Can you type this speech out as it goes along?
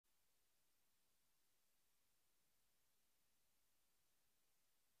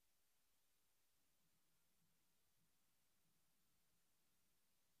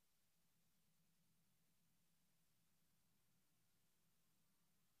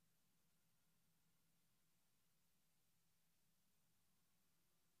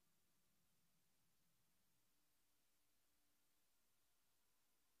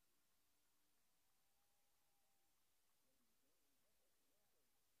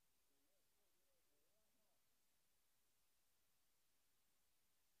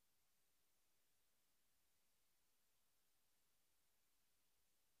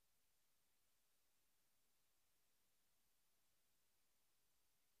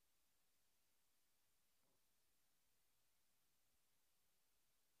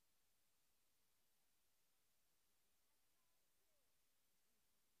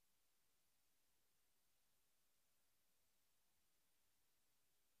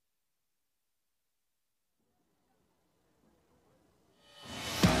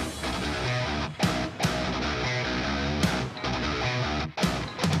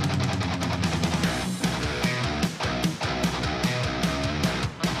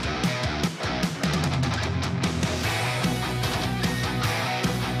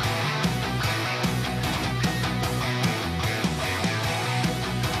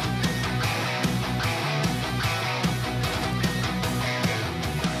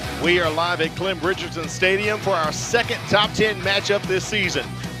We are live at Clem Richardson Stadium for our second top 10 matchup this season.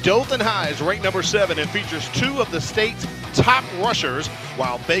 Dothan High is ranked number 7 and features 2 of the state's top rushers,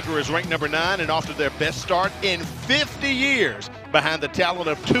 while Baker is ranked number 9 and off to their best start in 50 years behind the talent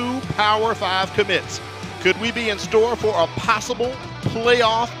of 2 Power 5 commits. Could we be in store for a possible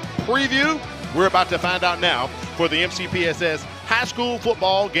playoff preview? We're about to find out now for the MCPSS High School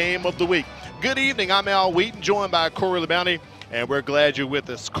Football Game of the Week. Good evening, I'm Al Wheaton, joined by Corey LeBounty, and we're glad you're with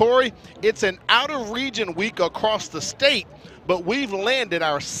us. Corey, it's an out-of-region week across the state, but we've landed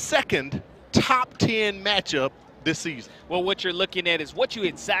our second top 10 matchup this season. Well, what you're looking at is what you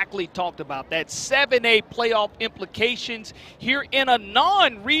exactly talked about, that 7A playoff implications here in a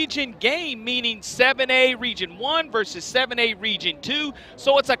non-region game, meaning 7A Region 1 versus 7A Region 2.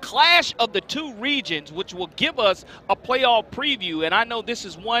 So it's a clash of the 2 regions, which will give us a playoff preview. And I know this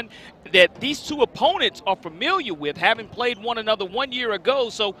is one that these 2 opponents are familiar with, having played one another 1 year ago.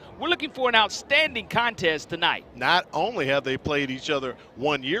 So we're looking for an outstanding contest tonight. Not only have they played each other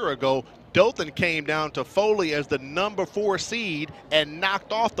 1 year ago, Dothan came down to Foley as the number 4 seed and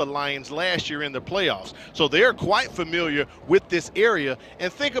knocked off the Lions last year in the playoffs. So they're quite familiar with this area.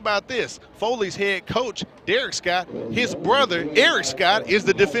 And think about this, Foley's head coach, Derek Scott, his brother, Eric Scott, is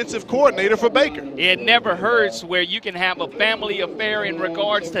the defensive coordinator for Baker. It never hurts where you can have a family affair in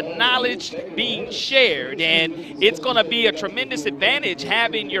regards to knowledge being shared. And it's going to be a tremendous advantage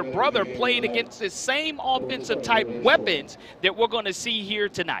having your brother playing against the same offensive type weapons that we're going to see here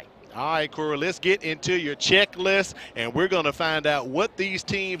tonight. All right, Corey, let's get into your checklist, and we're going to find out what these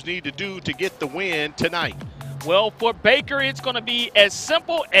teams need to do to get the win tonight. Well, for Baker, it's going to be as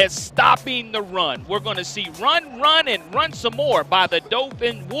simple as stopping the run. We're going to see run, and run some more by the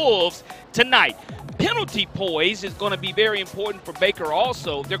Dothan Wolves tonight. Penalty poise is going to be very important for Baker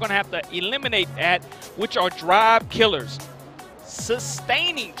also. They're going to have to eliminate that, which are drive killers.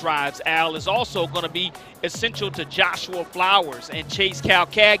 Sustaining drives, Al, is also going to be essential to Joshua Flowers and Chase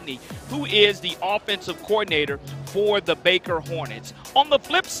Calcagney, who is the offensive coordinator for the Baker Hornets. On the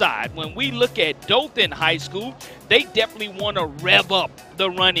flip side, when we look at Dothan High School, they definitely want to rev up the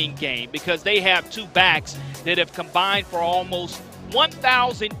running game because they have 2 backs that have combined for almost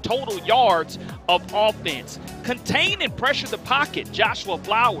 1,000 total yards of offense. Contain and pressure the pocket. Joshua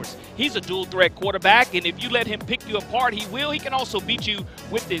Flowers, he's a dual threat quarterback, and if you let him pick you apart, he will. He can also beat you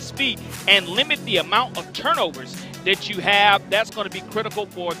with his feet and limit the amount of turnovers that you have. That's going to be critical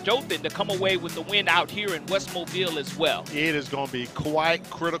for Dothan to come away with the win out here in West Mobile as well. It is going to be quite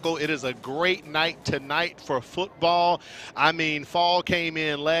critical. It is a great night tonight for football. I mean, fall came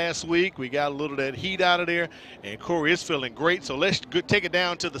in last week. We got a little of that heat out of there, and Corey is feeling great. So let's take it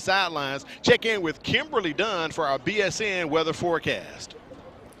down to the sidelines. Check in with Kimberly Dunn for our BSN weather forecast.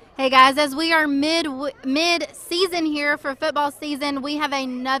 Hey guys, as we are mid-season here for football season, we have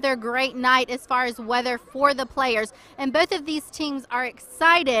another great night as far as weather for the players. And both of these teams are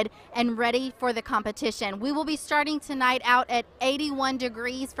excited and ready for the competition. We will be starting tonight out at 81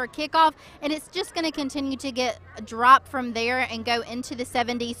 degrees for kickoff, and it's just going to continue to get a drop from there and go into the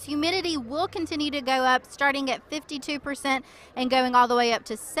 70s. Humidity will continue to go up, starting at 52% and going all the way up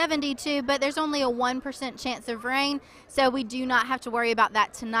to 72%, but there's only a 1% chance of rain, so we do not have to worry about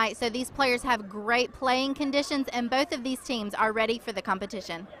that tonight. So these players have great playing conditions, and both of these teams are ready for the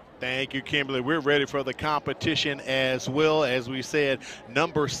competition. Thank you, Kimberly. We're ready for the competition as well. As we said,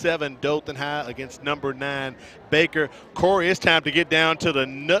 number 7 Dothan High against number 9 Baker. Corey, it's time to get down to the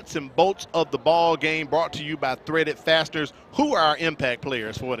nuts and bolts of the ball game, brought to you by Threaded Fasteners. Who are our impact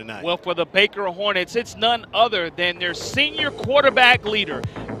players for tonight? Well, for the Baker Hornets, it's none other than their senior quarterback leader,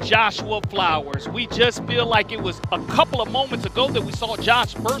 Joshua Flowers. We just feel like it was a couple of moments ago that we saw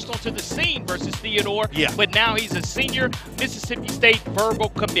Josh burst onto the scene versus Theodore, but now he's a senior Mississippi State verbal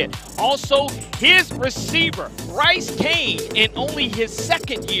commit. Also, his receiver, Bryce Kane, in only his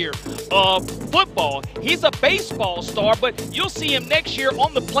 2nd year of football. He's a baseball star, but you'll see him next year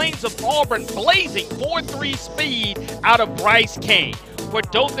on the plains of Auburn, blazing 4.3 speed out of Bryce Kane. For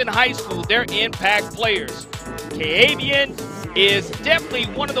Dothan High School, their impact players. Kavian is definitely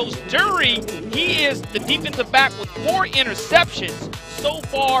one of those He is the defensive back with 4 interceptions so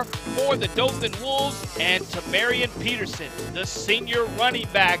far for the Dothan Wolves. And Tamarian Peterson, the senior running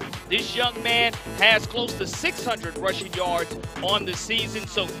back. This young man has close to 600 rushing yards on the season,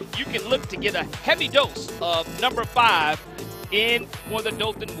 so you can look to get a heavy dose of number 5 in for the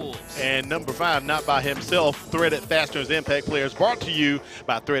Dothan Wolves. And number 5, not by himself, Threaded Fasteners Impact Players, brought to you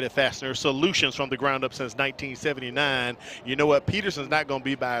by Threaded Fasteners, solutions from the ground up since 1979. You know what? Peterson's not going to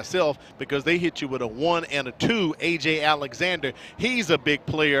be by himself because they hit you with a 1 and a 2. A.J. Alexander, he's a big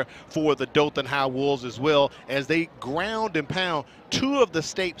player for the Dothan High Wolves as well, as they ground and pound 2 of the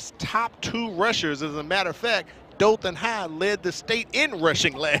state's top 2 rushers. As a matter of fact, Dothan High led the state in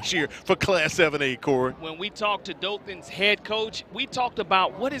rushing last year for Class 7A, Corey. When we talked to Dothan's head coach, we talked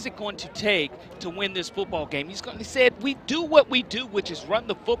about what is it going to take to win this football game. He said, we do what we do, which is run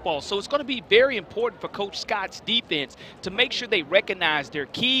the football. So it's going to be very important for Coach Scott's defense to make sure they recognize their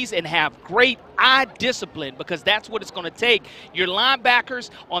keys and have great eye discipline, because that's what it's going to take. Your linebackers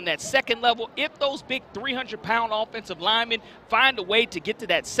on that second level, if those big 300-pound offensive linemen find a way to get to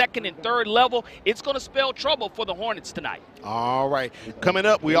that second and third level, it's going to spell trouble for the Hornets tonight. All right. Coming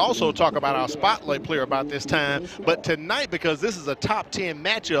up, we also talk about our spotlight player about this time. But tonight, because this is a top 10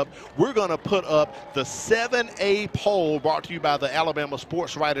 matchup, we're going to put up the 7A poll brought to you by the Alabama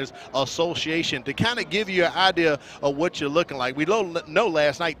Sports Writers Association to kind of give you an idea of what you're looking like. We know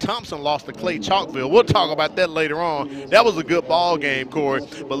last night Thompson lost to Clay Chalkville. We'll talk about that later on. That was a good ball game, Corey.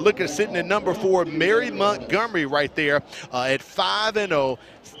 But look at sitting at number 4, Mary Montgomery right there at 5-0.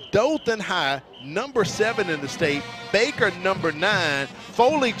 Dothan High, number 7 in the state. Baker, number 9.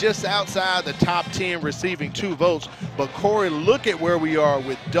 Foley just outside the top 10, receiving 2 votes. But, Corey, look at where we are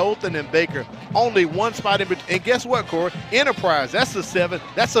with Dothan and Baker. Only 1 spot in between. And guess what, Corey? Enterprise, that's a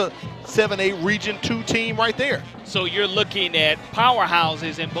 7A Region 2 team right there. So you're looking at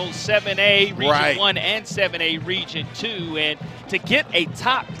powerhouses in both 7A Region 1 and 7A Region 2. And to get a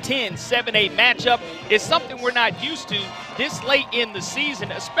top 10 7A matchup is something we're not used to this late in the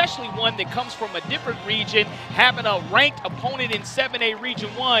season, especially one that comes from a different region, having a ranked opponent in 7A Region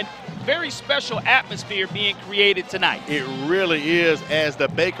 1. Very special atmosphere being created tonight. It really is, as the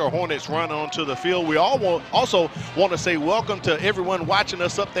Baker Hornets run onto the field. We also want to say welcome to everyone watching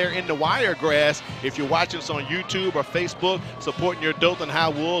us up there in the Wiregrass. If you're watching us on YouTube or Facebook, supporting your Dothan High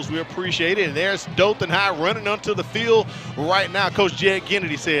Wolves, we appreciate it. And there's Dothan High running onto the field right now. Coach Jed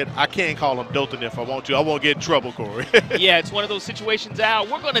Kennedy said, I can call them Dothan if I want to. I won't get in trouble, Corey. Yeah, it's one of those situations out.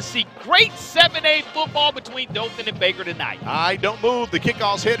 We're going to see great 7A football between Dothan and Baker tonight. All right, don't move. The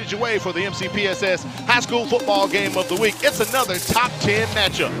kickoff's headed your way for the MCPSS High School Football Game of the Week. It's another top 10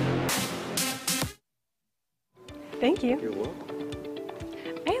 matchup. Thank you. You're welcome.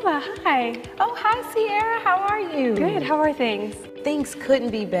 Ayla, hi. Oh, hi, Sierra. How are you? Good. How are things? Things couldn't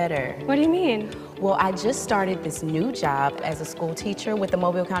be better. What do you mean? Well, I just started this new job as a school teacher with the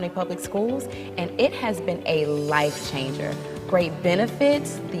Mobile County Public Schools, and it has been a life changer. Great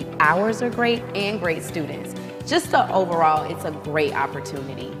benefits, the hours are great, and great students. Just overall, it's a great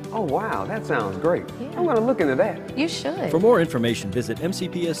opportunity. Oh, wow, that sounds great. Yeah. I'm going to look into that. You should. For more information, visit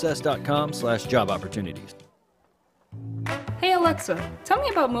mcpss.com/job opportunities. Hey Alexa, tell me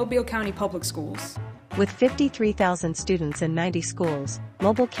about Mobile County Public Schools. With 53,000 students in 90 schools,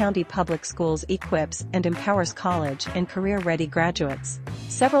 Mobile County Public Schools equips and empowers college and career-ready graduates.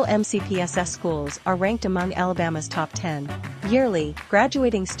 Several MCPSS schools are ranked among Alabama's top 10. Yearly,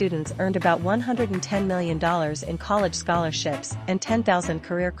 graduating students earned about $110 million in college scholarships and 10,000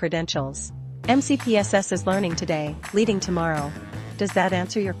 career credentials. MCPSS is learning today, leading tomorrow. Does that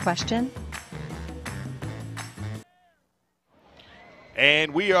answer your question?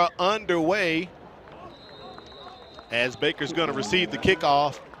 And we are underway as Baker's going to receive the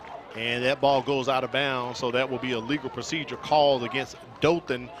kickoff, and that ball goes out of bounds, so that will be a legal procedure called against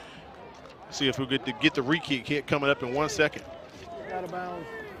Dothan. See if we get the re-kick hit coming up in 1 second. Out of bounds,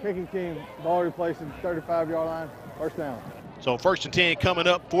 kicking team, ball replacing 35-yard line, first down. So 1st and 10 coming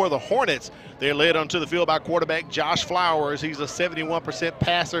up for the Hornets. They're led onto the field by quarterback Josh Flowers. He's a 71%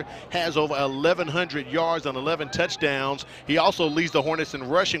 passer, has over 1,100 yards and 11 touchdowns. He also leads the Hornets in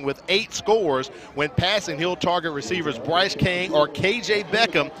rushing with 8 scores. When passing, he'll target receivers Bryce Kane or KJ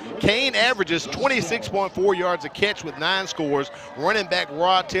Beckham. Kane averages 26.4 yards a catch with 9 scores. Running back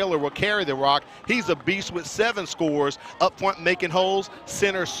Rod Taylor will carry the rock. He's a beast with 7 scores. Up front making holes,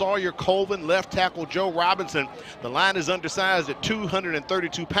 center Sawyer Colvin, left tackle Joe Robinson. The line is undersized at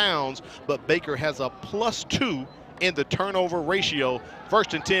 232 pounds, but Baker has a +2 in the turnover ratio.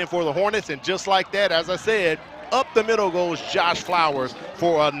 1st and 10 for the Hornets, and just like that, as I said, up the middle goes Josh Flowers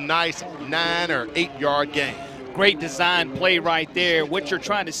for a nice 9 or 8 yard gain. Great design play right there. What you're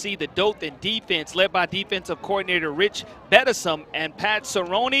trying to see, the Dothan defense, led by defensive coordinator Rich Bedesum and Pat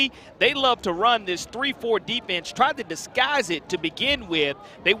Cerrone, they love to run this 3-4 defense, tried to disguise it to begin with.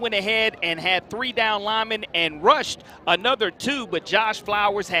 They went ahead and had 3 down linemen and rushed another 2, but Josh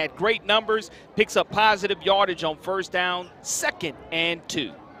Flowers had great numbers, picks up positive yardage on first down, 2nd and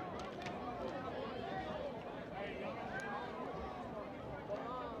 2.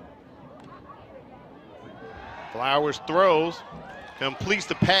 Flowers throws, completes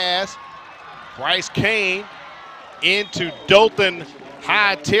the pass. Bryce Kane into Dothan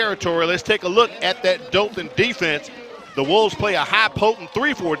high territory. Let's take a look at that Dothan defense. The Wolves play a high potent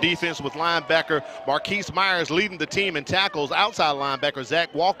 3-4 defense with linebacker Marquise Myers leading the team in tackles. Outside linebacker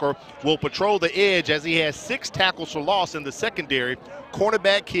Zach Walker will patrol the edge as he has 6 tackles for loss in the secondary.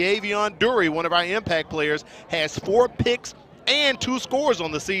 Cornerback Keavion Dury, one of our impact players, has 4 picks and 2 scores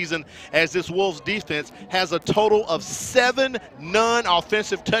on the season, as this Wolves defense has a total of 7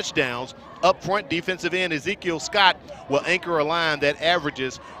 non-offensive touchdowns. Up front, defensive end Ezekiel Scott will anchor a line that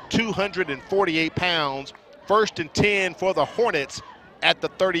averages 248 pounds. 1st and 10 for the Hornets at the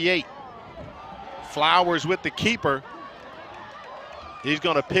 38. Flowers with the keeper. He's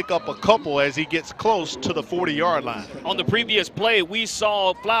going to pick up a couple as he gets close to the 40-yard line. On the previous play, we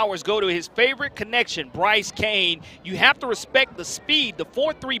saw Flowers go to his favorite connection, Bryce Kane. You have to respect the speed, the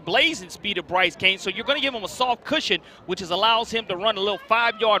 4.3 blazing speed of Bryce Kane, so you're going to give him a soft cushion, which allows him to run a little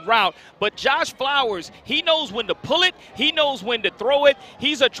 5-yard route. But Josh Flowers, he knows when to pull it. He knows when to throw it.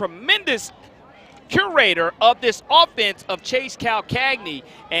 He's a tremendous curator of this offense of Chase Calcagney,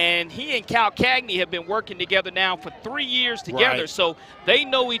 and he and Calcagney have been working together now for 3 years together, so they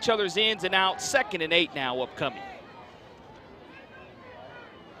know each other's ins and outs. 2nd and 8 now upcoming.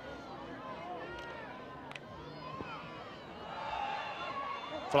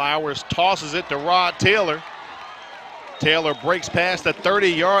 Flowers tosses it to Rod Taylor. Taylor breaks past the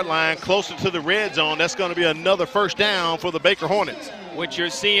 30-yard line, closer to the red zone. That's going to be another 1st down for the Baker Hornets. What you're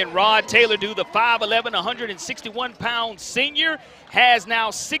seeing Rod Taylor do, the 5'11", 161-pound senior, has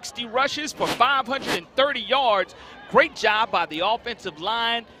now 60 rushes for 530 yards. Great job by the offensive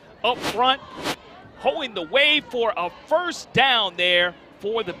line up front, holding the way for a 1st down there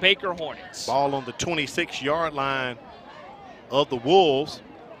for the Baker Hornets. Ball on the 26-yard line of the Wolves.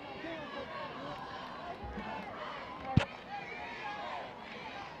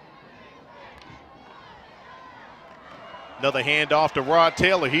 Another handoff to Rod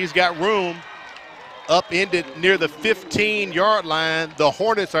Taylor. He's got room. Upended near the 15-yard line. The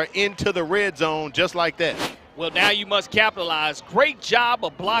Hornets are into the red zone just like that. Well, now you must capitalize. Great job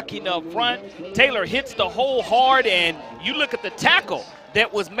of blocking up front. Taylor hits the hole hard, and you look at the tackle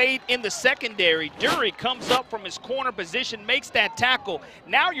that was made in the secondary. Dury comes up from his corner position, makes that tackle.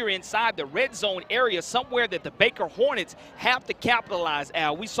 Now you're inside the red zone area, somewhere that the Baker Hornets have to capitalize,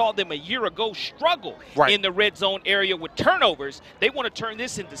 Al. We saw them a year ago struggle in the red zone area with turnovers. They want to turn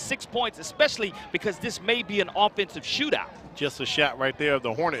this into 6 points, especially because this may be an offensive shootout. Just a shot right there of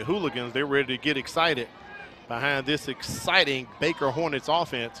the Hornet hooligans. They're ready to get excited behind this exciting Baker Hornets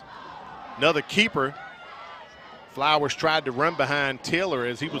offense. Another keeper. Flowers tried to run behind Taylor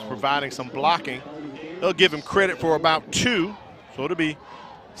as he was providing some blocking. They'll give him credit for about 2, so it'll be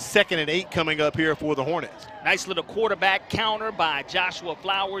 2nd and 8 coming up here for the Hornets. Nice little quarterback counter by Joshua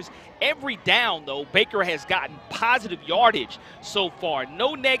Flowers. Every down, though, Baker has gotten positive yardage so far.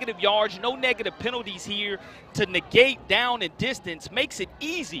 No negative yards, no negative penalties here to negate down and distance. Makes it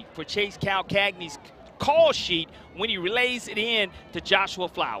easy for Chase Calcagney's call sheet when he relays it in to Joshua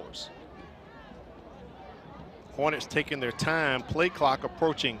Flowers. Hornets taking their time, play clock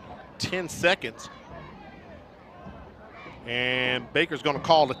approaching 10 seconds. And Baker's going to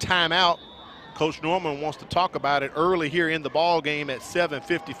call a timeout. Coach Norman wants to talk about it early here in the ball game at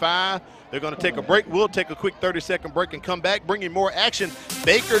 7:55. They're going to take a break. We'll take a quick 30-second break and come back, bringing more action.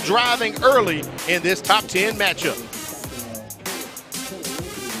 Baker driving early in this top 10 matchup.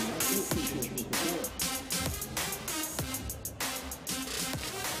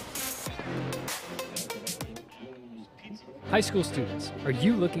 High school students, are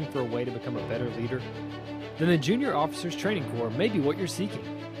you looking for a way to become a better leader? Then the Junior Officers Training Corps may be what you're seeking.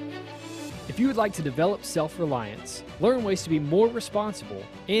 If you would like to develop self-reliance, learn ways to be more responsible,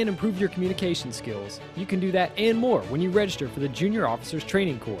 and improve your communication skills, you can do that and more when you register for the Junior Officers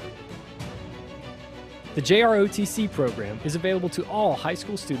Training Corps. The JROTC program is available to all high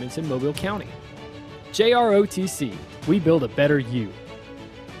school students in Mobile County. JROTC, we build a better you.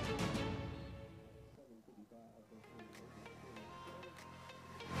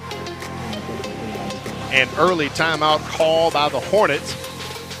 An early timeout call by the Hornets.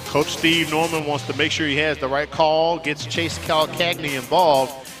 Coach Steve Norman wants to make sure he has the right call, gets Chase Calcagney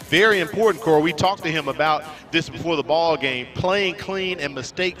involved. Very important, Cora. We talked to him about this before the ball game, playing clean and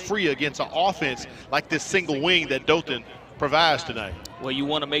mistake-free against an offense like this single wing that Dothan provides tonight. Well, you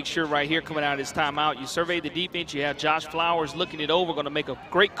want to make sure right here coming out of this timeout, you survey the defense. You have Josh Flowers looking it over, going to make a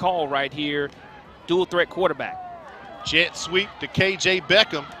great call right here. Dual threat quarterback. Jet sweep to KJ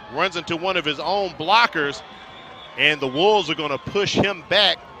Beckham, runs into one of his own blockers, and the Wolves are going to push him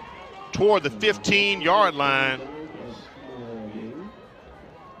back toward the 15-yard line.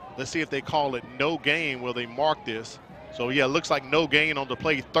 Let's see if they call it no gain. Will they mark this? So, yeah, it looks like no gain on the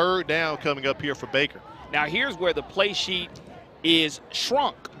play. Third down coming up here for Baker. Now, here's where the play sheet is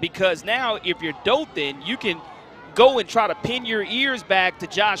shrunk, because now if you're Dothan, you can go and try to pin your ears back to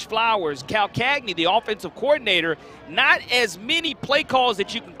Josh Flowers. Calcagney, the offensive coordinator, not as many play calls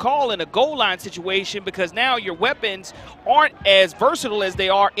that you can call in a goal line situation, because now your weapons aren't as versatile as they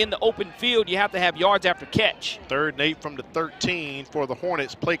are in the open field. You have to have yards after catch. 3rd and 8 from the 13 for the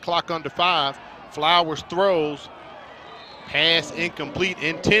Hornets. Play clock under 5. Flowers throws. Pass incomplete,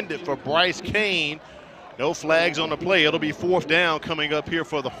 intended for Bryce Kane. No flags on the play. It'll be 4th down coming up here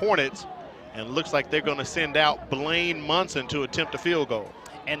for the Hornets. And it looks like they're going to send out Blaine Munson to attempt a field goal.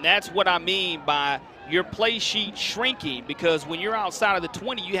 And that's what I mean by your play sheet shrinking, because when you're outside of the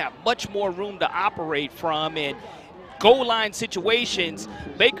 20, you have much more room to operate from. And goal line situations,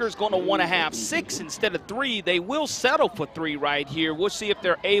 Baker's going to want to have 6 instead of 3. They will settle for 3 right here. We'll see if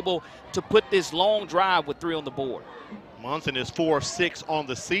they're able to put this long drive with 3 on the board. Munson is 4 of 6 on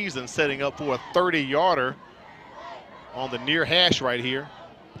the season, setting up for a 30-yarder on the near hash right here.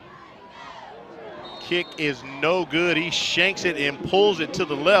 Kick is no good. He shanks it and pulls it to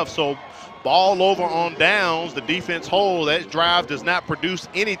the left. So ball over on downs. The defense hold. That drive does not produce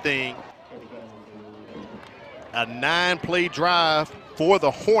anything. A 9-play drive for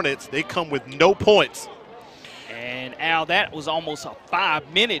the Hornets. They come with no points. And Al, that was almost a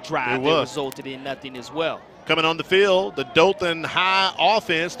 5-minute drive that resulted in nothing as well. Coming on the field, the Dothan High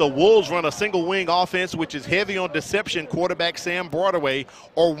offense. The Wolves run a single wing offense, which is heavy on deception. Quarterback Sam Broadway,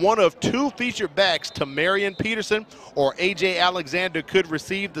 or one of 2 featured backs, to Marion Peterson or A.J. Alexander, could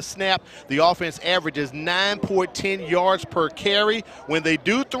receive the snap. The offense averages 9.10 yards per carry. When they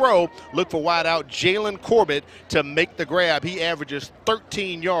do throw, look for wideout Jalen Corbett to make the grab. He averages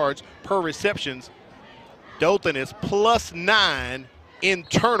 13 yards per receptions. Dothan is +9 in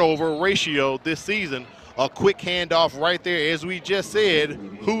turnover ratio this season. A quick handoff right there. As we just said,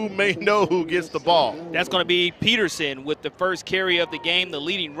 who may know who gets the ball? That's going to be Peterson with the first carry of the game, the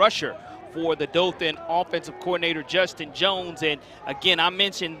leading rusher for the Dothan offensive coordinator, Justin Jones. And again, I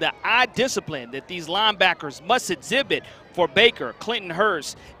mentioned the eye discipline that these linebackers must exhibit for Baker. Clinton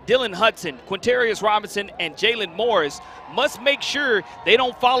Hurst, Dylan Hudson, Quintarius Robinson, and Jalen Morris must make sure they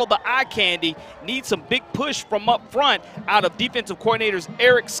don't follow the eye candy. Need some big push from up front out of defensive coordinators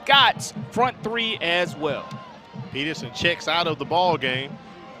Eric Scott's front 3 as well. Peterson checks out of the ball game.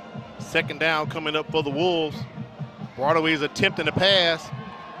 2nd down coming up for the Wolves. Broadway's attempting to pass.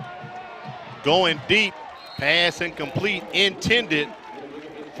 Going deep. Pass incomplete. Intended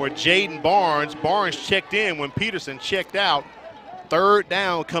for Jaden Barnes. Barnes checked in when Peterson checked out. 3rd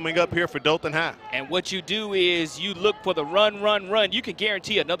down coming up here for Dothan High. And what you do is you look for the run. You can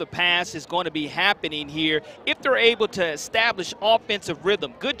guarantee another pass is going to be happening here if they're able to establish offensive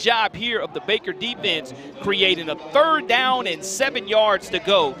rhythm. Good job here of the Baker defense creating a 3rd down and 7 yards to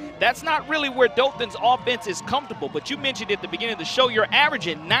go. That's not really where Dothan's offense is comfortable, but you mentioned at the beginning of the show you're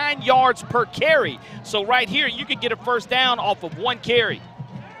averaging 9 yards per carry. So right here you can get a 1st down off of 1 carry.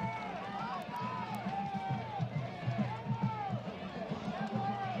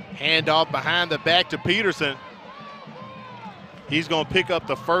 Handoff behind the back to Peterson. He's going to pick up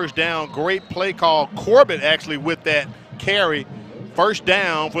the 1st down. Great play call. Corbett actually with that carry. 1st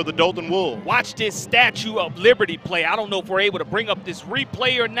down for the Dothan Wolves. Watch this Statue of Liberty play. I don't know if we're able to bring up this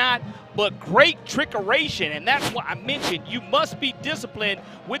replay or not, but great trickeration, and that's what I mentioned. You must be disciplined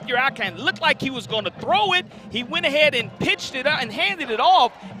with your eye candy. Looked like he was going to throw it. He went ahead and pitched it out and handed it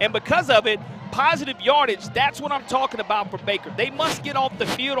off, and because of it, positive yardage. That's what I'm talking about for Baker. They must get off the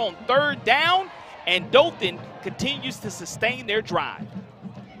field on 3rd down, and Dothan continues to sustain their drive.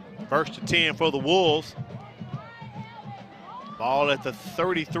 1st and 10 for the Wolves. Ball at the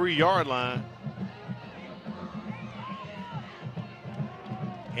 33-yard line.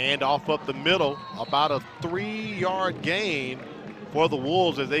 Handoff up the middle, about a 3-yard gain for the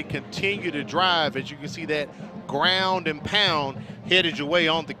Wolves as they continue to drive. As you can see, that ground and pound headed your way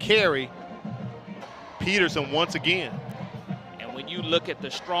on the carry. Peterson once again. And When you look at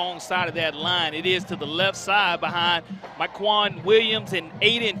the strong side of that line, it is to the left side behind Myquan Williams and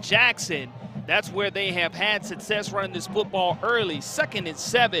Aiden Jackson. That's where they have had success running this football early. 2nd and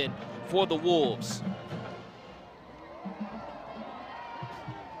 7 for the Wolves.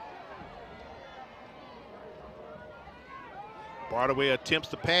 Bardaway attempts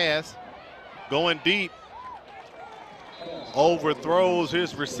to pass, going deep, overthrows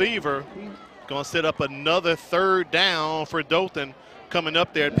his receiver. Going to set up another 3rd down for Dothan coming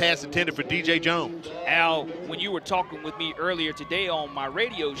up there. Pass intended for DJ Jones. Al, when you were talking with me earlier today on my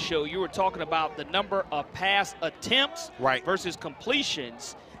radio show, you were talking about the number of pass attempts versus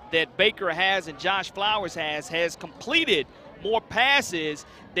completions that Baker has and Josh Flowers has completed more passes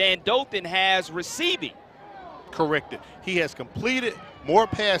than Dothan has receiving. Corrected. He has completed more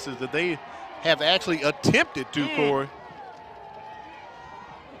passes than they have actually attempted to, Corey.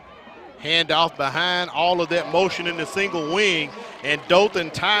 Handoff behind, all of that motion in the single wing, and Dothan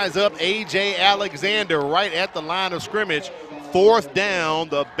ties up A.J. Alexander right at the line of scrimmage. 4th down.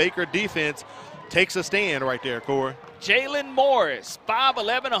 The Baker defense takes a stand right there, Corey. Jalen Morris,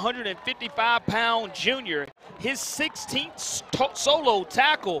 5'11", 155-pound junior. His 16th solo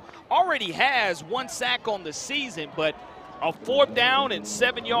tackle, already has 1 sack on the season, but a 4th down and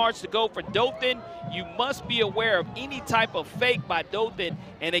 7 yards to go for Dothan. You must be aware of any type of fake by Dothan.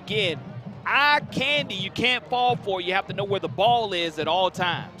 And again, eye candy you can't fall for. You have to know where the ball is at all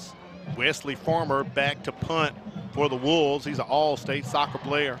times. Wesley Farmer back to punt for the Wolves. He's an all-state soccer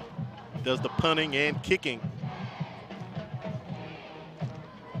player. Does the punting and kicking.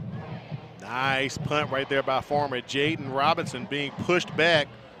 Nice punt right there by Farmer. Jaden Robinson being pushed back.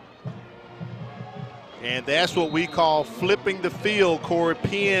 And that's what we call flipping the field. Corey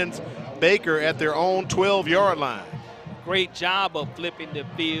pins Baker at their own 12-yard line. Great job of flipping the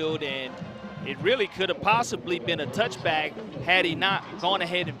field, and it really could have possibly been a touchback had he not gone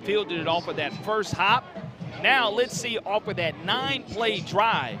ahead and fielded it off of that first hop. Now let's see off of that 9-play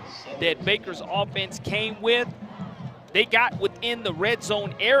drive that Baker's offense came with. They got within the red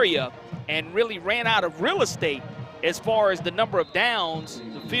zone area and really ran out of real estate as far as the number of downs.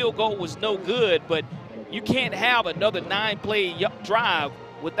 The field goal was no good, but you can't have another 9-play drive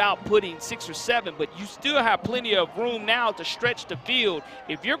without putting 6 or 7, but you still have plenty of room now to stretch the field.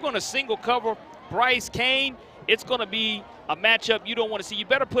 If you're going to single cover Bryce Kane, it's going to be a matchup you don't want to see. You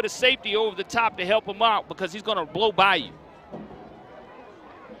better put a safety over the top to help him out because he's going to blow by you.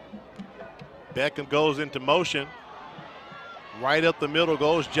 Beckham goes into motion. Right up the middle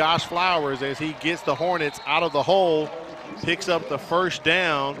goes Josh Flowers as he gets the Hornets out of the hole, picks up the 1st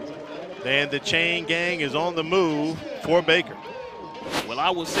down, and the chain gang is on the move for Baker. Well, I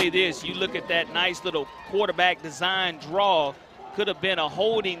will say this. You look at that nice little quarterback design draw. Could have been a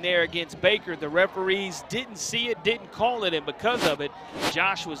holding there against Baker. The referees didn't see it, didn't call it, and because of it,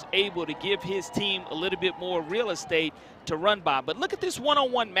 Josh was able to give his team a little bit more real estate to run by. But look at this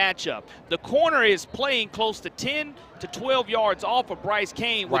one-on-one matchup. The corner is playing close to 10 to 12 yards off of Bryce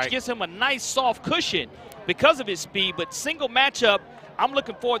Kane, which gives him a nice soft cushion because of his speed. But single matchup, I'm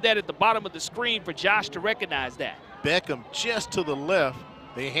looking for that at the bottom of the screen for Josh to recognize that. Beckham just to the left.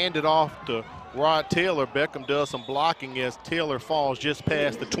 They hand it off to Rod Taylor. Beckham does some blocking as Taylor falls just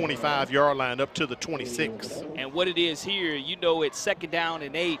past the 25-yard line up to the 26. And what it is here, you know, it's 2nd down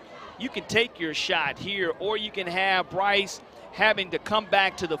and 8. You can take your shot here, or you can have Bryce having to come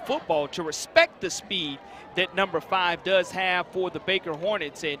back to the football to respect the speed that number 5 does have for the Baker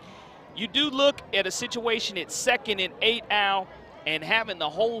Hornets. And you do look at a situation at 2nd and 8, Al, and having the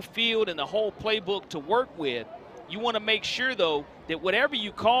whole field and the whole playbook to work with. You want to make sure, though, that whatever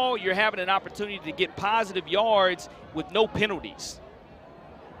you call, you're having an opportunity to get positive yards with no penalties.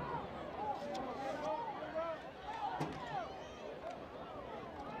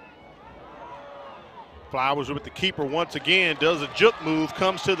 Flowers with the keeper once again, does a juke move,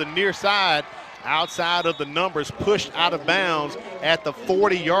 comes to the near side, outside of the numbers, pushed out of bounds at the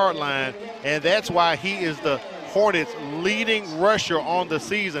 40-yard line, and that's why he is the Hornets' leading rusher on the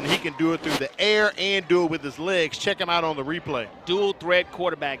season. He can do it through the air and do it with his legs. Check him out on the replay. Dual threat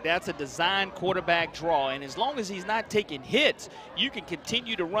quarterback. That's a design quarterback draw. And as long as he's not taking hits, you can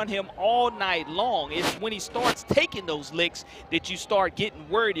continue to run him all night long. It's when he starts taking those licks that you start getting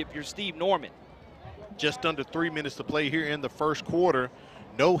worried if you're Steve Norman. Just under 3 minutes to play here in the first quarter.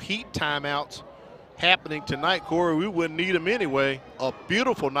 No heat timeouts happening tonight, Corey. We wouldn't need them anyway. A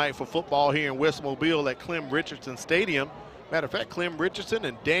beautiful night for football here in West Mobile at Clem Richardson Stadium. Matter of fact, Clem Richardson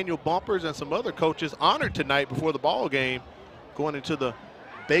and Daniel Bumpers and some other coaches honored tonight before the ball game, going into the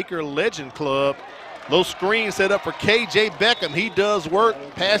Baker Legend Club Little screen set up for K.J. Beckham. He does work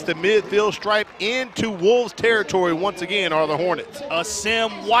past the midfield stripe into Wolves territory once again are the Hornets.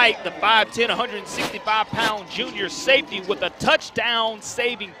 Sim White, the 5'10", 165-pound junior safety with a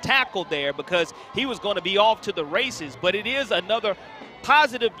touchdown-saving tackle there because he was going to be off to the races. But it is another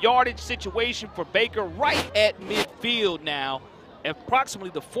positive yardage situation for Baker right at midfield now,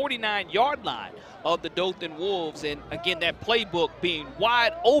 approximately the 49-yard line of the Dothan Wolves. And again, that playbook being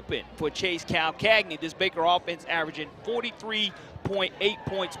wide open for Chase Calcagney. This Baker offense averaging 43.8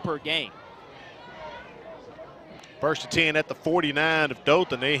 points per game. First and 10 at the 49 of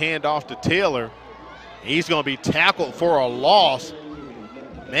Dothan. They hand off to Taylor. He's going to be tackled for a loss.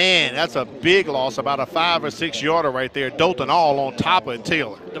 Man, that's a big loss, about a 5 or 6 yarder right there. Dothan all on top of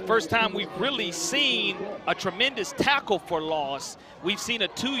Taylor. The first time we've really seen a tremendous tackle for loss. We've seen a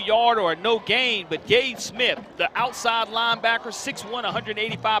 2-yard or a no gain, but Gabe Smith, the outside linebacker, 6'1",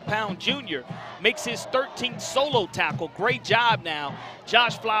 185-pound junior, makes his 13th solo tackle. Great job now.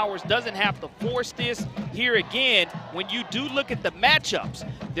 Josh Flowers doesn't have to force this. Here again, when you do look at the matchups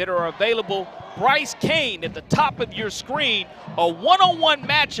that are available, Bryce Kane at the top of your screen, a one-on-one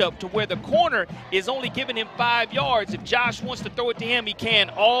matchup to where the corner is only giving him 5 yards. If Josh wants to throw it to him, he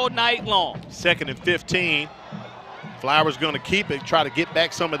can all night long. 2nd and 15. Flowers going to keep it, try to get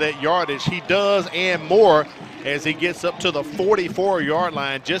back some of that yardage. He does and more as he gets up to the 44-yard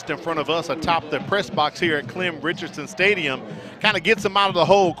line just in front of us atop the press box here at Clem Richardson Stadium. Kind of gets him out of the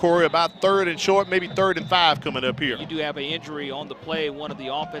hole, Corey, about 3rd and short, maybe 3rd and 5 coming up here. You do have an injury on the play, one of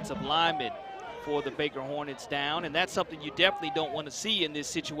the offensive linemen for the Baker Hornets down, and that's something you definitely don't want to see in this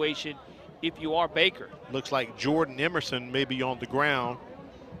situation if you are Baker. Looks like Jordan Emerson may be on the ground.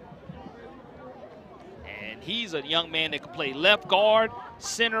 And he's a young man that can play left guard,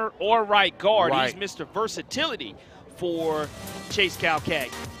 center, or right guard. Right. He's Mr. Versatility for Chase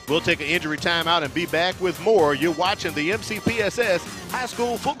Calcagney. We'll take an injury timeout and be back with more. You're watching the MCPSS High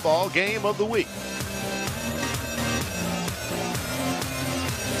School Football Game of the Week.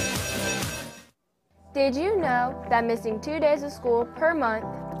 Did you know that missing 2 days of school per month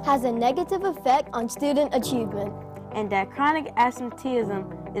has a negative effect on student achievement? And that chronic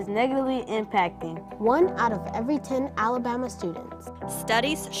absenteeism is negatively impacting 1 out of every 10 Alabama students.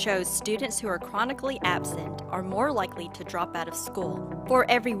 Studies show students who are chronically absent are more likely to drop out of school. For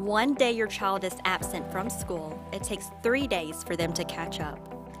every 1 day your child is absent from school, it takes 3 days for them to catch up.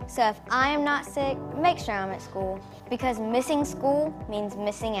 So if I am not sick, make sure I'm at school, because missing school means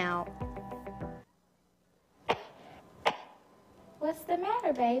missing out. What's the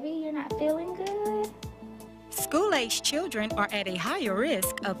matter, baby? You're not feeling good? School-aged children are at a higher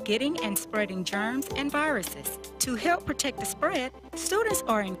risk of getting and spreading germs and viruses. To help protect the spread, students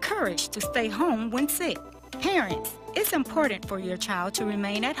are encouraged to stay home when sick. Parents, it's important for your child to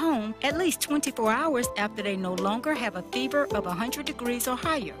remain at home at least 24 hours after they no longer have a fever of 100 degrees or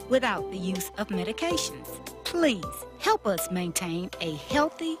higher without the use of medications. Please help us maintain a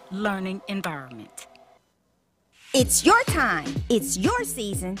healthy learning environment. It's your time, it's your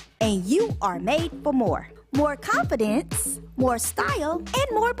season, and you are made for more. More confidence, more style,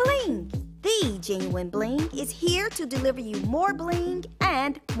 and more bling. The Genuine Bling is here to deliver you more bling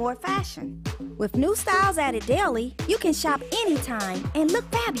and more fashion. With new styles added daily, you can shop anytime and look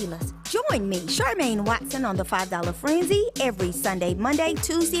fabulous. Join me, Charmaine Watson, on the $5 Frenzy every Sunday, Monday,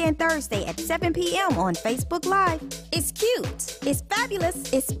 Tuesday, and Thursday at 7 p.m. on Facebook Live. It's cute, it's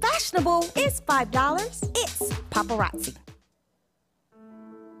fabulous, it's fashionable, it's $5, it's paparazzi.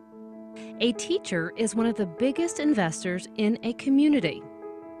 A teacher is one of the biggest investors in a community.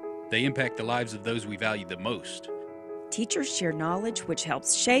 They impact the lives of those we value the most. Teachers share knowledge which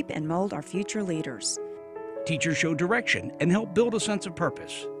helps shape and mold our future leaders. Teachers show direction and help build a sense of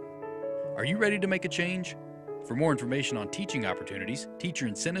purpose. Are you ready to make a change? For more information on teaching opportunities, teacher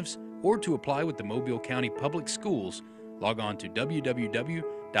incentives, or to apply with the Mobile County Public Schools, log on to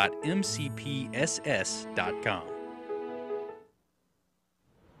www.mcpss.com.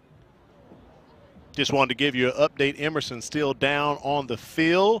 Just wanted to give you an update. Emerson still down on the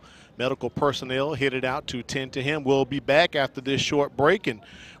field. Medical personnel headed out to tend to him. We'll be back after this short break, and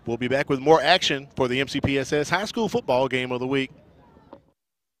we'll be back with more action for the MCPSS High School Football Game of the Week.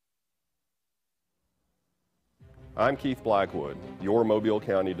 I'm Keith Blackwood, your Mobile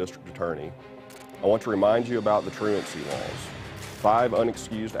County District Attorney. I want to remind you about the truancy laws. 5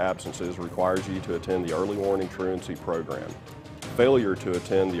 unexcused absences requires you to attend the early warning truancy program. Failure to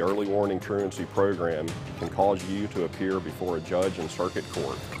attend the early warning truancy program can cause you to appear before a judge in circuit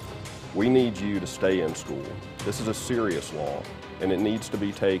court. We need you to stay in school. This is a serious law, and it needs to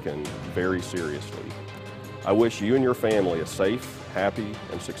be taken very seriously. I wish you and your family a safe, happy,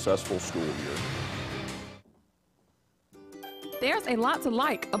 and successful school year. There's a lot to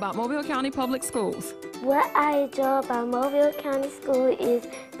like about Mobile County Public Schools. What I enjoy about Mobile County School is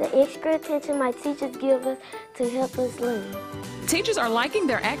the extra attention my teachers give us to help us learn. Teachers are liking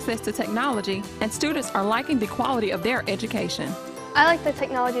their access to technology, and students are liking the quality of their education. I like the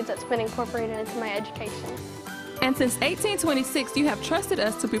technology that's been incorporated into my education. And since 1826, you have trusted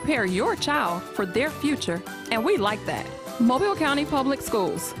us to prepare your child for their future, and we like that. Mobile County Public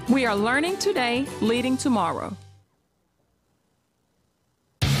Schools. We are learning today, leading tomorrow.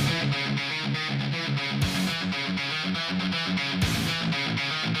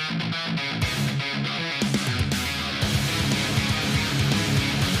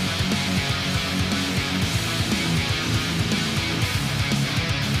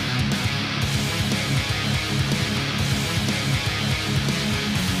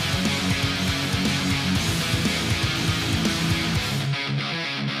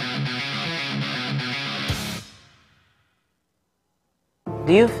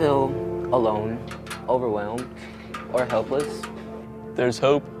 Do you feel alone, overwhelmed, or helpless? There's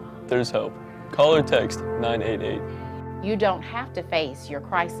hope, there's help. Call or text 988. You don't have to face your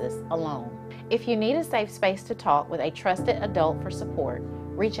crisis alone. If you need a safe space to talk with a trusted adult for support,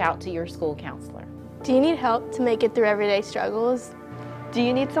 reach out to your school counselor. Do you need help to make it through everyday struggles? Do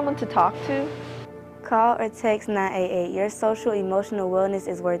you need someone to talk to? Call or text 988. Your social emotional wellness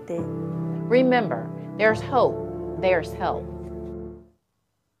is worth it. Remember, there's hope, there's help.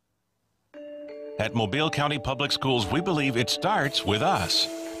 At Mobile County Public Schools, we believe it starts with us.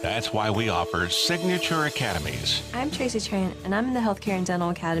 That's why we offer Signature Academies. I'm Tracy Tran, and I'm in the Healthcare and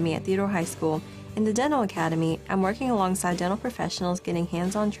Dental Academy at Theodore High School. In the Dental Academy, I'm working alongside dental professionals getting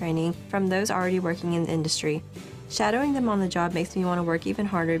hands-on training from those already working in the industry. Shadowing them on the job makes me want to work even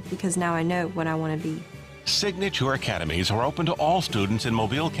harder because now I know what I want to be. Signature Academies are open to all students in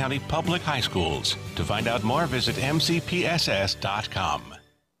Mobile County Public High Schools. To find out more, visit MCPSS.com.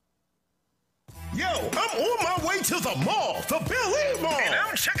 Yo, I'm on my way to the mall, the Bel Air Mall. And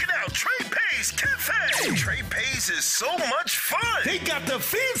I'm checking out Trey Pay's Cafe. Trey Pay's is so much fun. They got the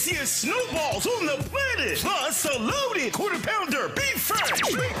fanciest snowballs on the planet. Plus a loaded quarter-pounder beef fry.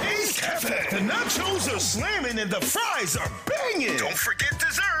 Trey Pay's Cafe. The nachos are slamming and the fries are banging. Don't forget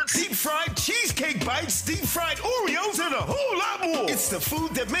desserts. Deep-fried cheesecake bites, deep-fried Oreos, and a whole lot more. It's the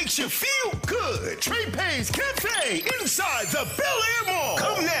food that makes you feel good. Trey Pay's Cafe inside the Bel Air Mall.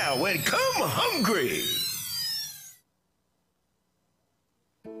 Come now and come hungry.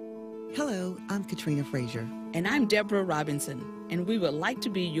 Hello, I'm Katrina Frazier. And I'm Deborah Robinson, and we would like to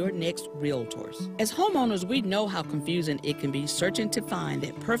be your next realtors. As homeowners, we know how confusing it can be searching to find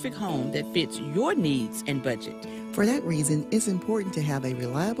that perfect home that fits your needs and budget. For that reason, it's important to have a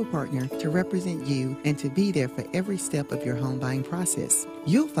reliable partner to represent you and to be there for every step of your home buying process.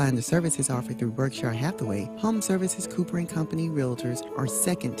 You'll find the services offered through Berkshire Hathaway, Home Services Cooper & Company Realtors are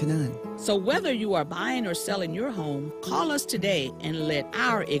second to none. So whether you are buying or selling your home, call us today and let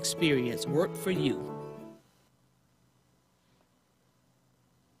our experience work for you.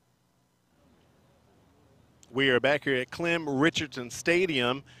 We are back here at Clem Richardson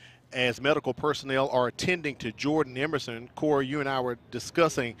Stadium as medical personnel are attending to Jordan Emerson. Corey, you and I were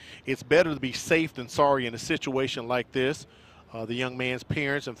discussing it's better to be safe than sorry in a situation like this. The young man's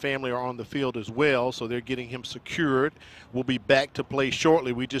parents and family are on the field as well, so they're getting him secured. We'll be back to play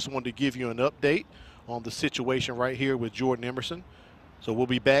shortly. We just wanted to give you an update on the situation right here with Jordan Emerson. So we'll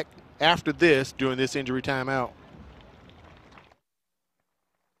be back after this during this injury timeout.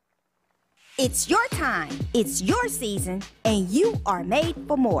 It's your time, it's your season, and you are made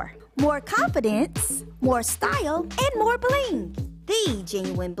for more. More confidence, more style, and more bling. The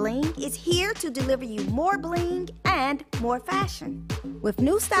Genuine Bling is here to deliver you more bling and more fashion. With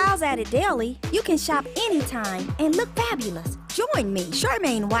new styles added daily, you can shop anytime and look fabulous. Join me,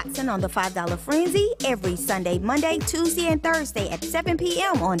 Charmaine Watson, on the $5 Frenzy every Sunday, Monday, Tuesday, and Thursday at 7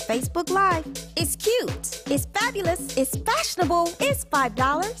 p.m. on Facebook Live. It's cute, it's fabulous, it's fashionable, it's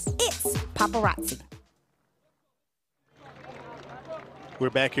 $5, it's paparazzi. We're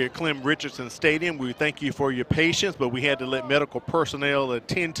back here at Clem Richardson Stadium. We thank you for your patience, but we had to let medical personnel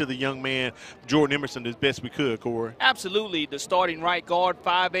attend to the young man, Jordan Emerson, as best we could, Corey. Absolutely. The starting right guard,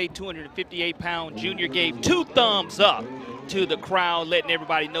 5'8", 258-pound junior, gave 2 thumbs up to the crowd, letting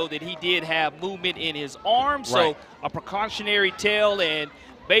everybody know that he did have movement in his arm. So a precautionary tell, and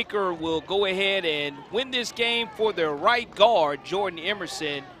Baker will go ahead and win this game for their right guard, Jordan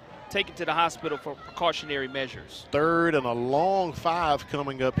Emerson, taken to the hospital for precautionary measures. Third and a long 5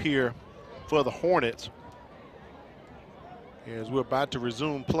 coming up here for the Hornets. As we're about to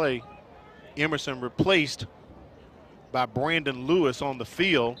resume play, Emerson replaced by Brandon Lewis on the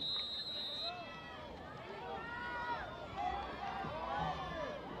field.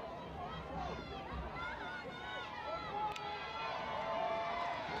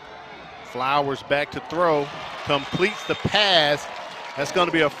 Flowers back to throw, completes the pass. That's going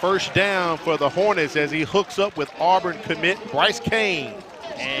to be a first down for the Hornets as he hooks up with Auburn commit Bryce Kane.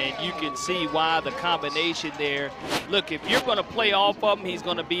 And you can see why the combination there. Look, if you're going to play off of him, he's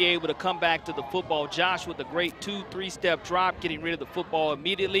going to be able to come back to the football. Josh with a great 2-3 step drop, getting rid of the football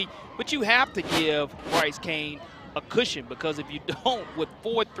immediately. But you have to give Bryce Kane a cushion, because if you don't, with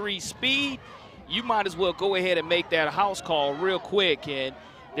 4.3 speed, you might as well go ahead and make that house call real quick. And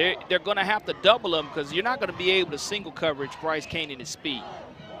they're going to have to double him, because you're not going to be able to single coverage Bryce Kane in his speed.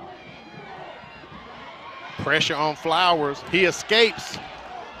 Pressure on Flowers. He escapes,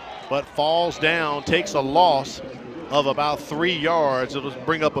 but falls down, takes a loss of about 3 yards. It'll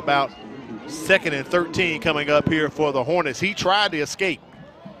bring up about 2nd and 13 coming up here for the Hornets. He tried to escape.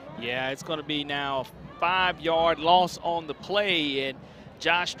 Yeah, it's going to be now a 5-yard loss on the play, and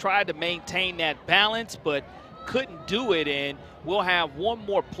Josh tried to maintain that balance but couldn't do it, and we'll have one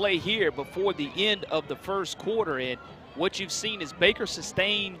more play here before the end of the first quarter. And what you've seen is Baker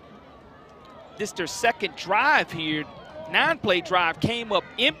sustain this their second drive here. 9-play drive came up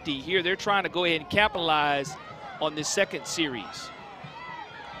empty here. They're trying to go ahead and capitalize on this second series.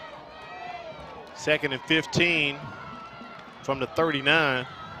 2nd and 15 from the 39.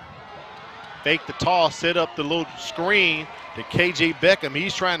 Fake the toss, set up the little screen to KJ Beckham.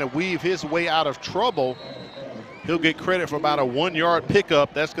 He's trying to weave his way out of trouble. He'll get credit for about a 1-yard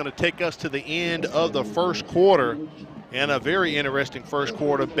pickup. That's going to take us to the end of the first quarter. And a very interesting first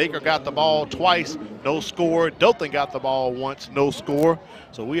quarter. Baker got the ball twice, no score. Dothan got the ball once, no score.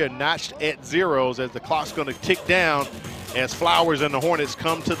 So we are notched at zeros as the clock's going to tick down as Flowers and the Hornets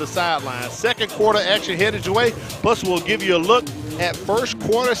come to the sideline. Second quarter action headed your way. Plus, we'll give you a look at first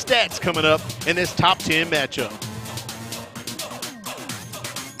quarter stats coming up in this top 10 matchup.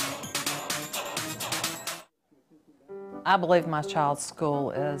 I believe my child's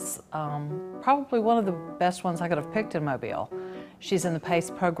school is probably one of the best ones I could have picked in Mobile. She's in the PACE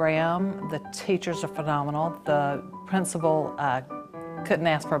program. The teachers are phenomenal. The principal, couldn't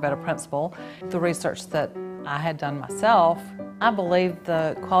ask for a better principal. The research that I had done myself, I believe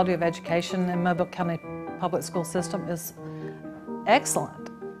the quality of education in Mobile County Public School System is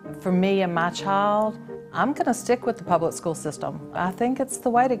excellent. For me and my child, I'm going to stick with the public school system. I think it's the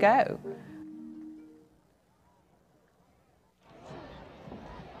way to go.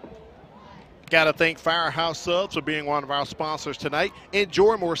 Got to thank Firehouse Subs for being one of our sponsors tonight.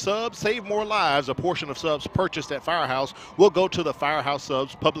 Enjoy more subs, save more lives. A portion of subs purchased at Firehouse will go to the Firehouse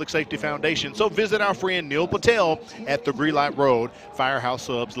Subs Public Safety Foundation. So visit our friend Neil Patel at the Greenlight Road Firehouse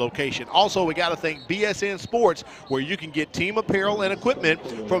Subs location. Also, we got to thank BSN Sports, where you can get team apparel and equipment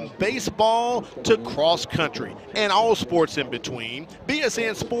from baseball to cross country and all sports in between.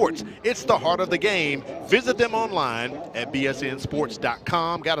 BSN Sports, it's the heart of the game. Visit them online at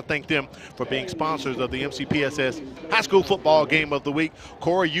bsnsports.com. Got to thank them for being sponsors of the MCPSS High School Football Game of the Week.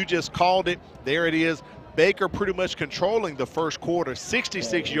 Corey, you just called it. There it is. Baker pretty much controlling the first quarter,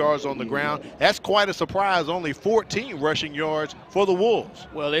 66 yards on the ground. That's quite a surprise, only 14 rushing yards for the Wolves.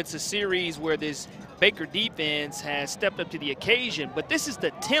 Well, it's a series where this Baker defense has stepped up to the occasion, but this is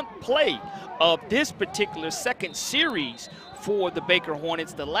the 10th play of this particular second series for the Baker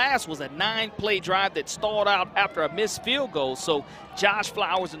Hornets. The last was a 9-play drive that stalled out after a missed field goal. So Josh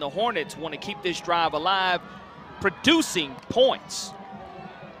Flowers and the Hornets want to keep this drive alive, producing points.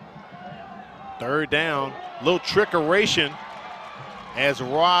 Third down, little trickeration as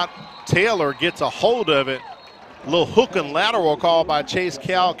Rod Taylor gets a hold of it. Little hook and lateral call by Chase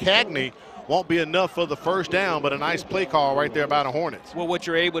Cagney. Won't be enough for the first down, but a nice play call right there by the Hornets. Well, what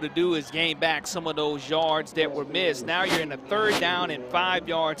you're able to do is gain back some of those yards that were missed. Now you're in a 3rd down and 5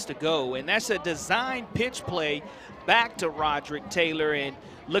 yards to go, and that's a design pitch play back to Roderick Taylor, and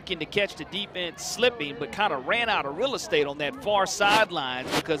looking to catch the defense slipping, but kind of ran out of real estate on that far sideline,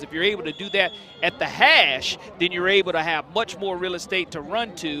 because if you're able to do that at the hash, then you're able to have much more real estate to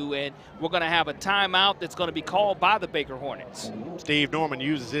run to, and we're going to have a timeout that's going to be called by the Baker Hornets. Steve Norman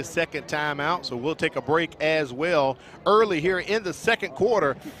uses his second timeout, so we'll take a break as well. Early here in the second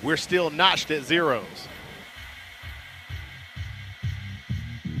quarter, we're still notched at zeros.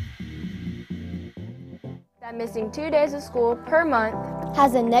 That missing 2 days of school per month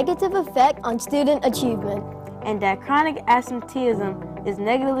has a negative effect on student achievement, and that chronic absenteeism is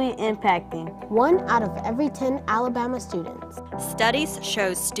negatively impacting 1 out of every 10 Alabama students. Studies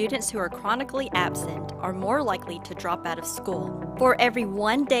show students who are chronically absent are more likely to drop out of school. For every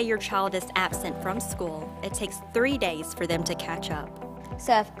 1 day your child is absent from school, it takes 3 days for them to catch up.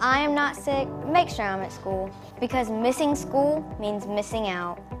 So if I am not sick, make sure I'm at school, because missing school means missing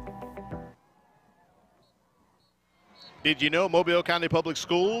out. Did you know Mobile County Public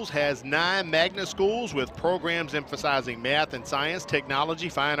Schools has 9 magnet schools with programs emphasizing math and science, technology,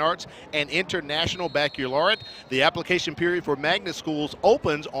 fine arts, and international baccalaureate? The application period for magnet schools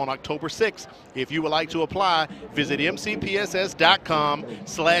opens on October 6th. If you would like to apply, visit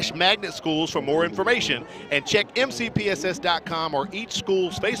mcpss.com/magnet schools for more information, and check mcpss.com or each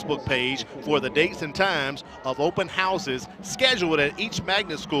school's Facebook page for the dates and times of open houses scheduled at each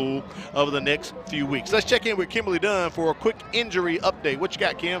magnet school over the next few weeks. Let's check in with Kimberly Dunn for a quick injury update. What you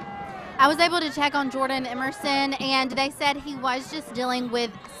got, Kim? I was able to check on Jordan Emerson, and they said he was just dealing with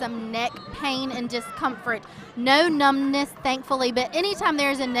some neck pain and discomfort. No numbness, thankfully, but anytime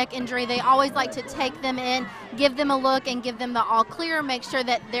there's a neck injury, they always like to take them in, give them a look, and give them the all clear, make sure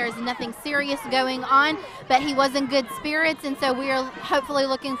that there's nothing serious going on. But he was in good spirits, and so we are hopefully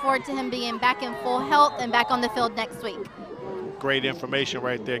looking forward to him being back in full health and back on the field next week. Great information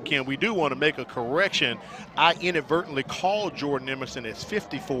right there, Kim. We do want to make a correction. I inadvertently called Jordan Emerson as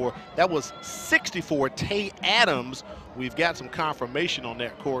 54. That was 64. Tay Adams. We've got some confirmation on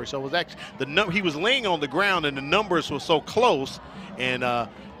that, Corey. So it was actually he was laying on the ground and the numbers were so close. And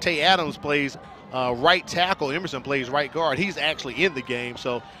Tay Adams plays right tackle. Emerson plays right guard. He's actually in the game.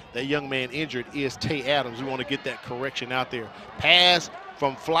 So that young man injured is Tay Adams. We want to get that correction out there. Pass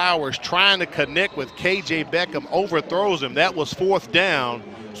from Flowers trying to connect with KJ Beckham, overthrows him. That was 4th down,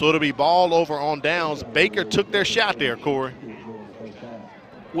 so it'll be ball over on downs. Baker took their shot there, Corey.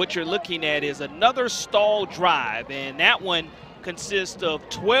 What you're looking at is another stall drive, and that one consists of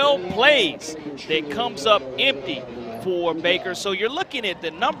 12 plays that comes up empty for Baker. So you're looking at the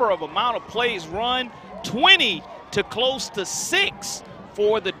amount of plays run, 20 to close to 6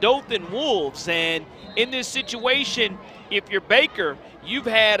 for the Dothan Wolves. And in this situation, if you're Baker, you've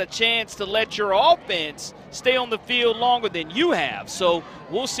had a chance to let your offense stay on the field longer than you have. So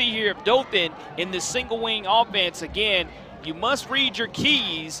we'll see here if Dothan in this single wing offense, again, you must read your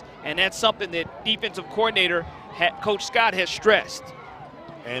keys, and that's something that defensive coordinator Coach Scott has stressed.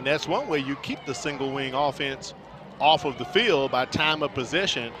 And that's one way you keep the single wing offense off of the field by time of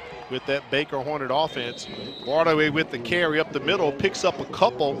possession with that Baker Hornet offense. Broadway with the carry up the middle, picks up a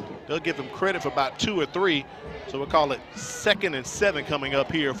couple. They'll give them credit for about 2 or 3. So we'll call it 2nd and 7 coming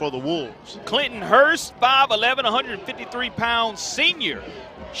up here for the Wolves. Clinton Hurst, 5'11", 153-pound senior,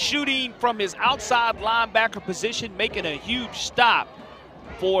 shooting from his outside linebacker position, making a huge stop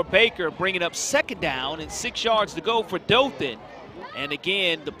for Baker, bringing up 2nd down and 6 yards to go for Dothan. And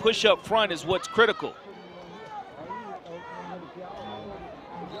again, the push up front is what's critical.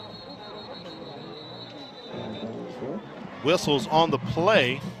 Whistles on the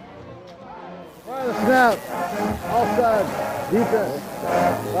play. The snap, offside, defense,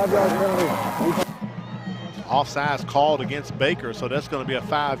 5-yard penalty. Offsides called against Baker, so that's going to be a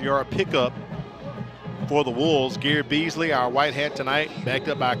 5-yard pickup for the Wolves. Gary Beasley, our white hat tonight, backed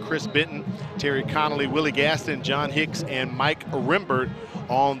up by Chris Benton, Terry Connolly, Willie Gaston, John Hicks, and Mike Rimbert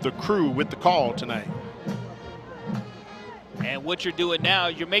on the crew with the call tonight. And what you're doing now,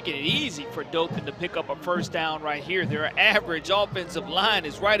 you're making it easy for Dothan to pick up a 1st down right here. Their average offensive line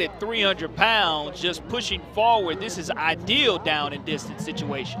is right at 300 pounds, just pushing forward. This is ideal down and distance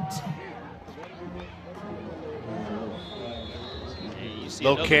situations.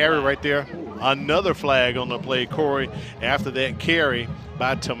 Little carry right there. Another flag on the play, Corey, after that carry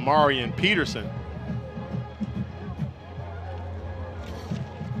by Tamarian Peterson.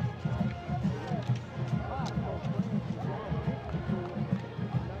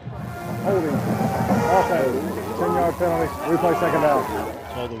 Holding, offside, 10-yard penalty, replay 2nd down.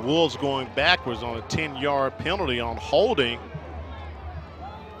 So the Wolves going backwards on a 10-yard penalty on holding.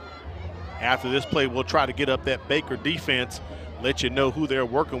 After this play, we'll try to get up that Baker defense, let you know who they're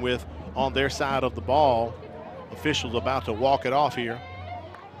working with on their side of the ball. Officials about to walk it off here.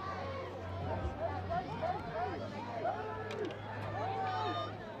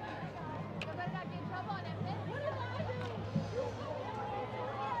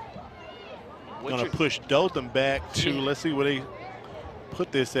 Going to push Dothan back to, let's see where they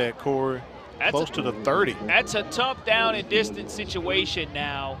put this at, Corey. Close to the 30. That's a tough down and distance situation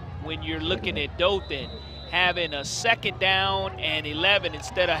now when you're looking at Dothan having a 2nd down and 11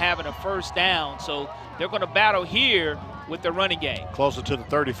 instead of having a 1st down. So they're going to battle here with the running game. Closer to the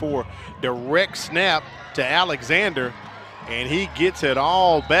 34. Direct snap to Alexander, and he gets it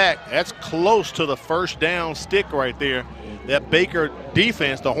all back. That's close to the 1st down stick right there. That Baker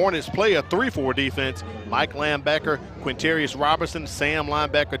defense. The Hornets play a 3-4 defense. Mike linebacker, Quintarius Robertson, Sam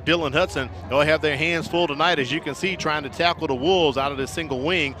linebacker, Dylan Hudson. They'll have their hands full tonight, as you can see, trying to tackle the Wolves out of this single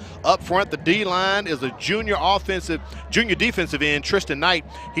wing. Up front, the D-line is a junior defensive end, Tristan Knight.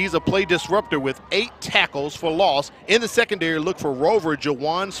 He's a play disruptor with 8 tackles for loss. In the secondary, look for Rover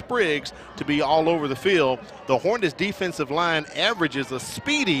Jawan Spriggs to be all over the field. The Hornets defensive line averages a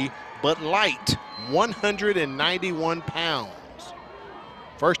speedy but light 191 pounds.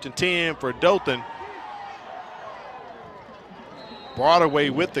 1st and 10 for Dothan. Broadway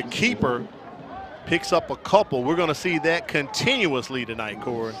with the keeper. Picks up a couple. We're going to see that continuously tonight,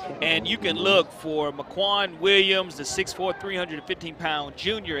 Corey. And you can look for McQuan Williams, the 6'4", 315-pound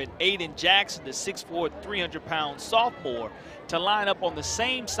junior, and Aiden Jackson, the 6'4", 300-pound sophomore, to line up on the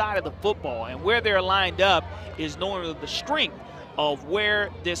same side of the football. And where they're lined up is knowing the strength of where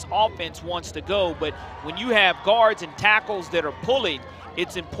this offense wants to go. But when you have guards and tackles that are pulling,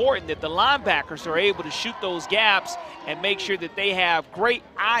 it's important that the linebackers are able to shoot those gaps and make sure that they have great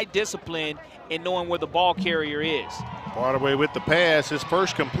eye discipline in knowing where the ball carrier is. Broadway with the pass, his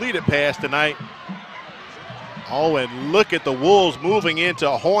first completed pass tonight. Oh, and look at the Wolves moving into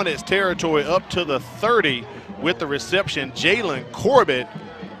Hornets territory up to the 30 with the reception. Jalen Corbett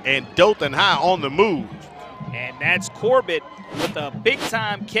and Dothan High on the move. And that's Corbett with a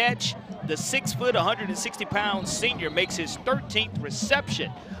big-time catch. The 6', 160-pound senior makes his 13th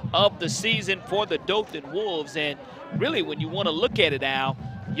reception of the season for the Dothan Wolves. And really, when you want to look at it, Al,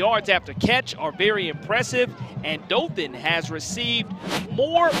 yards after catch are very impressive, and Dothan has received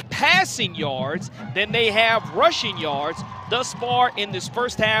more passing yards than they have rushing yards thus far in this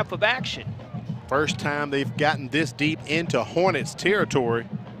first half of action. First time they've gotten this deep into Hornets territory.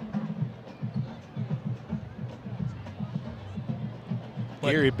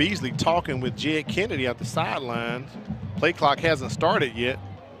 Gary Beasley talking with Jed Kennedy at the sidelines. Play clock hasn't started yet.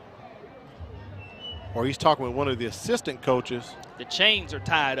 Or he's talking with one of the assistant coaches. The chains are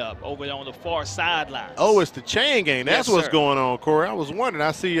tied up over on the far sidelines. Oh, it's the chain game. That's Yes, what's sir. going on, Corey. I was wondering.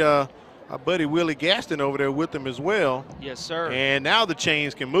 I see our buddy Willie Gaston over there with him as well. Yes, sir. And now the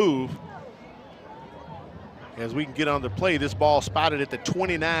chains can move. As we can get on the play, this ball spotted at the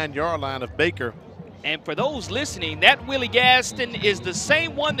 29-yard line of Baker. And for those listening, that Willie Gaston is the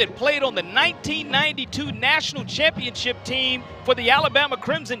same one that played on the 1992 National Championship team for the Alabama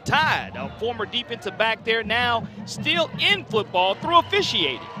Crimson Tide, a former defensive back there, now still in football through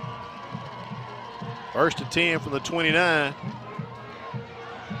officiating. 1st and 10 from the 29.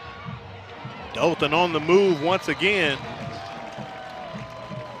 Dothan on the move once again.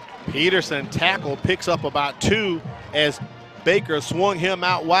 Peterson tackle, picks up about 2 as Baker swung him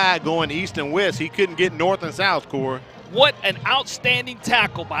out wide going east and west. He couldn't get north and south, Corey. What an outstanding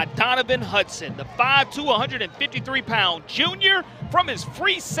tackle by Donovan Hudson. The 5'2", 153-pound junior from his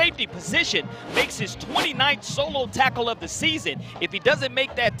free safety position makes his 29th solo tackle of the season. If he doesn't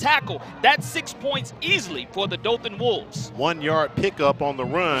make that tackle, that's 6 points easily for the Dothan Wolves. 1-yard pickup on the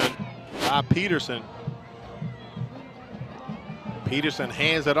run by Peterson. Peterson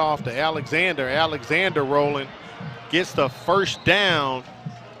hands it off to Alexander. Alexander rolling. Gets the first down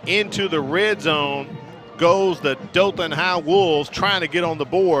into the red zone. Goes the Dothan High Wolves trying to get on the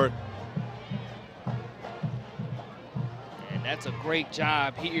board. And that's a great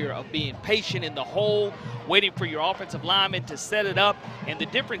job here of being patient in the hole, waiting for your offensive lineman to set it up. And the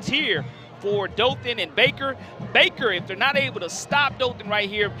difference here for Dothan and Baker, if they're not able to stop Dothan right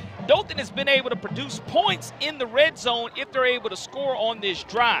here, Dothan has been able to produce points in the red zone if they're able to score on this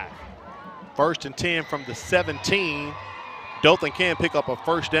drive. 1st and 10 from the 17. Dothan can pick up a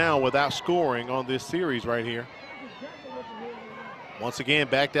first down without scoring on this series right here. Once again,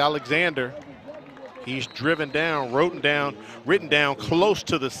 back to Alexander. He's driven down, written down close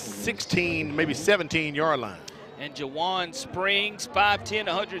to the 16, maybe 17-yard line. And Jawan Springs, 5'10",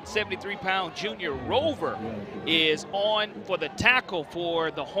 173-pound junior Rover is on for the tackle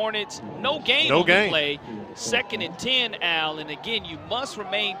for the Hornets. No gain on the play. 2nd and 10, Al. And again, you must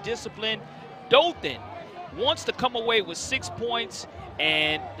remain disciplined. Dothan wants to come away with 6 points,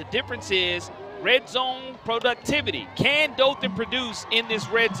 and the difference is red zone productivity. Can Dothan produce in this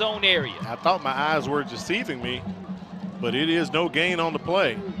red zone area? I thought my eyes were deceiving me, but it is no gain on the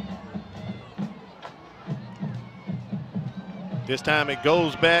play. This time it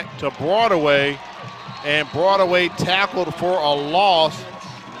goes back to Broadway, and Broadway tackled for a loss.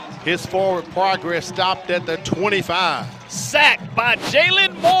 His forward progress stopped at the 25. Sacked by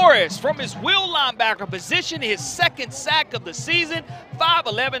Jalen Morris from his will linebacker position, his second sack of the season.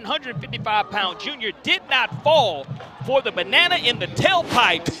 5'11", 155-pound junior did not fall for the banana in the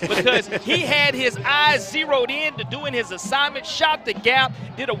tailpipe because he had his eyes zeroed in to doing his assignment, shot the gap,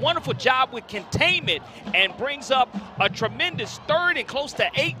 did a wonderful job with containment, and brings up a tremendous third and close to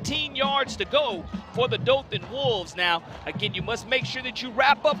 18 yards to go for the Dothan Wolves. Now, again, you must make sure that you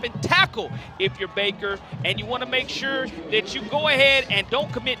wrap up and tackle if you're Baker, and you want to make sure that you go ahead and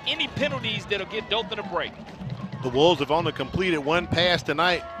don't commit any penalties that'll get Dothan a break. The Wolves have only completed one pass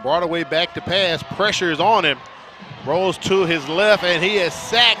tonight. Brought away back to pass. Pressure is on him. Rolls to his left, and he is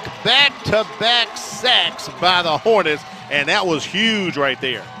sacked. Back-to-back sacks by the Hornets, and that was huge right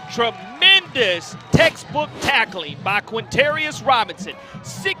there. Tremendous textbook tackling by Quintarius Robinson.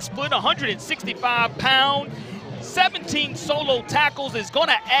 6 foot, 165-pound, 17 solo tackles, is going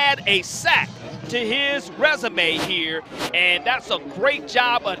to add a sack to his resume here, and that's a great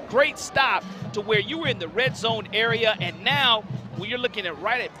job, a great stop to where you were in the red zone area, and now when you're looking at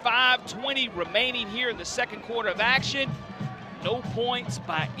right at 5:20 remaining here in the second quarter of action, no points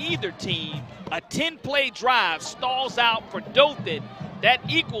by either team. A 10-play drive stalls out for Dothan. That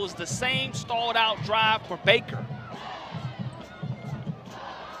equals the same stalled out drive for Baker.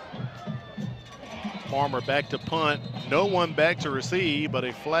 Farmer back to punt. No one back to receive, but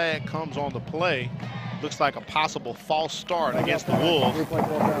a flag comes on the play. Looks like a possible false start against the Wolves.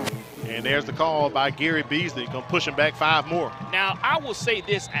 And there's the call by Gary Beasley. Gonna push him back 5 more. Now, I will say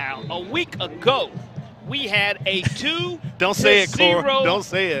this, Al. A week ago, we had a 2-0 Don't say it, Corey. Don't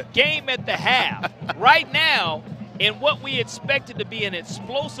say it. Game at the half. Right now, in what we expected to be an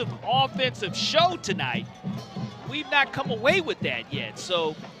explosive offensive show tonight, we've not come away with that yet.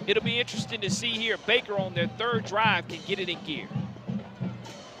 So it'll be interesting to see here. Baker on their third drive can get it in gear.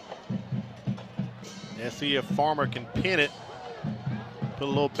 Let's see if Farmer can pin it. Put a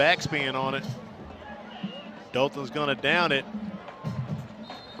little backspin on it. Dothan's gonna down it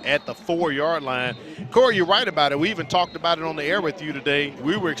at the 4-yard line. Corey, you're right about it. We even talked about it on the air with you today.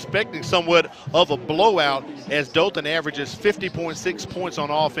 We were expecting somewhat of a blowout as Dothan averages 50.6 points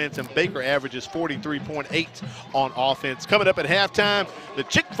on offense and Baker averages 43.8 on offense. Coming up at halftime, the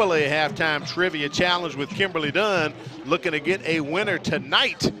Chick-fil-A halftime trivia challenge with Kimberly Dunn, looking to get a winner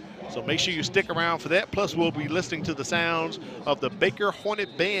tonight. So make sure you stick around for that. Plus, we'll be listening to the sounds of the Baker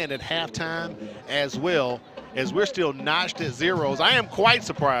Hornet Band at halftime as well, as we're still notched at zeros. I am quite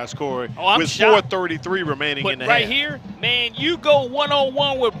surprised, Corey, with shocked. 4:33 remaining in the right half. Here, man, you go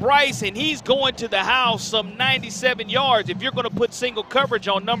one-on-one with Bryce, and he's going to the house some 97 yards if you're going to put single coverage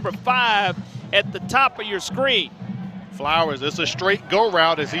on number 5 at the top of your screen. Flowers, it's a straight go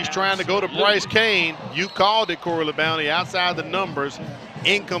route as he's trying to go to Bryce Kane. You called it, Corey LeBounty, outside the numbers.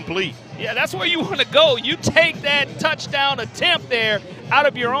 Incomplete. Yeah, that's where you want to go. You take that touchdown attempt there out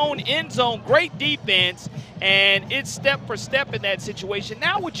of your own end zone. Great defense, and it's step for step in that situation.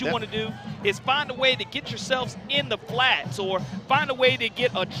 Now what you want to do is find a way to get yourselves in the flats or find a way to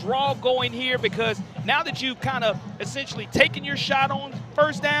get a draw going here, because now that you've kind of essentially taken your shot on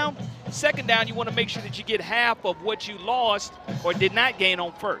first down, second down, you want to make sure that you get half of what you lost or did not gain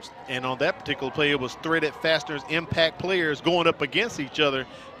on first. And on that particular play, it was threaded fasteners, impact players going up against each other.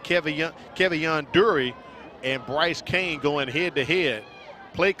 Kevion Dury and Bryce Kane going head-to-head.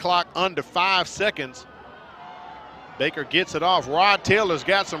 Play clock under 5 seconds. Baker gets it off. Rod Taylor's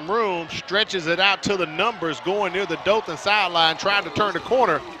got some room, stretches it out to the numbers, going near the Dothan sideline, trying to turn the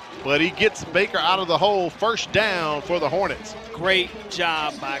corner, but he gets Baker out of the hole. First down for the Hornets. Great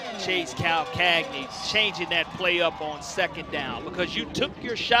job by Chase Calcagney changing that play up on second down, because you took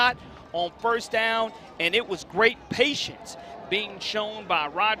your shot on first down, and it was great patience being shown by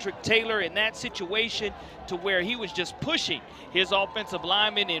Roderick Taylor in that situation, to where he was just pushing his offensive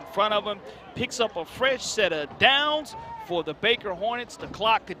lineman in front of him. Picks up a fresh set of downs for the Baker Hornets. The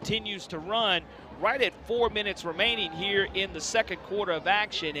clock continues to run right at 4 minutes remaining here in the second quarter of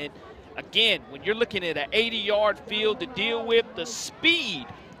action. And again, when you're looking at an 80-yard field to deal with, the speed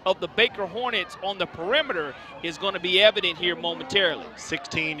of the Baker Hornets on the perimeter is going to be evident here momentarily.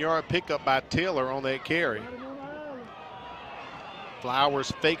 16-yard pickup by Taylor on that carry.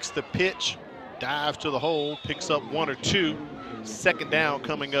 Flowers fakes the pitch, dives to the hole, picks up 1 or 2. Second down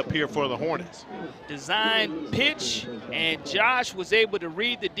coming up here for the Hornets. Design pitch, and Josh was able to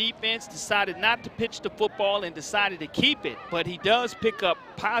read the defense, decided not to pitch the football and decided to keep it. But he does pick up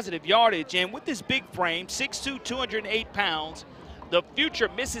positive yardage, and with this big frame, 6'2", 208 pounds, the future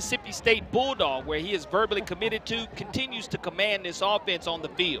Mississippi State Bulldog, where he is verbally committed to, continues to command this offense on the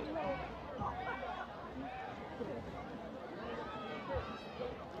field.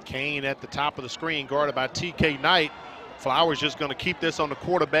 Kane at the top of the screen, guarded by T.K. Knight. Flowers just going to keep this on the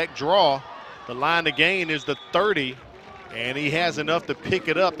quarterback draw. The line to gain is the 30, and he has enough to pick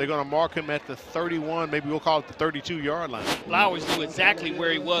it up. They're going to mark him at the 31, maybe we'll call it the 32-yard line. Flowers knew exactly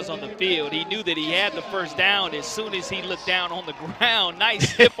where he was on the field. He knew that he had the first down as soon as he looked down on the ground.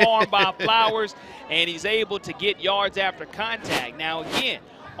 Nice stiff arm by Flowers, and he's able to get yards after contact. Now, again,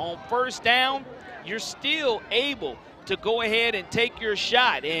 on first down, you're still able to go ahead and take your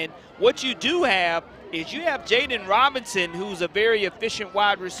shot. And what you do have is you have Jaden Robinson, who's a very efficient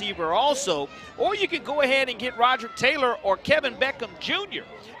wide receiver also, or you can go ahead and get Roderick Taylor or Kevin Beckham Jr.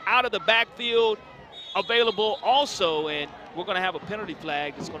 out of the backfield available also, and we're going to have a penalty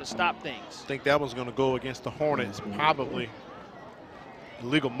flag that's going to stop things. I think that was going to go against the Hornets, probably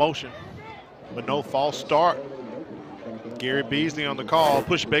illegal motion, but no false start. Gary Beasley on the call,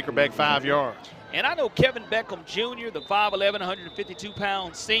 push Baker back 5 yards. And I know Kevin Beckham Jr., the 5'11",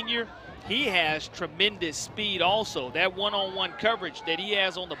 152-pound senior, he has tremendous speed also. That one-on-one coverage that he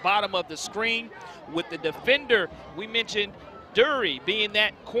has on the bottom of the screen with the defender, we mentioned Dury being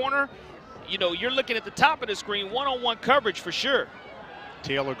that corner. You know, you're looking at the top of the screen, one-on-one coverage for sure.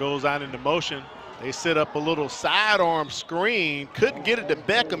 Taylor goes out into motion. They set up a little sidearm screen. Couldn't get it to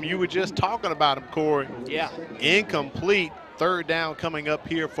Beckham. You were just talking about him, Corey. Yeah. Incomplete. Third down coming up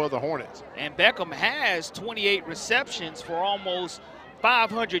here for the Hornets. And Beckham has 28 receptions for almost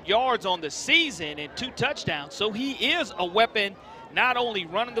 500 yards on the season and 2 touchdowns. So he is a weapon, not only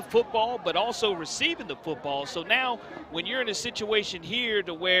running the football, but also receiving the football. So now when you're in a situation here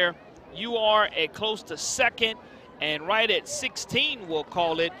to where you are at close to second and right at 16, we'll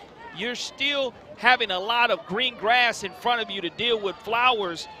call it, you're still having a lot of green grass in front of you to deal with.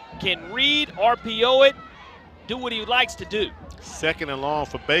 Flowers can read, RPO it, do what he likes to do. Second and long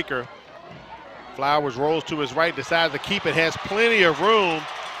for Baker. Flowers rolls to his right, decides to keep it, has plenty of room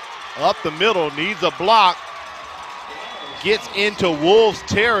up the middle, needs a block, gets into Wolves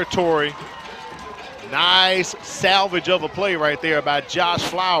territory. Nice salvage of a play right there by Josh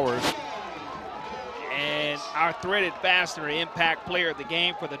Flowers. And our threaded fastener, impact player of the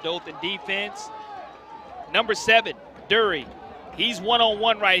game for the Dothan defense. Number 7, Dury. He's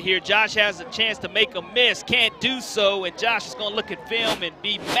one-on-one right here. Josh has a chance to make a miss, can't do so, and Josh is going to look at film and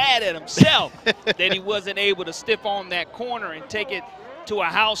be mad at himself that he wasn't able to stiff arm that corner and take it to a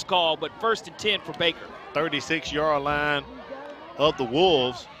house call, but 1st and 10 for Baker. 36-yard line of the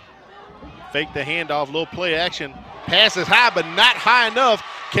Wolves. Fake the handoff, little play action. Passes high, but not high enough.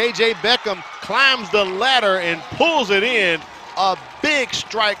 KJ Beckham climbs the ladder and pulls it in. A big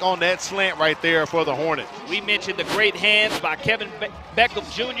strike on that slant right there for the Hornets. We mentioned the great hands by Kevin Beckham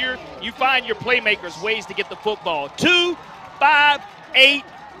Jr. You find your playmakers ways to get the football. 2, 5, 8,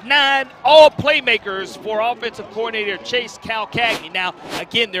 9, all playmakers for offensive coordinator Chase Calcagney. Now,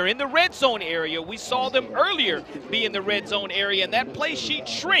 again, they're in the red zone area. We saw them earlier be in the red zone area, and that play sheet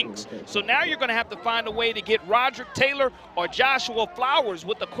shrinks. So now you're going to have to find a way to get Roderick Taylor or Joshua Flowers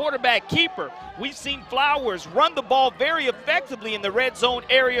with the quarterback keeper. We've seen Flowers run the ball very effectively in the red zone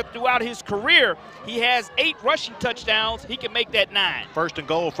area throughout his career. He has 8 rushing touchdowns. He can make that 9. First and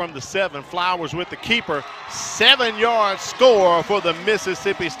goal from the 7. Flowers with the keeper. 7-yard score for the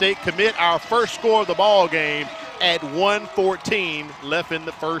Mississippi State commit. Our first score of the ball game at 1:14 left in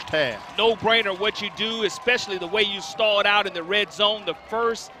the first half. No-brainer what you do, especially the way you stalled out in the red zone the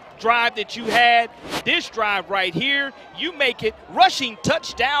first drive that you had. This drive right here, you make it rushing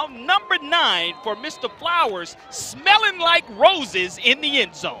touchdown number 9 for Mr. Flowers, smelling like roses in the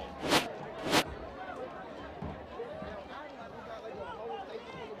end zone.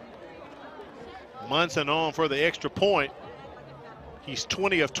 Munson on for the extra point. He's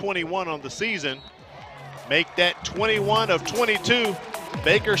 20 of 21 on the season. Make that 21 of 22.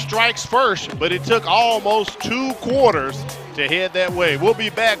 Baker strikes first, but it took almost 2 quarters to head that way. We'll be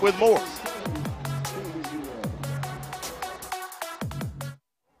back with more.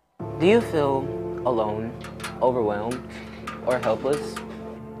 Do you feel alone, overwhelmed, or helpless?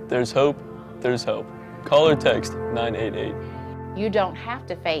 There's hope. There's hope. Call or text 988. You don't have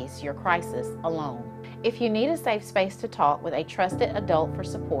to face your crisis alone. If you need a safe space to talk with a trusted adult for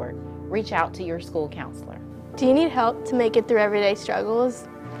support, reach out to your school counselor. Do you need help to make it through everyday struggles?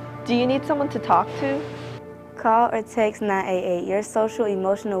 Do you need someone to talk to? Call or text 988. Your social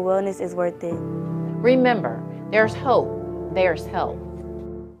emotional wellness is worth it. Remember, there's hope, there's help.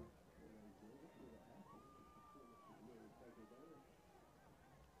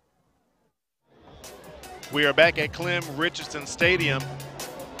 We are back at Clem Richardson Stadium.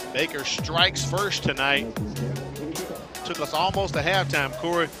 Baker strikes first tonight. Took us almost to halftime,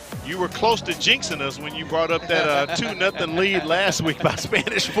 Corey. You were close to jinxing us when you brought up that 2-0 lead last week by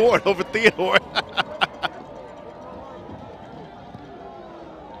Spanish Fort over Theodore.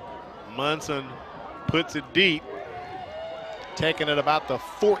 Munson puts it deep, taking it about the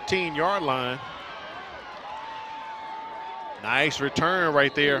 14-yard line. Nice return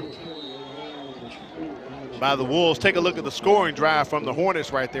right there by the Wolves. Take a look at the scoring drive from the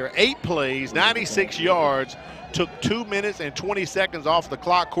Hornets right there. 8 plays, 96 yards. Took 2 minutes and 20 seconds off the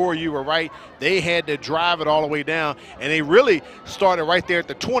clock. Corey, you were right. They had to drive it all the way down, and they really started right there at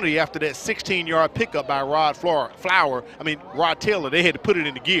the 20 after that 16-yard pickup by Rod Taylor. They had to put it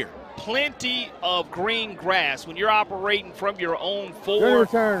into gear. Plenty of green grass when you're operating from your own 4. Good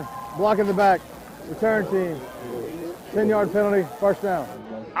return, block in the back, return team. 10-yard penalty, first down.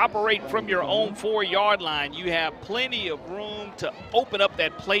 Operating from your own 4-yard line, you have plenty of room to open up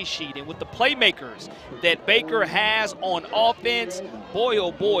that play sheet. And with the playmakers that Baker has on offense, boy,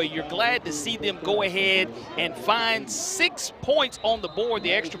 oh boy, you're glad to see them go ahead and find 6 points on the board,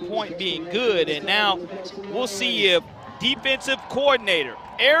 the extra point being good. And now we'll see if defensive coordinator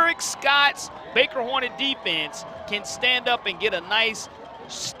Eric Scott's Baker Hornet defense can stand up and get a nice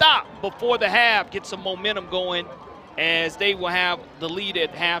stop before the half, get some momentum going, as they will have the lead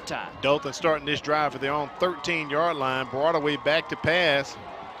at halftime. Dothan starting this drive at their own 13-yard line. Broadway back to pass.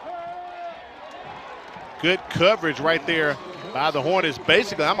 Good coverage right there by the Hornets.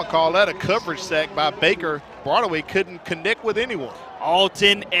 Basically, I'm going to call that a coverage sack by Baker. Broadway couldn't connect with anyone.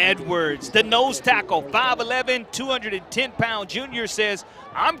 Alton Edwards, the nose tackle, 5'11", 210-pound junior, says,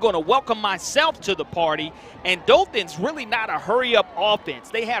 I'm going to welcome myself to the party. And Dothan's really not a hurry-up offense.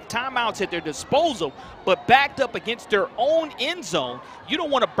 They have timeouts at their disposal, but backed up against their own end zone. You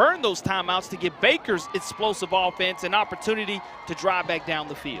don't want to burn those timeouts to give Baker's explosive offense an opportunity to drive back down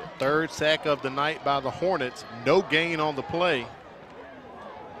the field. 3rd sack of the night by the Hornets. No gain on the play.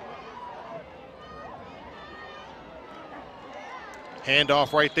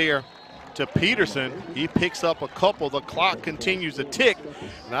 Handoff right there to Peterson. He picks up a couple. The clock continues to tick.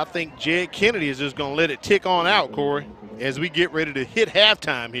 And I think Jed Kennedy is just going to let it tick on out, Corey, as we get ready to hit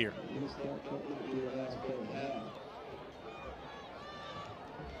halftime here.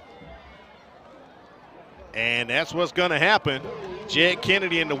 And that's what's going to happen. Jed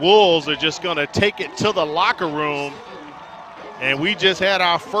Kennedy and the Wolves are just going to take it to the locker room. And we just had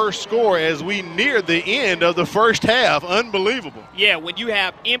our first score as we near the end of the first half. Unbelievable. Yeah, when you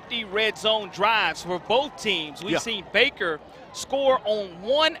have empty red zone drives for both teams, we've seen Baker score on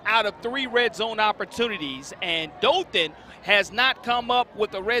 1 out of 3 red zone opportunities, and Dothan has not come up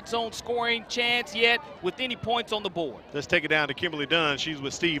with a red zone scoring chance yet with any points on the board. Let's take it down to Kimberly Dunn. She's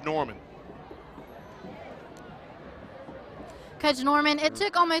with Steve Norman. Coach Norman, it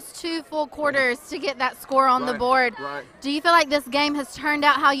took almost 2 full quarters to get that score on the board. Do you feel like this game has turned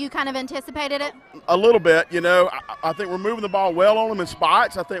out how you kind of anticipated it? A little bit, you know. I think we're moving the ball well on them in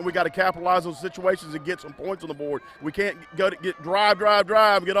spots. I think we got to capitalize on situations and get some points on the board. We can't go to get drive,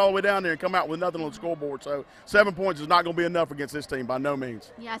 get all the way down there and come out with nothing on the scoreboard. So 7 points is not going to be enough against this team by no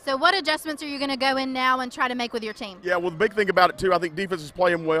means. Yeah, so what adjustments are you going to go in now and try to make with your team? Yeah, well, the big thing about it, too, I think defense is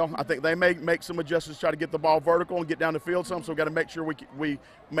playing well. I think they may make some adjustments, try to get the ball vertical and get down the field some, so we've got to make sure we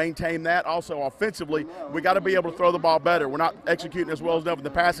maintain that. Also, offensively, we got to be able to throw the ball better. We're not executing as well as enough in the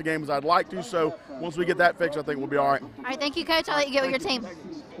passing game as I'd like to, so once we get that fixed, I think we'll be all right. All right, thank you, Coach. I'll let you get with your team.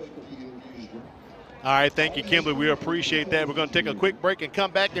 All right, thank you, Kimberly. We appreciate that. We're going to take a quick break and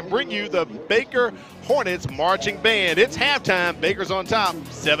come back and bring you the Baker Hornets marching band. It's halftime. Baker's on top,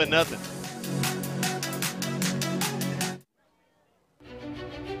 7-0.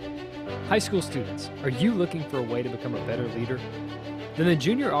 High school students, are you looking for a way to become a better leader? Then the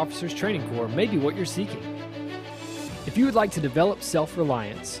Junior Officers Training Corps may be what you're seeking. If you would like to develop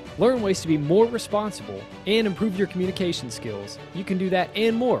self-reliance, learn ways to be more responsible, and improve your communication skills, you can do that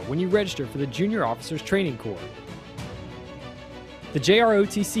and more when you register for the Junior Officers Training Corps. The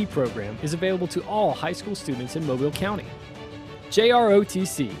JROTC program is available to all high school students in Mobile County.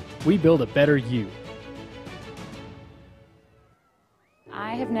 JROTC, we build a better you.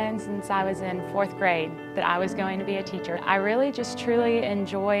 I have known since I was in 4th grade that I was going to be a teacher. I really just truly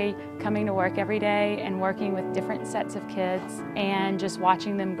enjoy coming to work every day and working with different sets of kids and just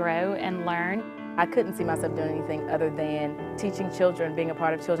watching them grow and learn. I couldn't see myself doing anything other than teaching children, being a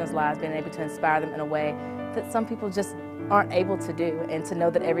part of children's lives, being able to inspire them in a way that some people just aren't able to do. And to know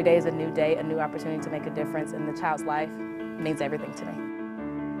that every day is a new day, a new opportunity to make a difference in the child's life means everything to me.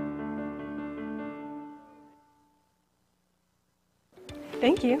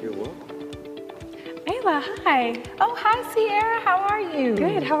 Thank you. You're welcome. Ayla, hi. Oh, hi, Sierra. How are you?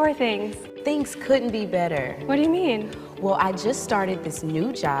 Good. How are things? Things couldn't be better. What do you mean? Well, I just started this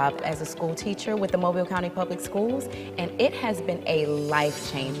new job as a school teacher with the Mobile County Public Schools, and it has been a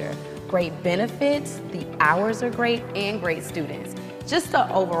life changer. Great benefits, the hours are great, and great students. Just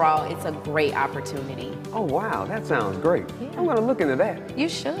overall, it's a great opportunity. Oh, wow, that sounds great. I'm going to look into that. You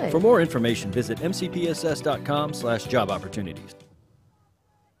should. For more information, visit mcpss.com/job opportunities.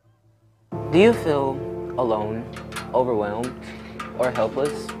 Do you feel alone, overwhelmed, or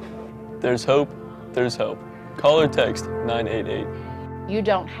helpless? There's hope. There's hope. Call or text 988. You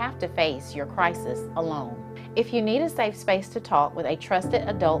don't have to face your crisis alone. If you need a safe space to talk with a trusted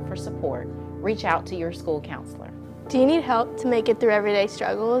adult for support, reach out to your school counselor. Do you need help to make it through everyday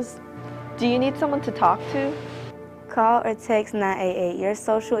struggles? Do you need someone to talk to? Call or text 988. Your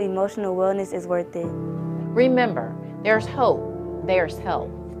social emotional wellness is worth it. Remember, there's hope, there's help.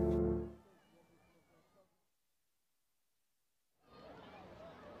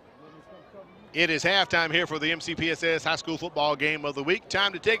 It is halftime here for the MCPSS High School Football Game of the Week.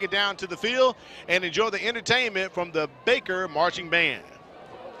 Time to take it down to the field and enjoy the entertainment from the Baker Marching Band.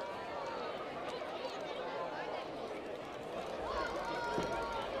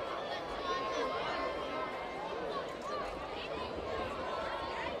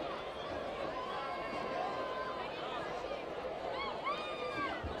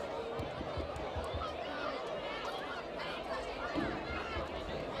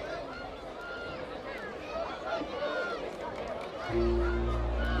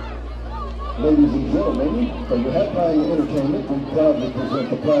 Ladies and gentlemen, for your halftime entertainment, we proudly present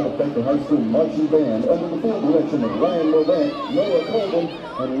the Pride of Baker High School Marching Band under the full direction of Ryan Lovant, Noah Colvin,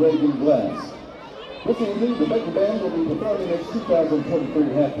 and Reagan Glass. This evening, the Baker Band will be performing its 2023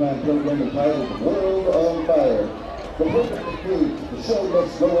 halftime program entitled World on Fire. The program includes The Show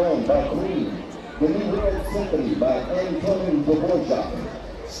Must Go On by Queen, The New World Symphony by Antonin Dvorak,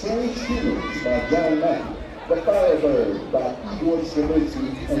 Strange Humors by John Mack, The Firebird by Igor Stravinsky,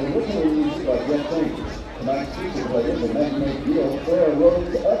 and original music by Jeff Chambers. Tonight's feature players are Maggie McGill, Sarah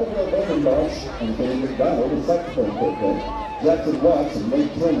Rhodes, Abigail Beckenbosch, and Ben McDonald, the saxophone quartet, Jackson Watts and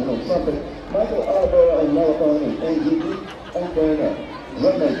Nate Turner on trumpet, Michael Oliver on mellophone, and Angie Greek on clarinet.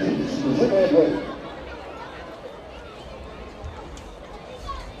 Drum majors, the Red Wave.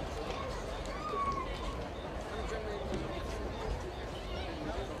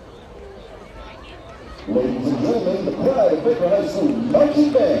 Ladies and gentlemen, the Pride of Baker High School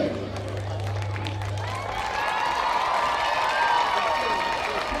Marching Band.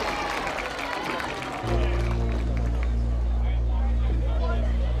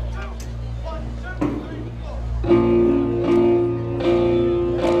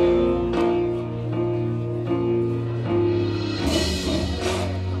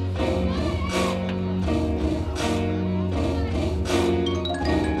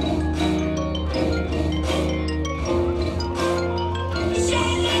 So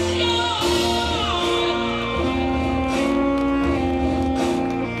much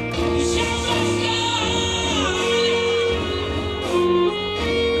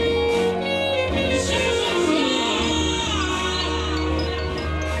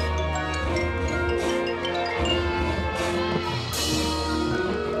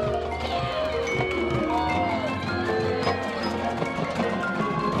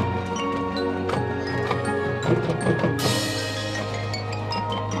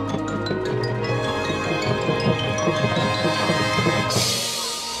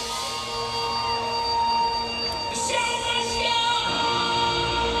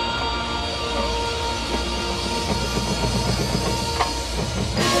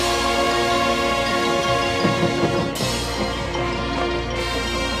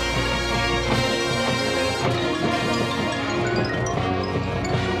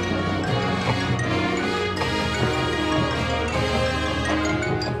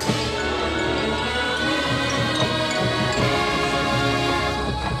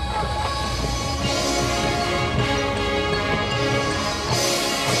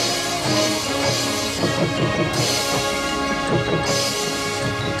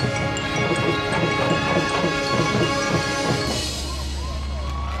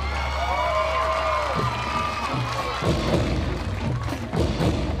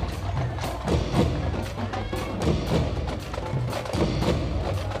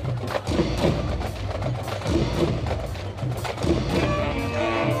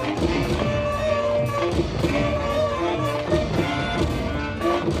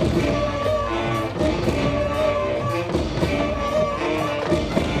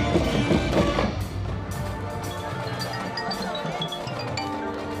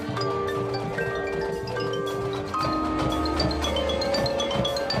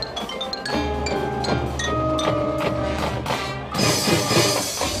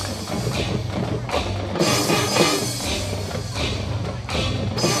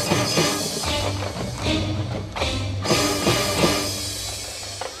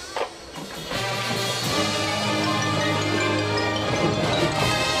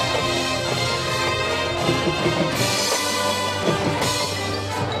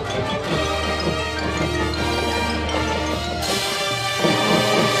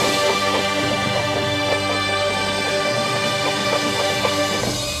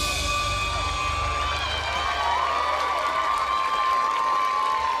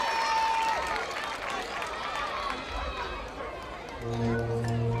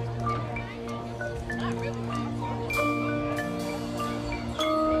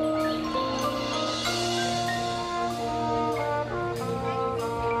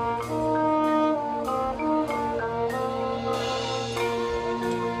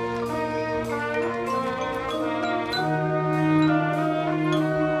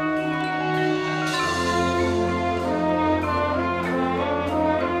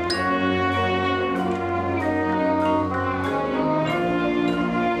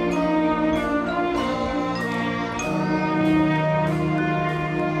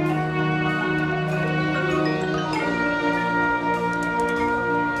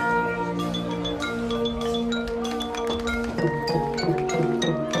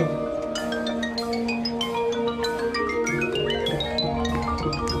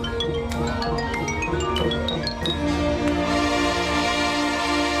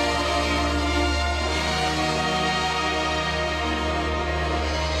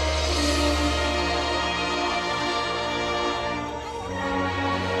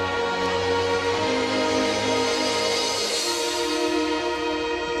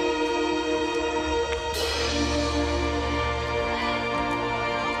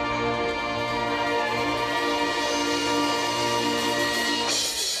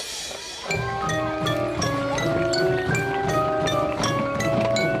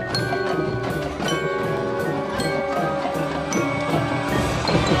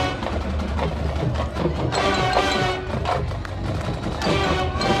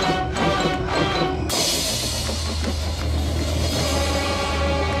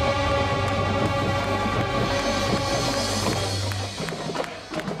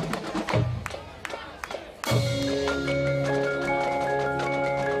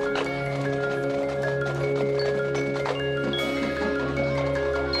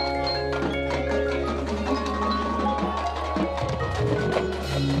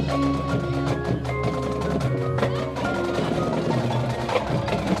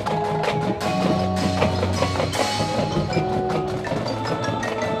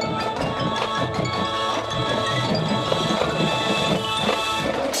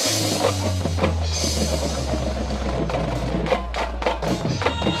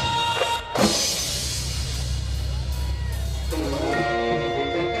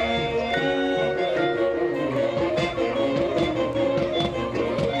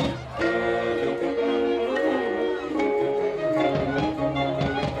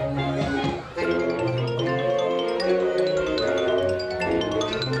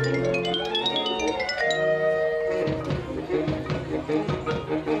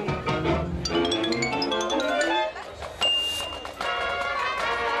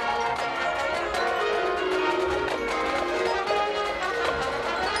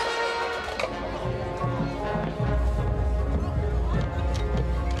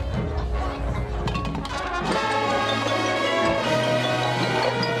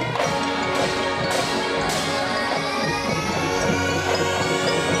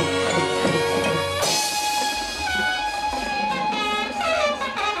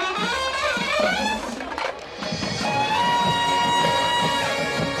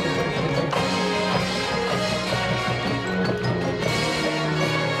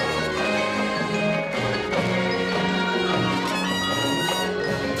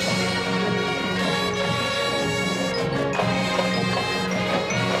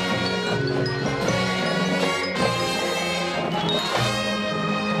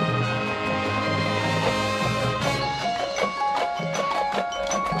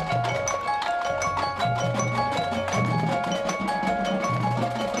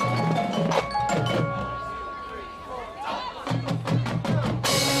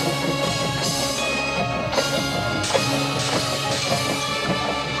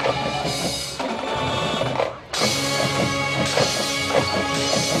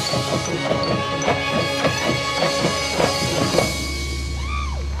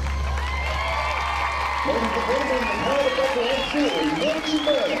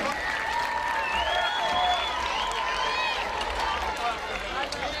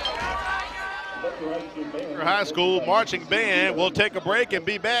High School marching band will take a break and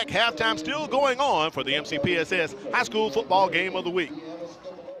be back. Halftime still going on for the MCPSS High School Football Game of the Week.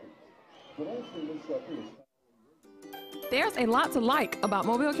 There's a lot to like about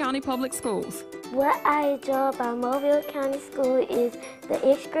Mobile County Public Schools. What I enjoy about Mobile County School is the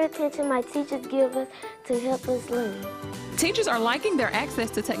extra attention my teachers give us to help us learn. Teachers are liking their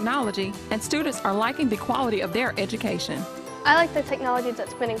access to technology, and students are liking the quality of their education. I like the technology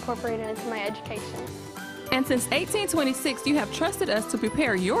that's been incorporated into my education. And since 1826, you have trusted us to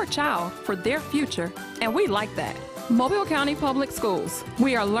prepare your child for their future, and we like that. Mobile County Public Schools.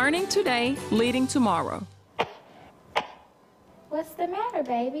 We are learning today, leading tomorrow. What's the matter,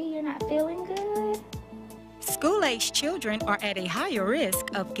 baby? You're not feeling good? School-aged children are at a higher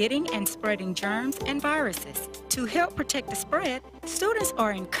risk of getting and spreading germs and viruses. To help protect the spread, students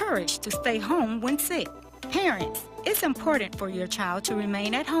are encouraged to stay home when sick. Parents, it's important for your child to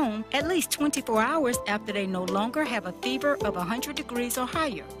remain at home at least 24 hours after they no longer have a fever of 100 degrees or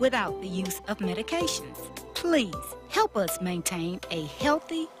higher without the use of medications. Please help us maintain a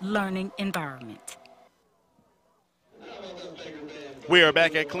healthy learning environment. We are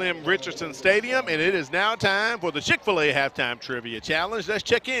back at Clem Richardson Stadium, and it is now time for the Chick-fil-A Halftime Trivia Challenge. Let's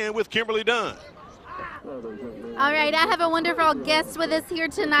check in with Kimberly Dunn. All right, I have a wonderful guest with us here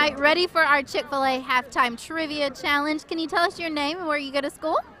tonight, ready for our Chick-fil-A halftime trivia challenge. Can you tell us your name and where you go to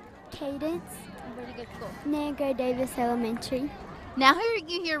school? Cadence. Where do you go to school? Negro Davis Elementary. Now, who are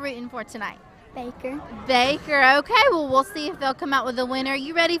you here rooting for tonight? Baker. Baker. Okay, well, we'll see if they'll come out with a winner.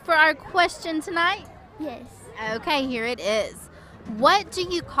 You ready for our question tonight? Yes. Okay, here it is. What do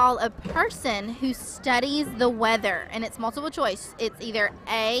you call a person who studies the weather? And it's multiple choice. It's either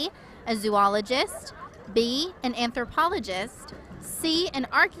A, a zoologist, B, an anthropologist, C, an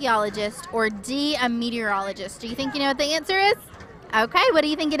archaeologist, or D, a meteorologist. Do you think you know what the answer is? Okay, what do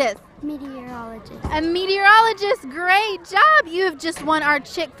you think it is? Meteorologist. A meteorologist. Great job. You have just won our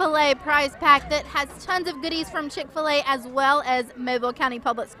Chick-fil-A prize pack that has tons of goodies from Chick-fil-A as well as Mobile County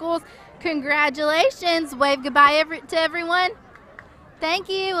Public Schools. Congratulations. Wave goodbye to everyone. Thank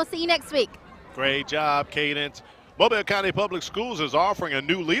you. We'll see you next week. Great job, Cadence. Mobile County Public Schools is offering a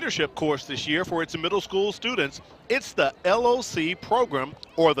new leadership course this year for its middle school students. It's the LOC program,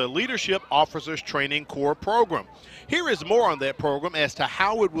 or the Leadership Officers Training Corps program. Here is more on that program as to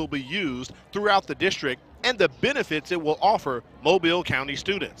how it will be used throughout the district and the benefits it will offer Mobile County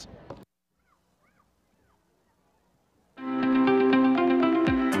students.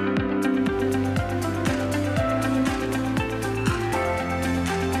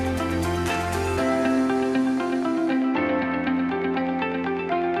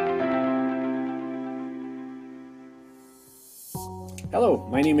 Hello,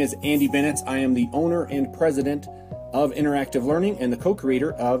 my name is Andy Bennett. I am the owner and president of Interactive Learning and the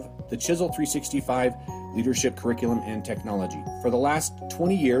co-creator of the Chisel 365 Leadership Curriculum and Technology. For the last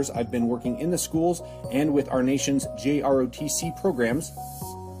 20 years, I've been working in the schools and with our nation's JROTC programs.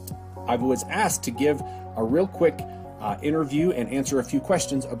 I was asked to give a real quick interview and answer a few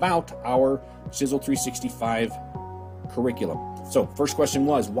questions about our Chisel 365 curriculum. So first question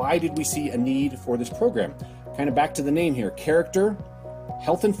was, why did we see a need for this program? Kind of back to the name here, character,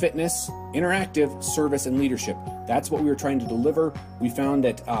 health and fitness, interactive, service, and leadership. That's what we were trying to deliver. We found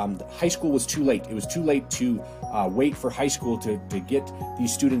that high school was too late. It was too late to wait for high school to get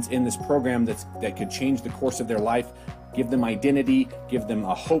these students in this program that could change the course of their life, give them identity, give them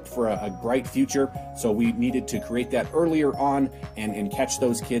a hope for a bright future. So we needed to create that earlier on and catch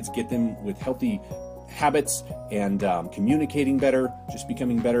those kids, get them with healthy habits and communicating better, just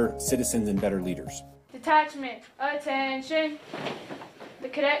becoming better citizens and better leaders. Detachment, attention. The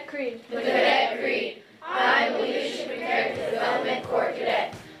Cadet Creed. The Cadet Creed. I am Leadership and Character Development Corps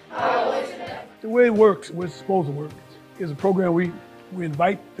Cadet. The way it works, the way it's supposed to work, is a program we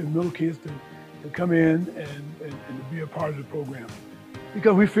invite the middle kids to come in and to be a part of the program.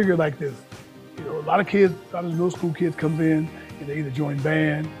 Because we figure like this, you know, a lot of middle school kids comes in and they either join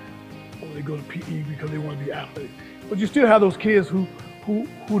band or they go to PE because they want to be athletes. But you still have those kids who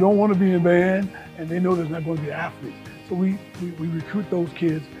don't want to be in band and they know they're not going to be athletes. So we recruit those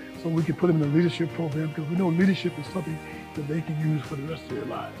kids so we can put them in a leadership program because we know leadership is something that they can use for the rest of their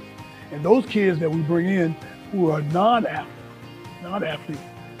lives. And those kids that we bring in who are non-athletes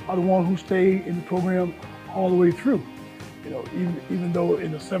are the ones who stay in the program all the way through. You know, even though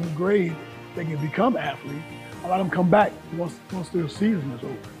in the 7th grade they can become athletes, a lot of them come back once their season is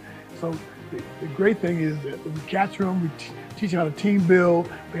over. So the great thing is that we capture them, we teach them how to team build,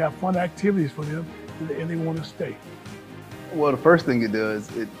 we have fun activities for them, and they want to stay. Well, the first thing it does,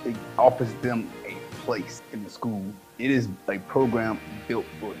 it offers them a place in the school. It is a program built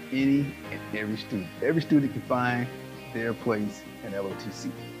for any and every student. Every student can find their place in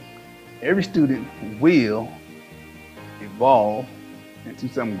LOTC. Every student will evolve into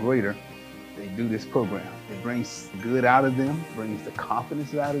something greater. They do this program. It brings good out of them, brings the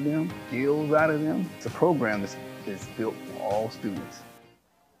confidence out of them, skills out of them. It's a program that's built for all students.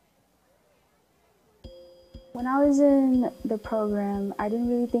 When I was in the program, I didn't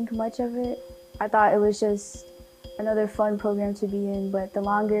really think much of it. I thought it was just another fun program to be in, but the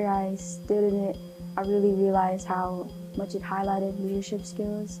longer I stood in it, I really realized how much it highlighted leadership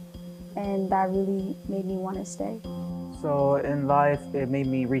skills, and that really made me want to stay. So in life, it made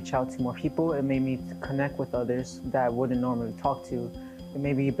me reach out to more people. It made me connect with others that I wouldn't normally talk to. It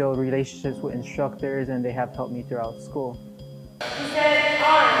made me build relationships with instructors, and they have helped me throughout school.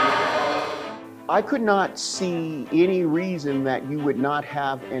 I could not see any reason that you would not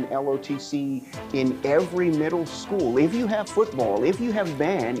have an LOTC in every middle school. If you have football, if you have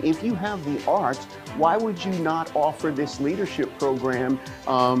band, if you have the arts, why would you not offer this leadership program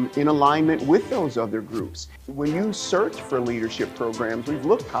in alignment with those other groups? When you search for leadership programs, we've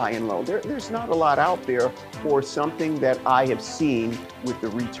looked high and low. There's not a lot out there for something that I have seen with the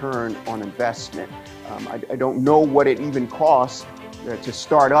return on investment. I don't know what it even costs to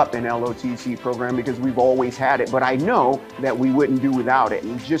start up an LOTC program because we've always had it, but I know that we wouldn't do without it.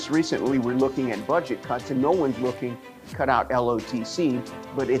 And just recently we're looking at budget cuts, and no one's looking to cut out LOTC,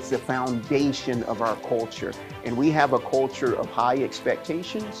 but it's the foundation of our culture. And we have a culture of high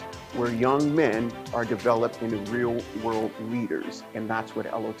expectations where young men are developed into real world leaders, and that's what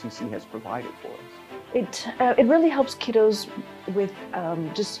LOTC has provided for us. It really helps kiddos with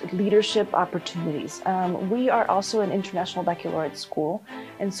just leadership opportunities. We are also an international baccalaureate school,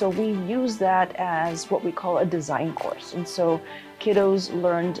 and so we use that as what we call a design course. And so kiddos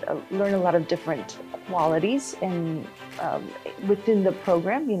learn a lot of different qualities and within the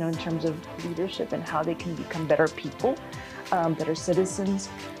program, you know, in terms of leadership and how they can become better people, better citizens.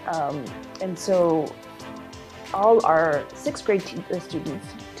 And so all our 6th grade students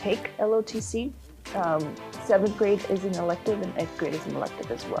take LOTC. 7th grade is an elective and 8th grade is an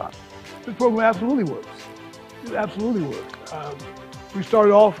elective as well. This program absolutely works. It absolutely works. We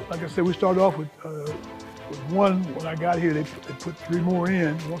started off, like I said, with one when I got here. They put 3 more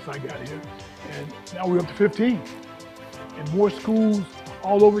in once I got here, and now we're up to 15. And more schools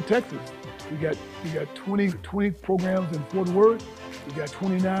all over Texas. We got 20 programs in Fort Worth. We got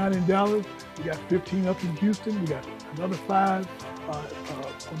 29 in Dallas. We got 15 up in Houston. We got another 5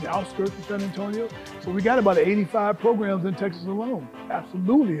 on the outskirts of San Antonio. So we got about 85 programs in Texas alone.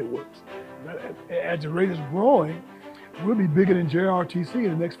 Absolutely it works. As the rate is growing, we'll be bigger than JRTC in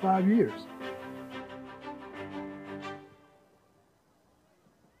the next 5 years.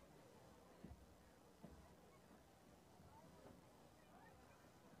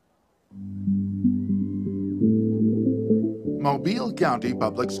 Mobile County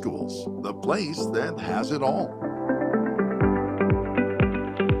Public Schools, the place that has it all.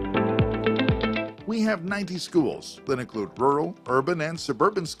 We have 90 schools that include rural, urban, and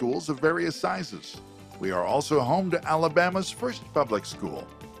suburban schools of various sizes. We are also home to Alabama's first public school.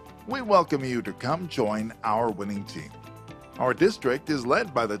 We welcome you to come join our winning team. Our district is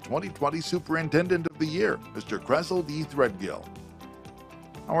led by the 2020 Superintendent of the Year, Mr. Kressel D. Threadgill.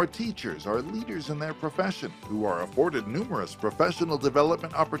 Our teachers are leaders in their profession who are afforded numerous professional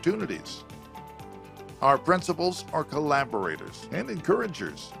development opportunities. Our principals are collaborators and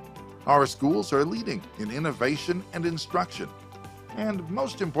encouragers. Our schools are leading in innovation and instruction. And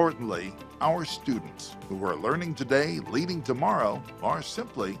most importantly, our students who are learning today, leading tomorrow, are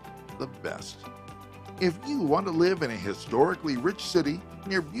simply the best. If you want to live in a historically rich city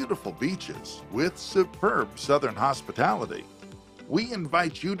near beautiful beaches with superb southern hospitality, we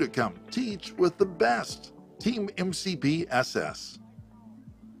invite you to come teach with the best, Team MCPSS.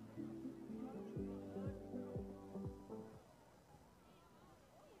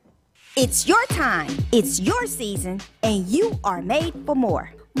 It's your time, it's your season, and you are made for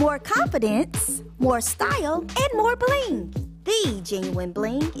more. More confidence, more style, and more bling. The Genuine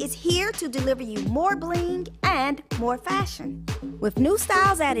Bling is here to deliver you more bling and more fashion. With new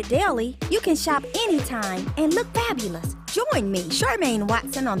styles added daily, you can shop anytime and look fabulous. Join me, Charmaine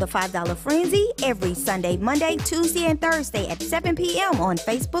Watson, on the $5 Frenzy every Sunday, Monday, Tuesday, and Thursday at 7 p.m. on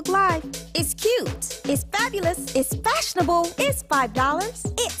Facebook Live. It's cute, it's fabulous, it's fashionable, it's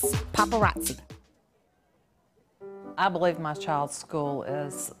 $5, it's paparazzi. I believe my child's school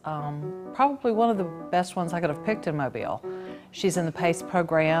is probably one of the best ones I could have picked in Mobile. She's in the PACE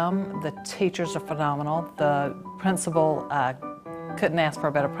program. The teachers are phenomenal. The principal, couldn't ask for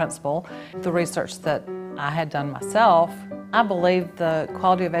a better principal. The research that I had done myself, I believe the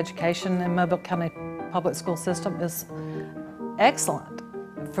quality of education in Mobile County Public School System is excellent.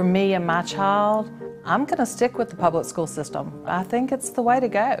 For me and my child, I'm going to stick with the public school system. I think it's the way to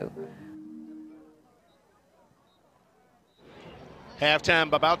go.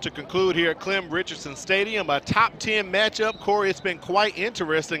 Halftime about to conclude here at Clem Richardson Stadium, a top 10 matchup. Corey, it's been quite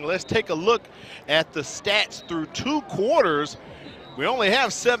interesting. Let's take a look at the stats through 2 quarters. We only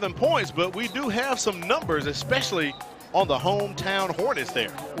have 7 points, but we do have some numbers, especially on the hometown Hornets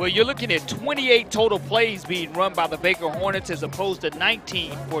there. Well, you're looking at 28 total plays being run by the Baker Hornets as opposed to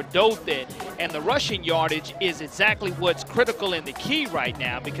 19 for Dothan. And the rushing yardage is exactly what's critical and the key right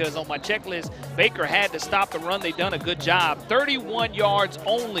now, because on my checklist, Baker had to stop the run. They've done a good job. 31 yards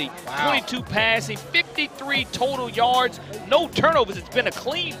only, wow. 22 passing, 53 total yards, no turnovers. It's been a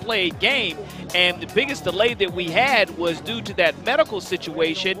clean played game. And the biggest delay that we had was due to that medical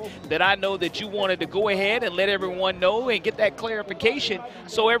situation that I know that you wanted to go ahead and let everyone know and get that clarification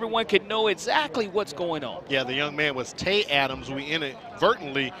so everyone could know exactly what's going on. Yeah, the young man was Tay Adams. We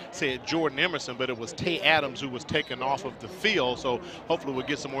inadvertently said Jordan Emerson, but it was Tay Adams who was taken off of the field. So hopefully we'll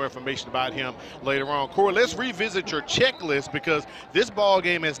get some more information about him later on. Corey, let's revisit your checklist because this ball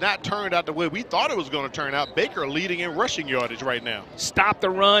game has not turned out the way we thought it was going to turn out. Baker leading in rushing yardage right now. Stop the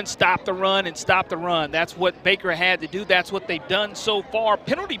run, and stop the run. That's what Baker had to do. That's what they've done so far.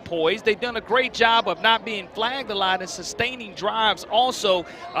 Penalty poise, they've done a great job of not being flagged a lot and sustaining drives. Also,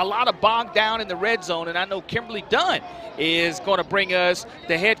 a lot of bogged down in the red zone, and I know Kimberly Dunn is going to bring us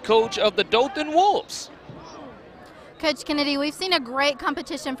the head coach of the Dothan Wolves. Coach Kennedy, we've seen a great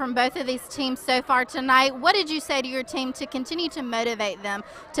competition from both of these teams so far tonight. What did you say to your team to continue to motivate them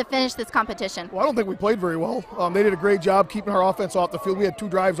to finish this competition? Well, I don't think we played very well. They did a great job keeping our offense off the field. We had 2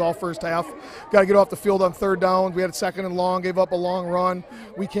 drives all first half. Got to get off the field on 3rd down. We had a 2nd and long, gave up a long run.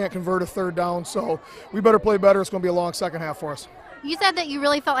 We can't convert a 3rd down, so we better play better. It's going to be a long second half for us. You said that you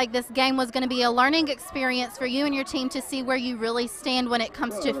really felt like this game was going to be a learning experience for you and your team to see where you really stand when it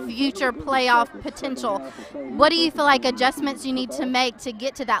comes to future playoff potential. What do you feel like adjustments you need to make to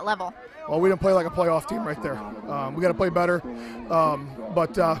get to that level? Well, we didn't play like a playoff team right there. We got to play better,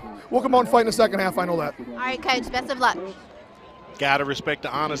 but we'll come out and fight in the second half. I know that. All right, Coach, best of luck. Got to respect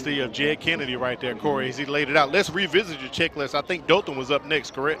the honesty of Jed Kennedy right there, Corey, as he laid it out. Let's revisit your checklist. I think Dothan was up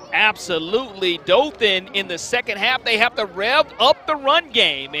next, correct? Absolutely. Dothan in the second half, they have to rev up the run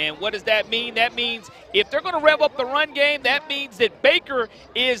game. And what does that mean? That means if they're going to rev up the run game, that means that Baker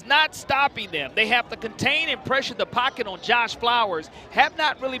is not stopping them. They have to contain and pressure the pocket on Josh Flowers. Have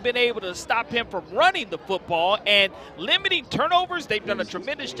not really been able to stop him from running the football and limiting turnovers. They've done a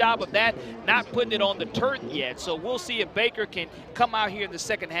tremendous job of that, not putting it on the turf yet. So we'll see if Baker can come out here in the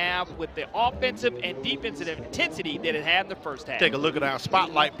second half with the offensive and defensive intensity that it had in the first half. Take a look at our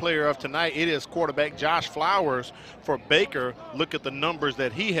spotlight player of tonight. It is quarterback Josh Flowers for Baker. Look at the numbers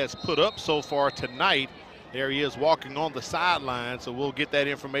that he has put up so far tonight. There he is walking on the sideline, so we'll get that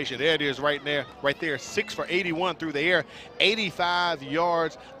information. There it is right there, 6 for 81 through the air, 85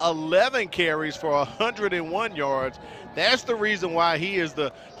 yards, 11 carries for 101 yards. That's the reason why he is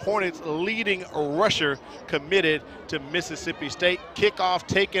the Hornets' leading rusher committed to Mississippi State. Kickoff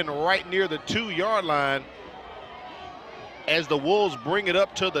taken right near the 2-yard line as the Wolves bring it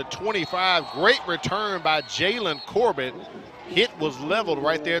up to the 25. Great return by Jalen Corbett. Hit was leveled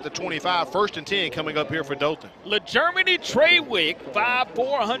right there at the 25. 1st and 10 coming up here for Dothan. LeGermany Treywick, 5'4",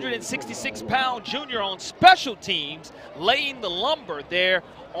 166-pound junior on special teams, laying the lumber there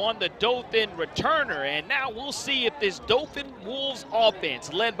on the Dothan returner. And now we'll see if this Dothan Wolves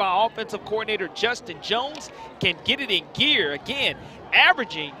offense, led by offensive coordinator Justin Jones, can get it in gear. Again,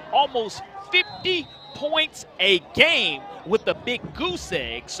 averaging almost 50 points a game with the big goose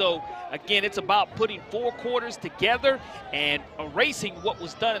egg. So again, it's about putting 4 quarters together and erasing what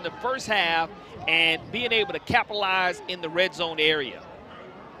was done in the first half and being able to capitalize in the red zone area.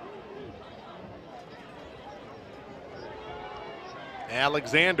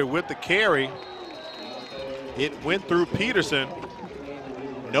 Alexander with the carry. It went through Peterson.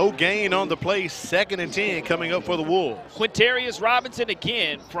 No gain on the play. 2nd and 10 coming up for the Wolves. Quintarius Robinson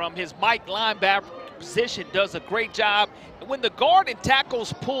again from his Mike linebacker position does a great job. When the guard and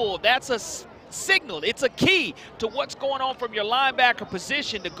tackles pull, that's a signal. It's a key to what's going on from your linebacker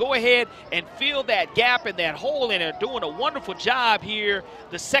position to go ahead and fill that gap and that hole, and they're doing a wonderful job here,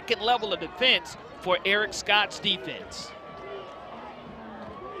 the second level of defense for Eric Scott's defense.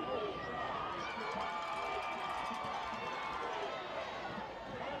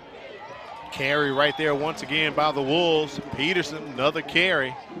 Carry right there once again by the Wolves. Peterson, another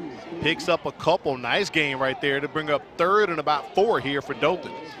carry. Picks up a couple. Nice game right there to bring up 3rd and about 4 here for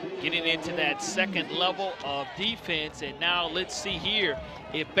Dothan. Getting into that second level of defense. And now let's see here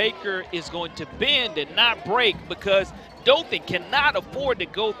if Baker is going to bend and not break, because Dothan cannot afford to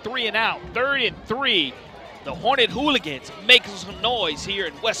go 3 and out. 3rd and 3. The Hornet Hooligans making some noise here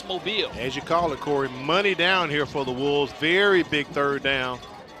in West Mobile. As you call it, Corey, money down here for the Wolves. Very big 3rd down.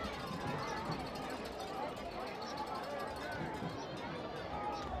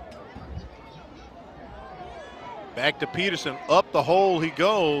 Back to Peterson, up the hole he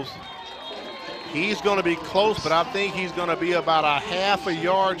goes. He's going to be close, but I think he's going to be about a half a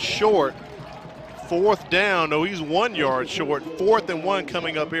yard short. 4th down, no, he's 1 yard short. 4th and 1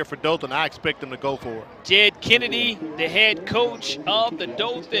 coming up here for Dothan. I expect him to go for it. Jed Kennedy, the head coach of the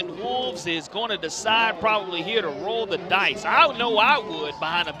Dothan Wolves, is going to decide probably here to roll the dice. I know I would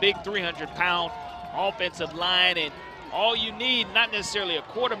behind a big 300-pound offensive line, and all you need, not necessarily a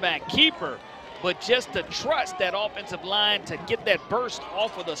quarterback keeper, but just to trust that offensive line to get that burst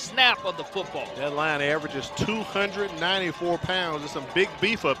off of the snap of the football. That line averages 294 pounds. There's some big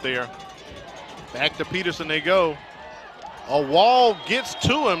beef up there. Back to Peterson they go. A wall gets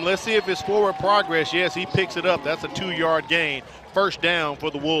to him. Let's see if it's forward progress. Yes, he picks it up. That's a 2-yard gain. First down for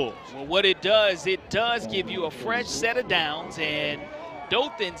the Wolves. Well, what it does give you a fresh set of downs, and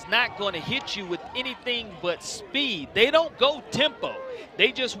Dothan's not going to hit you with anything but speed. They don't go tempo.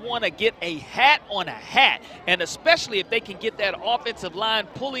 They just want to get a hat on a hat, and especially if they can get that offensive line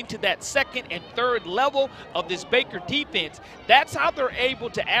pulling to that second and third level of this Baker defense. That's how they're able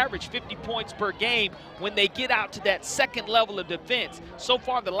to average 50 points per game when they get out to that second level of defense. So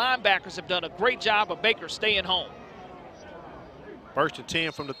far, the linebackers have done a great job of Baker staying home. First and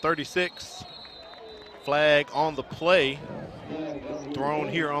 10 from the 36. Flag on the play. Thrown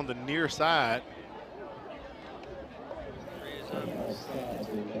here on the near side.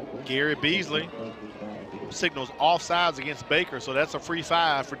 Gary Beasley signals offsides against Baker, so that's a free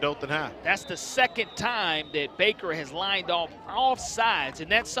 5 for Dothan High. That's the second time that Baker has lined off offsides,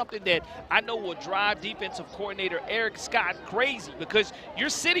 and that's something that I know will drive defensive coordinator Eric Scott crazy, because you're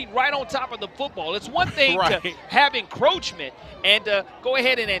sitting right on top of the football. It's one thing to have encroachment and go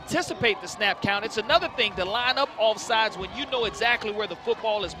ahead and anticipate the snap count. It's another thing to line up offsides when you know exactly where the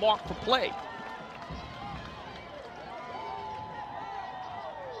football is marked for play.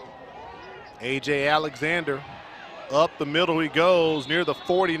 A.J. Alexander, up the middle he goes, near the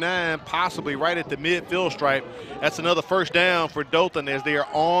 49, possibly right at the midfield stripe. That's another first down for Dothan as they are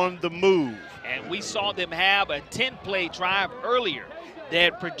on the move. And we saw them have a 10-play drive earlier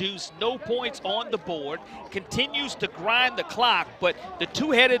that produced no points on the board, continues to grind the clock, but the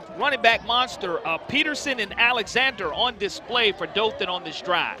two-headed running back monster, Peterson and Alexander, on display for Dothan on this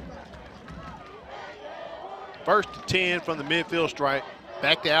drive. First and 10 from the midfield stripe.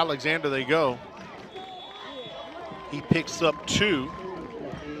 Back to Alexander they go. He picks up 2.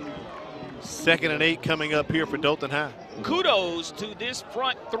 Second and 8 coming up here for Dothan High. Kudos to this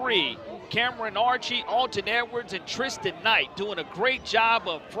front 3. Cameron Archie, Alton Edwards, and Tristan Knight doing a great job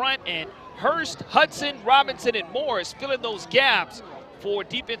up front, and Hurst, Hudson, Robinson, and Morris filling those gaps for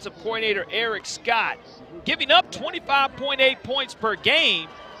defensive coordinator Eric Scott. Giving up 25.8 points per game,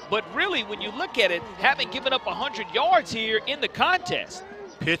 but really when you look at it, haven't given up 100 yards here in the contest.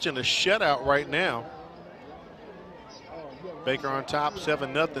 Pitching a shutout right now. Baker on top,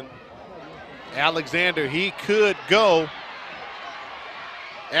 7-0. Alexander, he could go.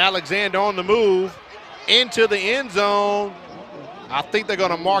 Alexander on the move into the end zone. I think they're going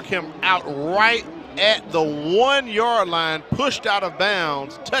to mark him out right at the 1-yard line, pushed out of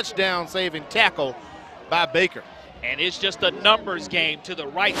bounds. Touchdown saving tackle by Baker. And it's just a numbers game to the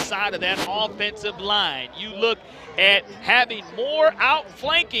right side of that offensive line. You look at having more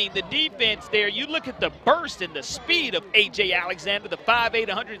outflanking the defense there. You look at the burst and the speed of A.J. Alexander, the 5'8",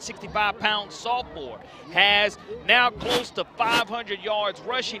 165-pound sophomore, has now close to 500 yards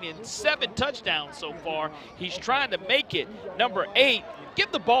rushing and 7 touchdowns so far. He's trying to make it number 8.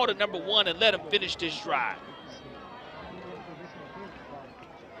 Give the ball to number 1 and let him finish this drive.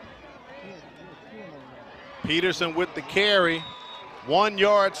 Peterson with the carry,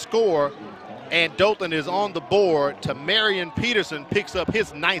 1-yard score, and Dothan is on the board. Tamarion Peterson picks up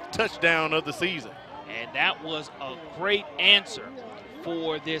his 9th touchdown of the season. And that was a great answer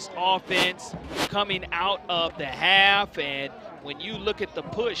for this offense coming out of the half. And when you look at the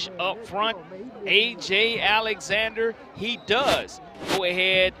push up front, A.J. Alexander, he does go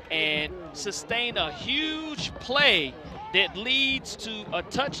ahead and sustain a huge play that leads to a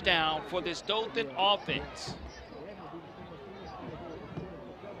touchdown for this Dothan offense.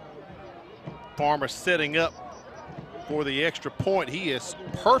 Farmer setting up for the extra point. He is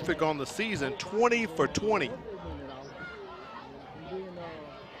perfect on the season, 20 for 20.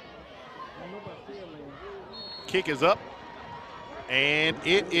 Kick is up, and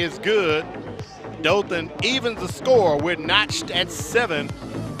it is good. Dothan evens the score. We're notched at 7.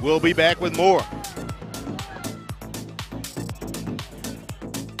 We'll be back with more.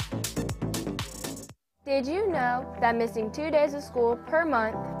 Did you know that missing 2 days of school per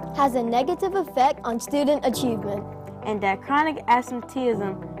month has a negative effect on student achievement? And that chronic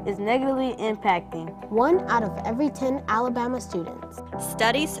absenteeism is negatively impacting 1 out of every 10 Alabama students.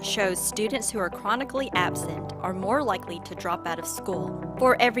 Studies show students who are chronically absent are more likely to drop out of school.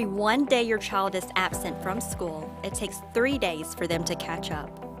 For every 1 day your child is absent from school, it takes 3 days for them to catch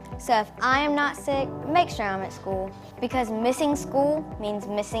up. So if I am not sick, make sure I'm at school, because missing school means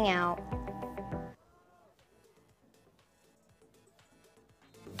missing out.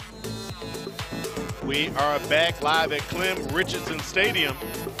 We are back live at Clem Richardson Stadium.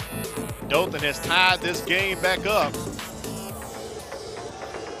 Dothan has tied this game back up.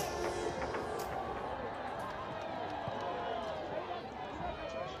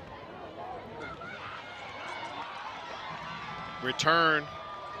 Return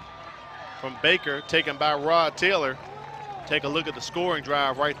from Baker, taken by Rod Taylor. Take a look at the scoring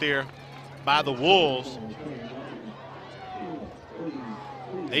drive right there by the Wolves.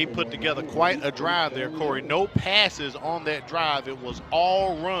 They put together quite a drive there, Corey. No passes on that drive. It was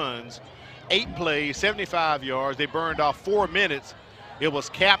all runs. 8 plays, 75 yards. They burned off 4 minutes. It was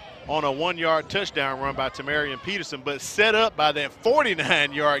capped on a 1-yard touchdown run by Tamarian Peterson, but set up by that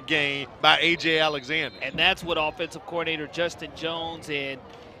 49-yard gain by A.J. Alexander. And that's what offensive coordinator Justin Jones and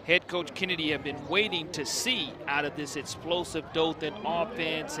head coach Kennedy have been waiting to see out of this explosive Dothan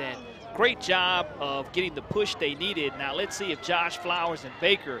offense, and great job of getting the push they needed. Now let's see if Josh Flowers and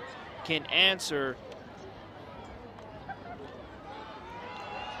Baker can answer.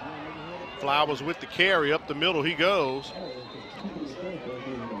 Flowers with the carry, up the middle he goes.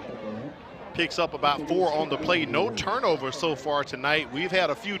 Picks up about 4 on the play. No turnover so far tonight. We've had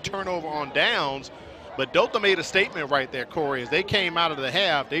a few turnover on downs, but Dothan made a statement right there, Corey. As they came out of the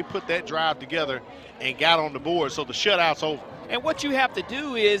half, they put that drive together and got on the board, so the shutout's over. And what you have to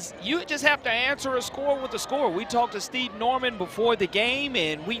do is you just have to answer a score with a score. We talked to Steve Norman before the game,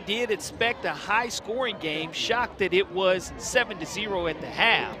 and we did expect a high-scoring game. Shocked that it was 7-0 at the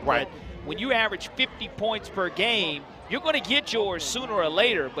half. Right. But when you average 50 points per game, you're going to get yours sooner or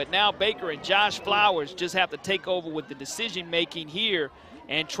later. But now Baker and Josh Flowers just have to take over with the decision-making here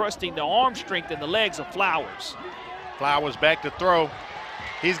and trusting the arm strength and the legs of Flowers. Flowers back to throw.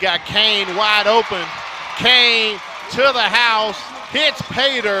 He's got Kane wide open. Kane to the house, hits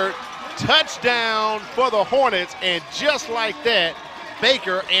pay dirt, touchdown for the Hornets, and just like that,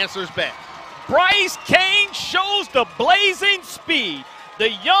 Baker answers back. Bryce Kane shows the blazing speed.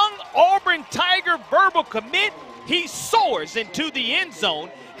 The young Auburn Tiger verbal commit, he soars into the end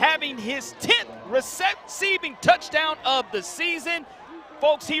zone, having his 10th receiving touchdown of the season.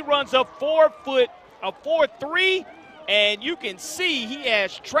 Folks, he runs a 4.3, and you can see he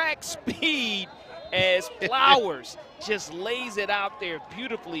has track speed as Flowers just lays it out there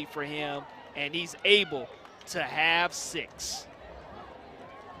beautifully for him, and he's able to have 6.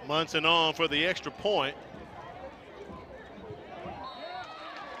 Munson on for the extra point.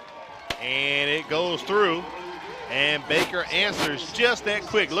 And it goes through, and Baker answers just that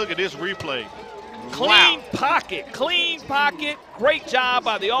quick. Look at this replay. Clean pocket, clean pocket. Great job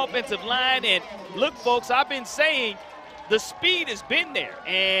by the offensive line. And look, folks, I've been saying the speed has been there,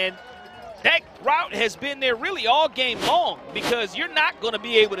 and that route has been there really all game long, because you're not going to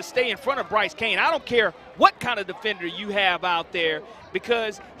be able to stay in front of Bryce Kane. I don't care what kind of defender you have out there,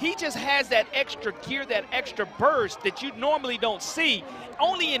 because he just has that extra gear, that extra burst that you normally don't see.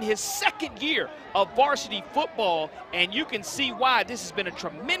 Only in his 2nd year of varsity football, and you can see why this has been a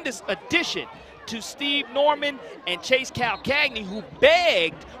tremendous addition to Steve Norman and Chase Calcagney, who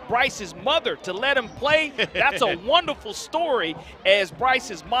begged Bryce's mother to let him play. That's a wonderful story, as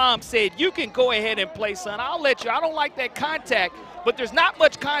Bryce's mom said, you can go ahead and play, son. I'll let you. I don't like that contact, but there's not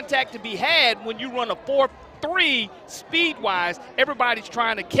much contact to be had when you run a 4.3 speed-wise. Everybody's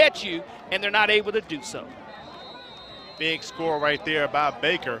trying to catch you, and they're not able to do so. Big score right there by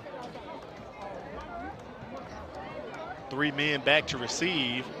Baker. 3 men back to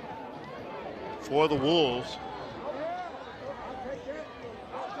receive for the Wolves.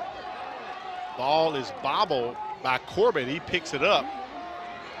 Ball is bobbled by Corbett. He picks it up.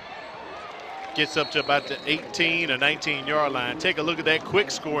 Gets up to about the 18 or 19-yard line. Take a look at that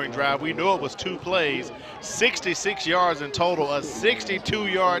quick scoring drive. We know it was 2 plays, 66 yards in total, a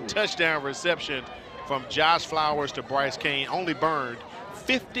 62-yard touchdown reception from Josh Flowers to Bryce Kane. Only burned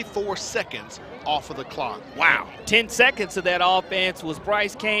 54 seconds off of the clock. Wow. 10 seconds of that offense was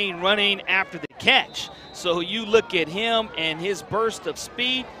Bryce Kane running after the catch. So you look at him and his burst of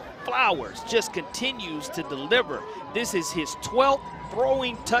speed. Flowers just continues to deliver. This is his 12th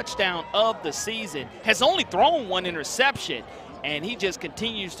throwing touchdown of the season. Has only thrown 1 interception, and he just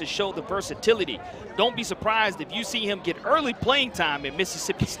continues to show the versatility. Don't be surprised if you see him get early playing time at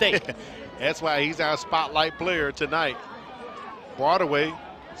Mississippi State. That's why he's our spotlight player tonight. Broadway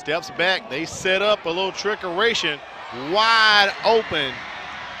steps back. They set up a little trickeration, wide open.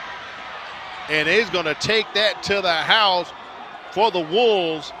 And he's going to take that to the house for the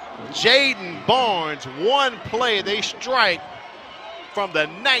Wolves. Jaden Barnes, 1 play, they strike from the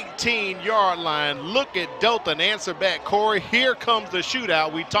 19-yard line. Look at Dothan answer back, Corey. Here comes the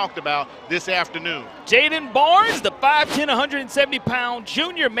shootout we talked about this afternoon. Jaden Barnes, the 5'10", 170-pound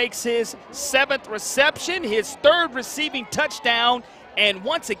junior, makes his 7th reception, his 3rd receiving touchdown And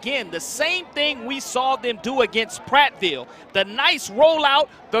once again, the same thing we saw them do against Prattville. The nice rollout,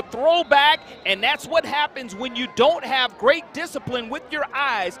 the throwback, and that's what happens when you don't have great discipline with your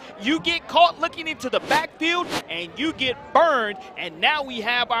eyes. You get caught looking into the backfield, and you get burned, and now we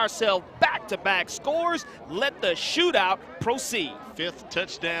have ourselves back-to-back scores. Let the shootout proceed. 5th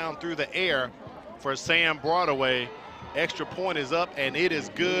touchdown through the air for Sam Broadway. Extra point is up, and it is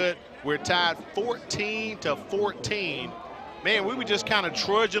good. We're tied 14-14. Man, we were just kind of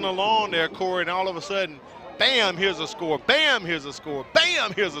trudging along there, Corey, and all of a sudden, bam, here's a score. Bam, here's a score.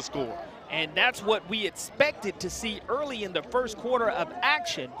 Bam, here's a score. And that's what we expected to see early in the first quarter of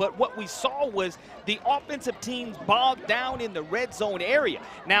action. But what we saw was the offensive teams bogged down in the red zone area.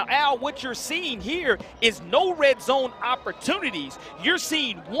 Now, Al, what you're seeing here is no red zone opportunities. You're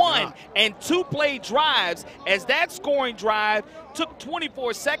seeing 1 and 2 play drives. As that scoring drive took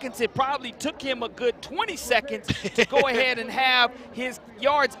 24 seconds, it probably took him a good 20 seconds to go ahead and have his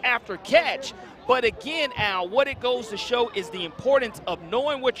yards after catch. But again, Al, what it goes to show is the importance of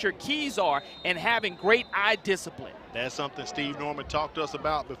knowing what your keys are and having great eye discipline. That's something Steve Norman talked to us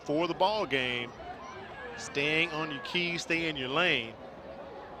about before the ball game. Staying on your keys, stay in your lane.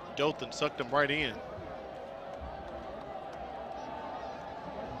 Dothan sucked him right in.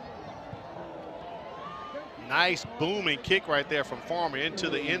 Nice booming kick right there from Farmer into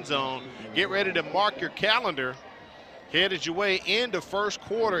the end zone. Get ready to mark your calendar. Headed your way into first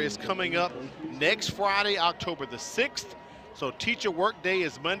quarter is coming up next Friday, October the 6th. So teacher work day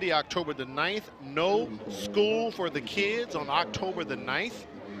is Monday, October the 9th. No school for the kids on October the 9th.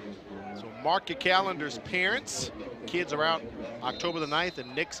 So mark your calendars, parents. Kids are out October the 9th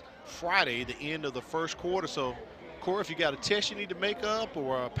and next Friday, the end of the first quarter. So, Corey, if you got a test you need to make up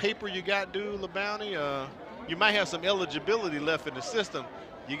or a paper you got due, LaBounty, you might have some eligibility left in the system.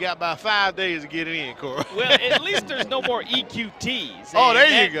 You got about 5 days to get it in, Corey. Well, at least there's no more EQTs. Oh,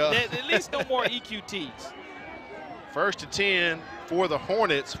 there you go. At least no more EQTs. 1st and 10 for the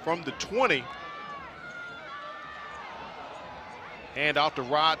Hornets from the 20. Hand off to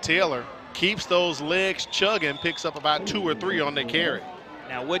Rod Taylor. Keeps those legs chugging, picks up about 2 or 3 on the carry.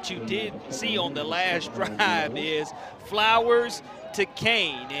 Now, what you did see on the last drive is Flowers to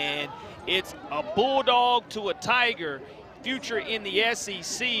Kane, and it's a Bulldog to a Tiger. Future in the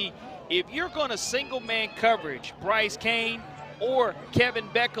SEC. If you're going to single-man coverage Bryce Kane or Kevin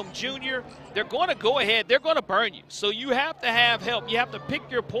Beckham Jr., they're going to go ahead. They're going to burn you. So you have to have help. You have to pick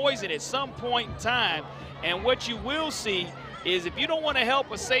your poison at some point in time. And what you will see is if you don't want to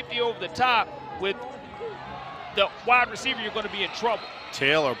help a safety over the top with the wide receiver, you're going to be in trouble.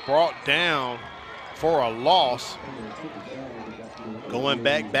 Taylor brought down for a loss. Going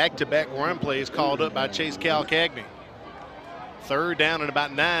back-to-back run plays called up by Chase Calcagney. 3rd down and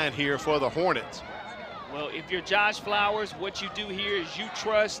about 9 here for the Hornets. Well, if you're Josh Flowers, what you do here is you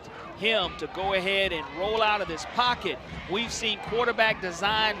trust him to go ahead and roll out of this pocket. We've seen quarterback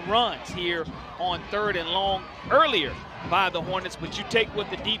design runs here on 3rd and long earlier by the Hornets, but you take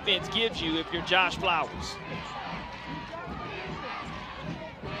what the defense gives you if you're Josh Flowers.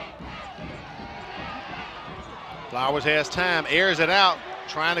 Flowers has time, airs it out.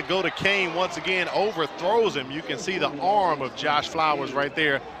 Trying to go to Kane once again, overthrows him. You can see the arm of Josh Flowers right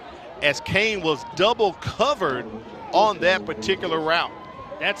there as Kane was double covered on that particular route.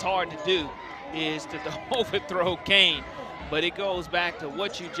 That's hard to do, is to overthrow Kane. But it goes back to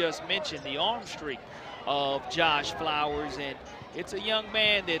what you just mentioned, the arm streak of Josh Flowers. And it's a young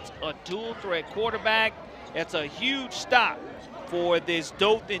man that's a dual threat quarterback. That's a huge stop for this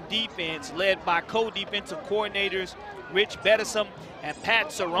Dothan defense led by co-defensive coordinators Rich Bettison and Pat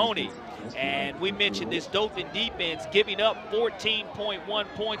Cerrone. And we mentioned this Dothan defense giving up 14.1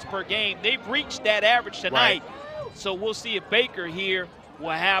 points per game. They've reached that average tonight. Right. So we'll see if Baker here will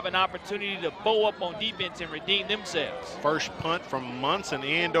have an opportunity to bow up on defense and redeem themselves. First punt from Munson,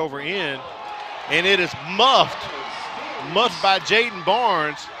 end over end. And it is muffed by Jaden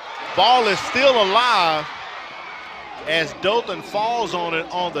Barnes. Ball is still alive as Dothan falls on it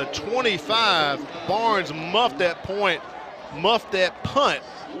on the 25. Barnes muffed that punt.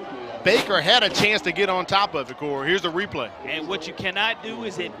 Baker had a chance to get on top of it, Corey. Here's the replay. And what you cannot do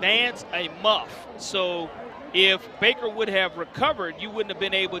is advance a muff. So if Baker would have recovered, you wouldn't have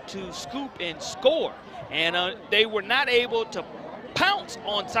been able to scoop and score. And they were not able to pounce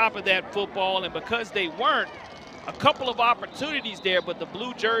on top of that football, and because they weren't, a couple of opportunities there, but the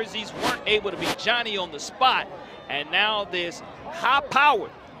blue jerseys weren't able to be Johnny on the spot. And now this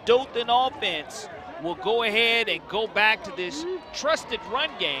high-powered Dothan offense will go ahead and go back to this trusted run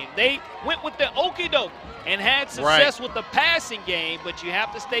game. They went with the okey-doke and had success with the passing game, but you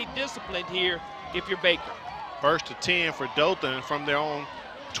have to stay disciplined here if you're Baker. First to 10 for Dothan from their own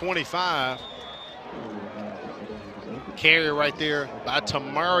 25. Carry right there by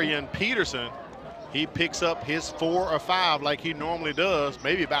Tamarian Peterson. He picks up his 4 or 5 like he normally does,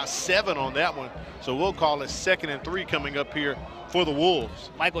 maybe about 7 on that one. So we'll call it 2nd and 3 coming up here for the Wolves.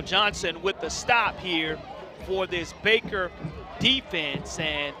 Michael Johnson with the stop here for this Baker defense,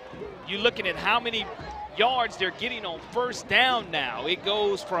 and you're looking at how many yards they're getting on first down now. It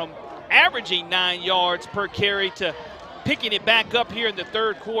goes from averaging 9 yards per carry to picking it back up here in the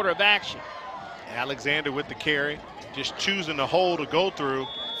third quarter of action. Alexander with the carry, just choosing the hole to go through.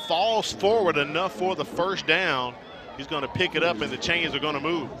 Falls forward enough for the first down. He's going to pick it up and the chains are going to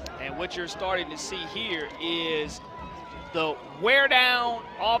move. And what you're starting to see here is the wear down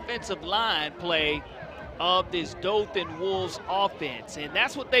offensive line play of this Dothan Wolves offense. And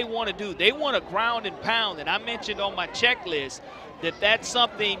that's what they want to do. They want to ground and pound. And I mentioned on my checklist that that's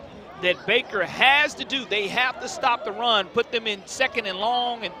something that Baker has to do. They have to stop the run, put them in 2nd and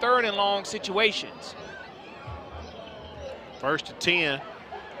long and 3rd and long situations. First to 10.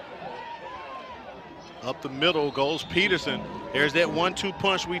 Up the middle goes Peterson. There's that 1-2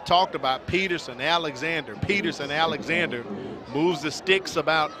 punch we talked about. Peterson, Alexander. Peterson, Alexander. Moves the sticks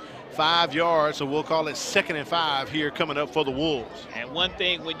about 5 yards, so we'll call it 2nd and 5 here coming up for the Wolves. And one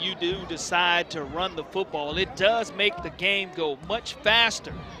thing, when you do decide to run the football, it does make the game go much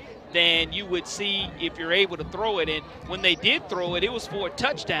faster than you would see if you're able to throw it. And when they did throw it, it was for a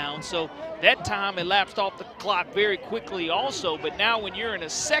touchdown, so that time elapsed off the clock very quickly also. But now when you're in a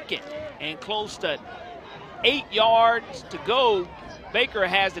 2nd and close to 8 yards to go, Baker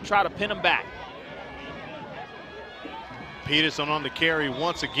has to try to pin him back. Peterson on the carry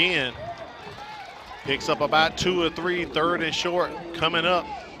once again. Picks up about 2 or 3, 3rd and short coming up.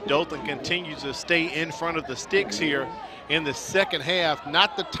 Dothan continues to stay in front of the sticks here in the second half.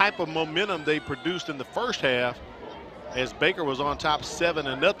 Not the type of momentum they produced in the first half, as Baker was on top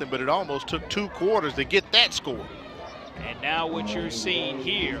 7-0, but it almost took 2 quarters to get that score. And now what you're seeing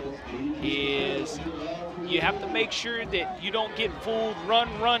here is you have to make sure that you don't get fooled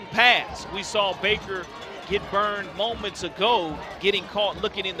run, pass. We saw Baker get burned moments ago, getting caught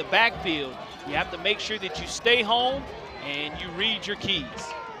looking in the backfield. You have to make sure that you stay home and you read your keys.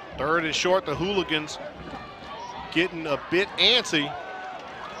 3rd and short, the Hooligans getting a bit antsy.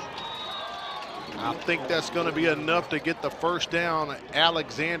 I think that's going to be enough to get the first down.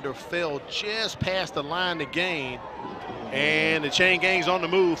 Alexander fell just past the line to gain. And the chain gang's on the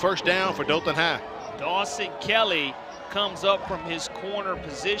move. First down for Dothan High. Dawson Kelly comes up from his corner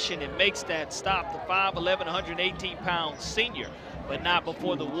position and makes that stop. The 5'11", 118-pound senior, but not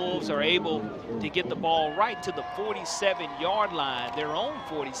before the Wolves are able to get the ball right to the 47-yard line, their own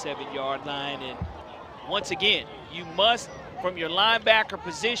 47-yard line. And once again, you must, from your linebacker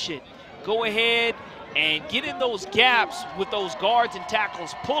position, go ahead and get in those gaps with those guards and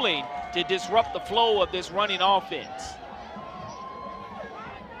tackles pulling to disrupt the flow of this running offense.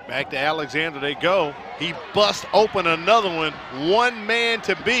 Back to Alexander they go. He busts open another one. 1 man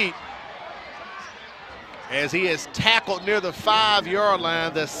to beat, as he is tackled near the 5-yard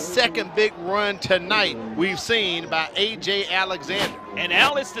line. The second big run tonight we've seen by A.J. Alexander. And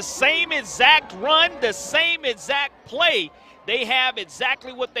Al, it's the same exact run, the same exact play. They have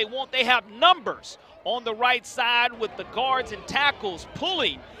exactly what they want. They have numbers on the right side with the guards and tackles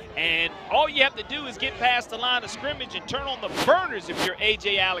pulling. And all you have to do is get past the line of scrimmage and turn on the burners if you're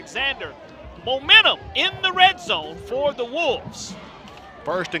A.J. Alexander. Momentum in the red zone for the Wolves.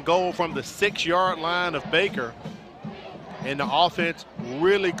 First and goal from the 6-yard line of Baker. And the offense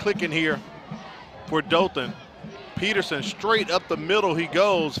really clicking here for Dothan. Peterson straight up the middle he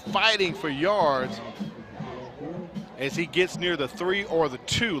goes, fighting for yards as he gets near the 3 or the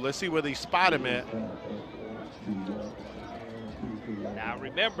 2. Let's see where they spot him at. Now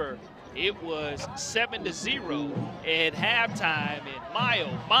remember, it was 7-0 at halftime, and my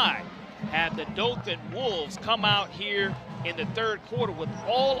oh my, had the Dothan Wolves come out here in the third quarter with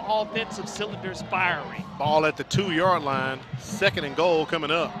all offensive cylinders firing. Ball at the 2-yard line, 2nd and goal coming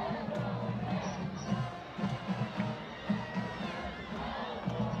up.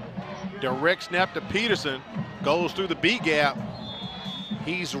 Direct snap to Peterson, goes through the B gap.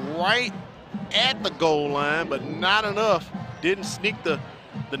 He's right at the goal line, but not enough. Didn't sneak the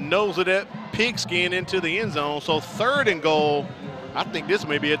nose of that pigskin into the end zone. So 3rd and goal. I think this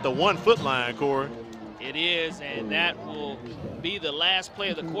may be at the 1-foot line, Corey. It is, and that will be the last play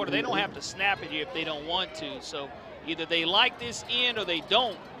of the quarter. They don't have to snap it here if they don't want to. So either they like this end or they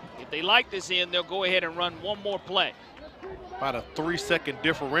don't. If they like this end, they'll go ahead and run one more play. About a 3-second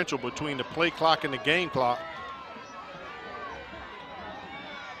differential between the play clock and the game clock.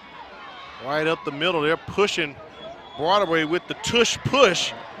 right up the middle. They're pushing Broadway with the tush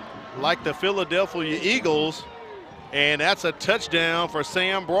push like the Philadelphia Eagles. And that's a touchdown for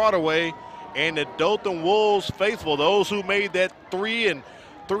Sam Broadway and the Dothan Wolves faithful. Those who made that 3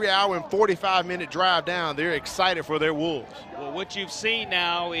 hour and 45-minute drive down, they're excited for their Wolves. Well, what you've seen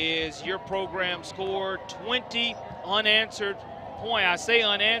now is your program scored 20 unanswered points. I say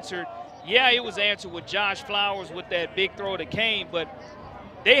unanswered. Yeah, it was answered with Josh Flowers with that big throw to Kane, but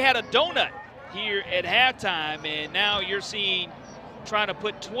they had a donut here at halftime, and now you're seeing trying to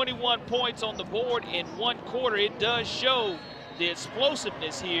put 21 points on the board in one quarter. It does show the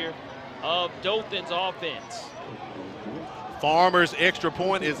explosiveness here of Dothan's offense. Farmer's extra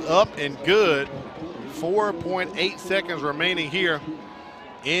point is up and good. 4.8 seconds remaining here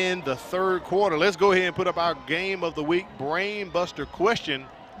in the third quarter. Let's go ahead and put up our game of the week brain buster question.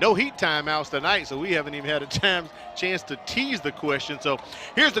 No heat timeouts tonight, so we haven't even had a chance to tease the question. So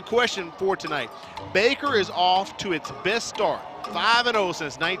here's the question for tonight. Baker is off to its best start, 5-0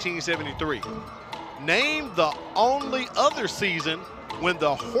 since 1973. Name the only other season when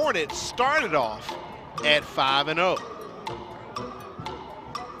the Hornets started off at 5-0.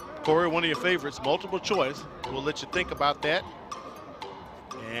 Corey, one of your favorites, multiple choice. We'll let you think about that,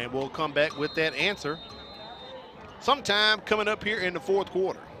 and we'll come back with that answer sometime coming up here in the fourth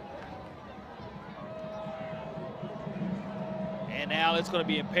quarter. And now it's going to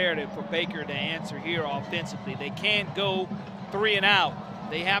be imperative for Baker to answer here offensively. They can't go 3 and out.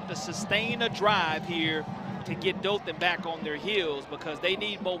 They have to sustain a drive here to get Dothan back on their heels because they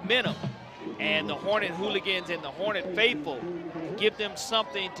need momentum. And the Hornet hooligans and the Hornet faithful give them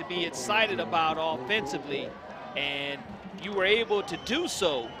something to be excited about offensively. And you were able to do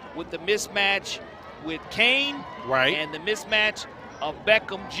so with the mismatch with Kane and the mismatch of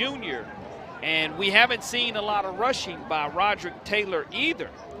Beckham Jr. And we haven't seen a lot of rushing by Roderick Taylor either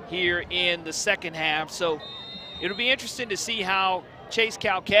here in the second half. So it'll be interesting to see how Chase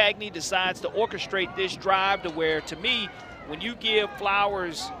Calcagney decides to orchestrate this drive to where, to me, when you give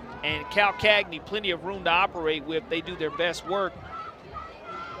Flowers and Calcagney plenty of room to operate with, they do their best work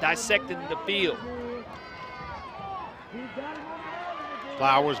dissecting the field.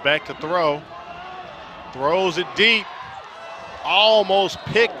 Flowers back to throw. Throws it deep. Almost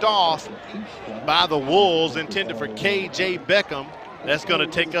picked off by the Wolves, intended for K.J. Beckham. That's going to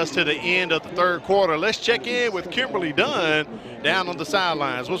take us to the end of the third quarter. Let's check in with Kimberly Dunn down on the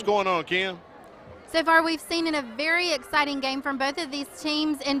sidelines. What's going on, Kim? So far, we've seen a very exciting game from both of these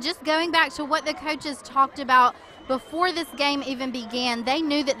teams. And just going back to what the coaches talked about before this game even began, they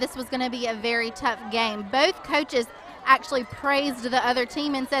knew that this was going to be a very tough game. Both coaches actually praised the other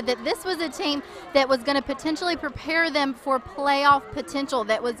team and said that this was a team that was going to potentially prepare them for playoff potential,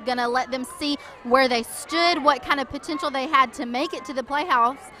 that was going to let them see where they stood, what kind of potential they had to make it to the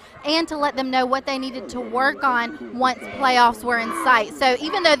playoffs, and to let them know what they needed to work on once playoffs were in sight. So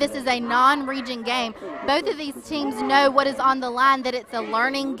even though this is a non-region game, both of these teams know what is on the line, that it's a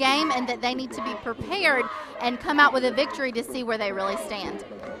learning game and that they need to be prepared and come out with a victory to see where they really stand.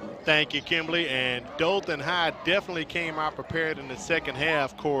 Thank you, Kimberly. And Dothan High definitely came out prepared in the second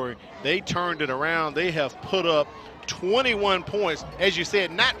half, Corey. They turned it around. They have put up 21 points. As you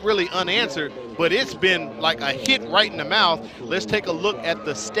said, not really unanswered, but it's been like a hit right in the mouth. Let's take a look at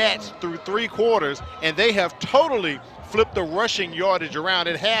the stats through 3 quarters, and they have totally flipped the rushing yardage around.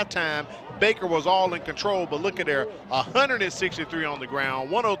 At halftime, Baker was all in control, but look at there, 163 on the ground,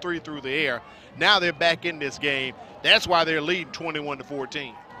 103 through the air. Now they're back in this game. That's why they're leading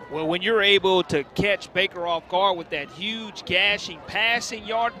 21-14. Well, when you're able to catch Baker off guard with that huge gashing passing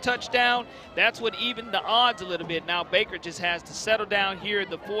yard touchdown, that's what evened the odds a little bit. Now Baker just has to settle down here in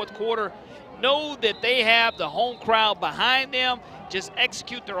the fourth quarter, know that they have the home crowd behind them, just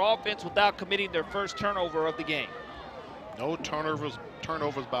execute their offense without committing their first turnover of the game. No turnovers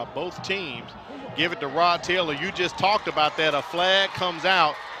by both teams. Give it to Rod Taylor. You just talked about that. A flag comes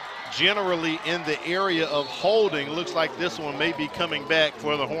out. Generally in the area of holding. Looks like this one may be coming back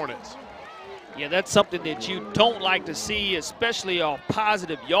for the Hornets. Yeah, that's something that you don't like to see, especially a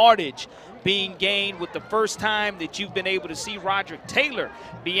positive yardage being gained with the first time that you've been able to see Roderick Taylor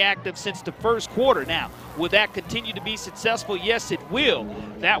be active since the first quarter. Now, will that continue to be successful? Yes, it will.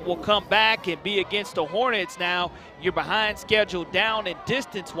 That will come back and be against the Hornets. Now, you're behind schedule down and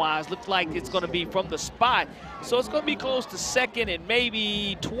distance-wise. Looks like it's going to be from the spot. So it's going to be close to second and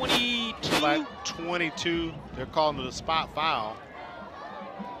maybe 22. Like 22. They're calling it a spot foul.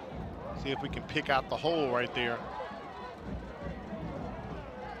 See if we can pick out the hole right there.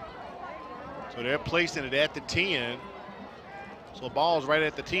 So they're placing it at the 10. So ball's right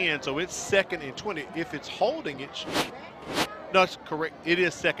at the 10. So it's second and 20. If it's holding, it should. No, it's correct. It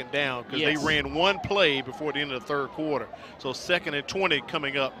is second down because they ran one play before the end of the third quarter. So 2nd and 20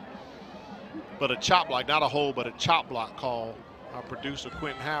 coming up. But a chop block, not a hold, but a chop block call. Our producer,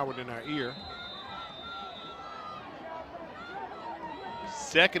 Quentin Howard, in our ear.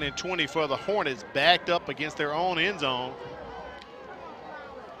 2nd and 20 for the Hornets, backed up against their own end zone.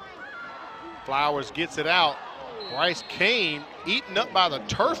 Flowers gets it out. Bryce Kane eaten up by the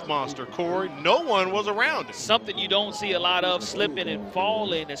turf monster, Corey. No one was around him. Something you don't see a lot of, slipping and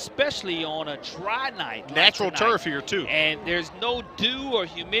falling, especially on a dry night. Natural turf here, too. And there's no dew or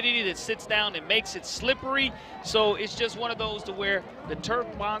humidity that sits down and makes it slippery. So it's just one of those to where the turf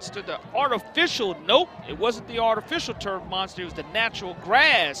monster, the artificial, nope, it wasn't the artificial turf monster. It was the natural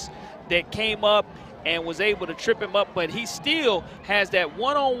grass that came up and was able to trip him up, but he still has that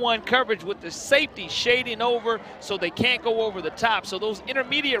one-on-one coverage with the safety shading over so they can't go over the top. So those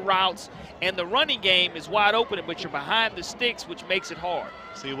intermediate routes and the running game is wide open, but you're behind the sticks, which makes it hard.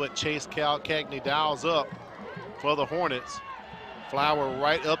 See what Chase Calcagney dials up for the Hornets. Flower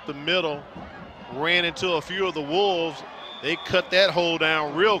right up the middle, ran into a few of the Wolves. They cut that hole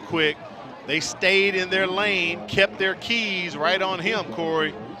down real quick. They stayed in their lane, kept their keys right on him,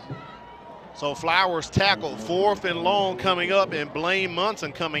 Corey. So Flowers tackled, 4th and long coming up, and Blaine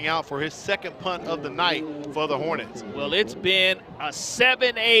Munson coming out for his 2nd punt of the night for the Hornets. Well, it's been a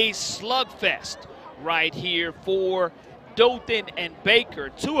 7A slugfest right here for Dothan and Baker,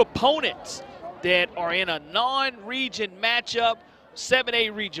 2 opponents that are in a non-region matchup,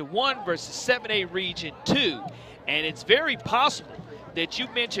 7A Region 1 versus 7A Region 2. And it's very possible that you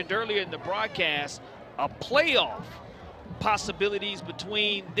mentioned earlier in the broadcast a playoff possibilities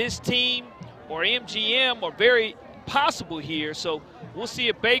between this team or MGM are very possible here. So we'll see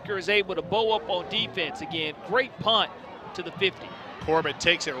if Baker is able to bow up on defense again. Great punt to the 50. Corbett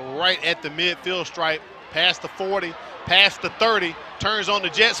takes it right at the midfield stripe, past the 40, past the 30, turns on the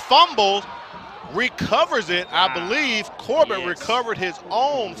Jets, fumbles, recovers it. I believe Corbett recovered his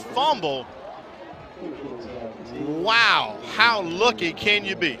own fumble. Wow, how lucky can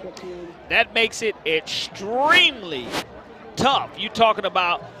you be? That makes it extremely tough. You're talking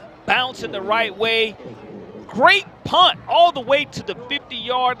about bouncing the right way. Great punt all the way to the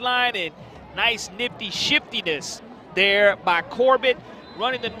 50-yard line, and nice nifty shiftiness there by Corbett,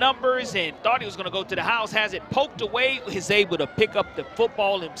 running the numbers and thought he was going to go to the house, has it poked away, is able to pick up the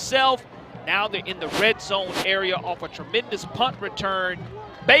football himself. Now they're in the red zone area off a tremendous punt return.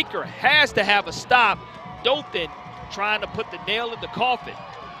 Baker has to have a stop. Dothan trying to put the nail in the coffin.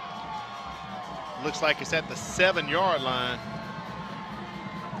 Looks like it's at the 7-yard line.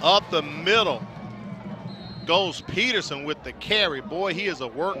 Up the middle goes Peterson with the carry. Boy, he is a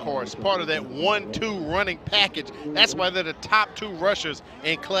workhorse, part of that 1-2 running package. That's why they're the top 2 rushers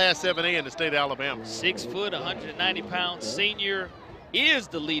in Class 7A in the state of Alabama. 6 foot, 190-pound senior is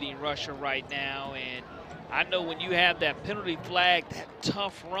the leading rusher right now. And I know when you have that penalty flag, that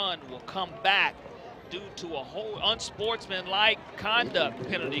tough run will come back due to a whole unsportsmanlike conduct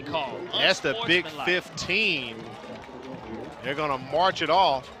penalty call. That's the big 15. They're going to march it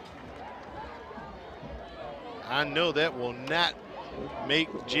off. I know that will not make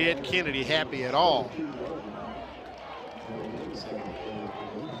Jed Kennedy happy at all.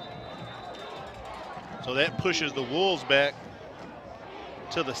 So that pushes the Wolves back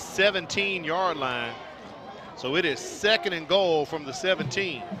to the 17-yard line. So it is 2nd and goal from the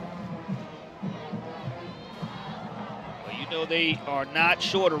 17. Know they are not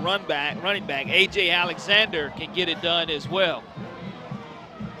short of running back. A.J. Alexander can get it done as well.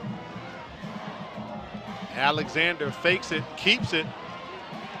 Alexander fakes it, keeps it.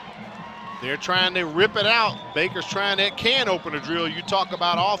 They're trying to rip it out. Baker's trying that can opener drill you talk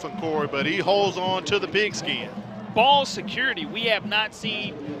about often, Corey, but he holds on to the pigskin. Ball security, we have not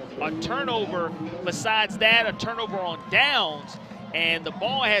seen a turnover besides that, a turnover on downs. And the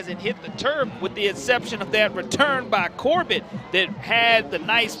ball hasn't hit the turf with the exception of that return by Corbett that had the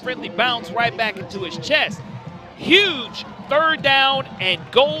nice friendly bounce right back into his chest. Huge 3rd down and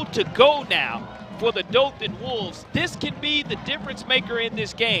goal to go now for the Dothan Wolves. This can be the difference maker in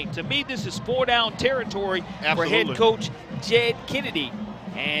this game. To me, this is 4-down territory for head coach Jed Kennedy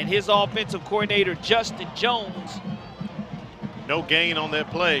and his offensive coordinator Justin Jones. No gain on that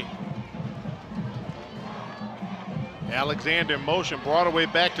play. Alexander in motion, Broadway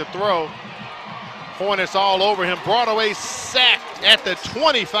back to throw. Hornets all over him. Broadway sacked at the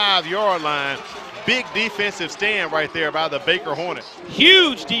 25-yard line. Big defensive stand right there by the Baker Hornets.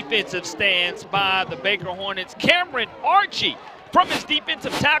 Huge defensive stands by the Baker Hornets. Cameron Archie From his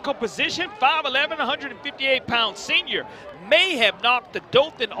defensive tackle position, 5'11", 158-pound senior may have knocked the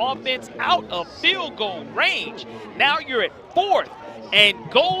Dothan offense out of field goal range. Now you're at 4th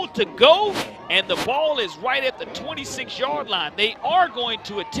and goal to go, and the ball is right at the 26-yard line. They are going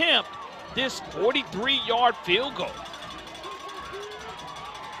to attempt this 43-yard field goal.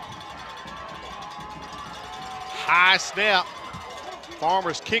 High snap.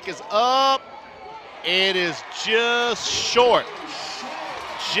 Farmer's kick is up. It is just short.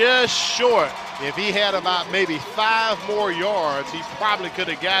 Just short. If he had about maybe 5 more yards, he probably could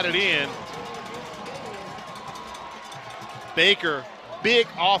have got it in. Baker, big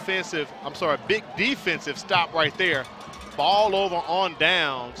defensive stop right there. Ball over on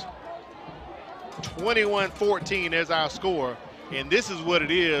downs. 21-14 is our score. And this is what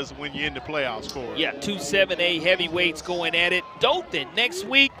it is when you're in the playoff score. Yeah, 2 7A heavyweights going at it. Dothan next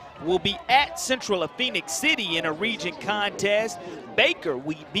week will be at Central of Phoenix City in a region contest. Baker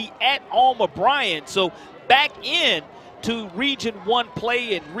will be at Alma Bryant. So back in to Region 1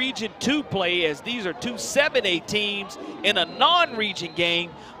 play and Region 2 play, as these are 2 7A teams in a non-region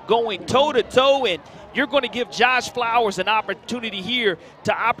game going toe-to-toe. And you're going to give Josh Flowers an opportunity here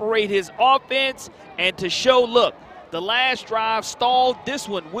to operate his offense and to show, look, the last drive stalled. This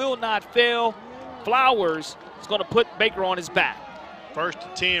one will not fail. Flowers is going to put Baker on his back. 1st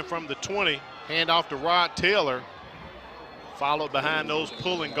and 10 from the 20. Hand off to Rod Taylor. Followed behind those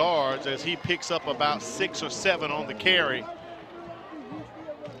pulling guards as he picks up about 6 or 7 on the carry.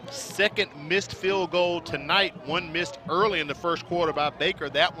 2nd missed field goal tonight. One missed early in the 1st quarter by Baker.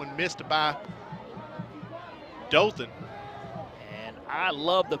 That one missed by Dothan. I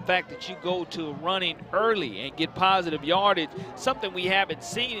love the fact that you go to running early and get positive yardage, something we haven't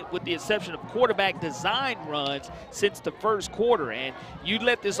seen with the exception of quarterback design runs since the 1st quarter. And you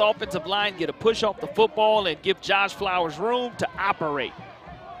let this offensive line get a push off the football and give Josh Flowers room to operate.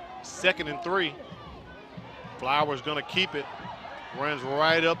 2nd and 3. Flowers going to keep it. Runs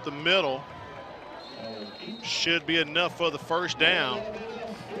right up the middle. Should be enough for the 1st down.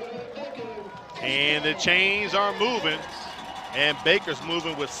 And the chains are moving. And Baker's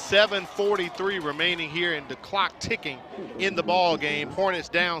moving with 7:43 remaining here and the clock ticking in the ball game. Hornets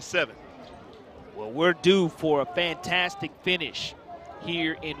down 7. Well, we're due for a fantastic finish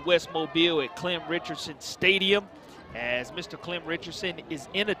here in West Mobile at Clem Richardson Stadium, as Mr. Clem Richardson is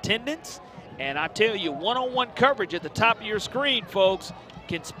in attendance. And I tell you, one-on-one coverage at the top of your screen, folks,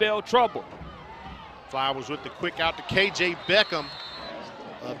 can spell trouble. Flowers with the quick out to KJ Beckham.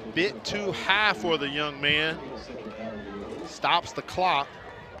 A bit too high for the young man. Stops the clock.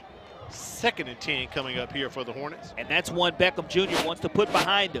 2nd and 10 coming up here for the Hornets. And that's one Beckham Jr. wants to put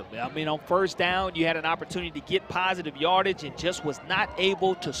behind him. I mean, on 1st down, you had an opportunity to get positive yardage and just was not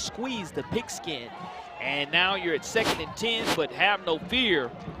able to squeeze the pigskin. And now you're at 2nd and 10, but have no fear.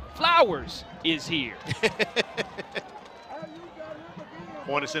 Flowers is here.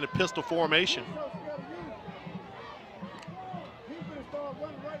 Hornets in a pistol formation.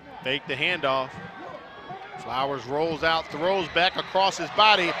 Fake the handoff. Flowers rolls out, throws back across his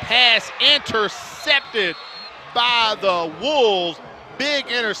body. Pass intercepted by the Wolves. Big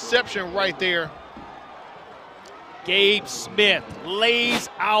interception right there. Gabe Smith lays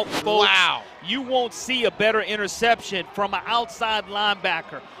out, folks. Wow. You won't see a better interception from an outside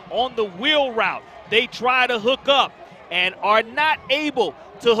linebacker. On the wheel route, they try to hook up and are not able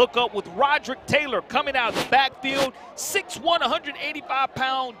to hook up with Roderick Taylor coming out of the backfield. 6'1",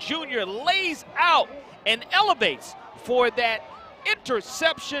 185-pound junior lays out and elevates for that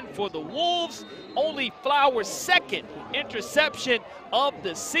interception for the Wolves. Only Flowers' 2nd interception of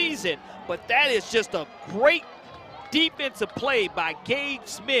the season, but that is just a great defensive play by Gabe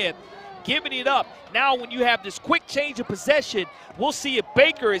Smith, giving it up. Now when you have this quick change of possession, we'll see if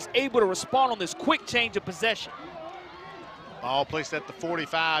Baker is able to respond on this quick change of possession. Ball placed at the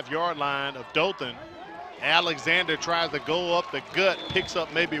 45-yard line of Dothan. Alexander tries to go up the gut, picks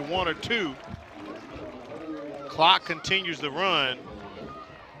up maybe 1 or 2. Clock continues to run.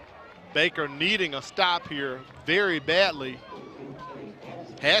 Baker needing a stop here very badly.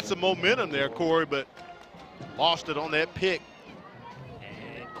 Had some momentum there, Corey, but lost it on that pick.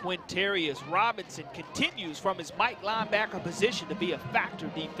 And Quintarius Robinson continues from his Mike linebacker position to be a factor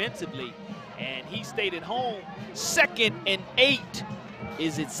defensively. And he stayed at home. 2nd and 8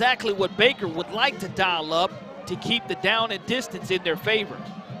 is exactly what Baker would like to dial up to keep the down and distance in their favor.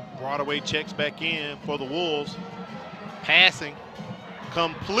 Broadway checks back in for the Wolves. Passing,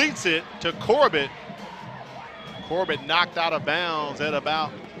 completes it to Corbett. Corbett knocked out of bounds at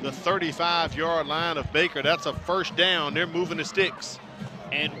about the 35-yard line of Baker. That's a 1st down. They're moving the sticks.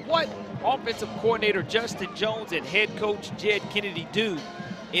 And what offensive coordinator Justin Jones and head coach Jed Kennedy do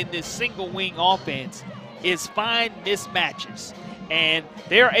in this single wing offense is find mismatches. And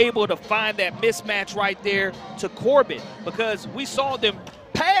they're able to find that mismatch right there to Corbett, because we saw them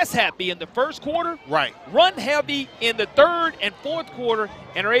pass happy in the first quarter, right? Run heavy in the third and fourth quarter,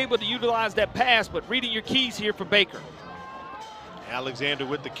 and are able to utilize that pass. But reading your keys here for Baker. Alexander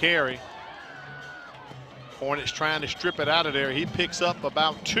with the carry. Hornets trying to strip it out of there. He picks up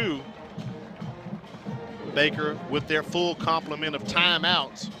about 2. Baker with their full complement of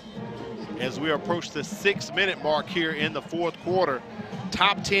timeouts as we approach the 6-minute mark here in the fourth quarter.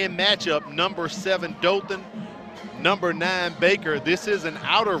 Top 10 matchup, number 7 Dothan, number 9 Baker. This is an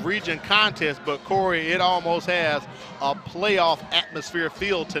out-of-region contest, but Corey, it almost has a playoff atmosphere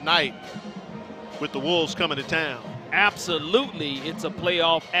feel tonight with the Wolves coming to town. Absolutely, it's a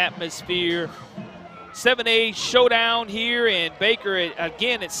playoff atmosphere. 7A showdown here, and Baker,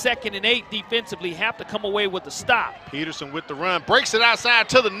 again, at 2nd and 8 defensively, have to come away with the stop. Peterson with the run, breaks it outside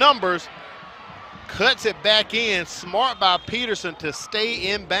to the numbers, cuts it back in. Smart by Peterson to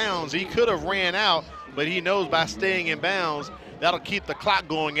stay in bounds. He could have ran out, but he knows by staying in bounds, that'll keep the clock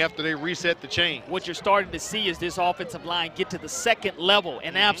going after they reset the chain. What you're starting to see is this offensive line get to the second level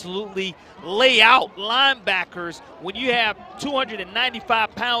and absolutely lay out linebackers. When you have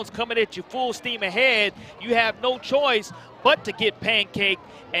 295 pounds coming at you full steam ahead, you have no choice but to get pancaked.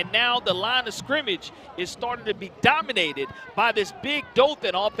 And now the line of scrimmage is starting to be dominated by this big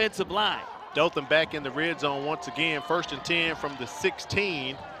Dothan offensive line. Dothan back in the red zone once again, 1st and 10 from the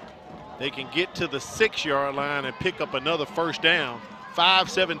 16. They can get to the 6-yard line and pick up another first down.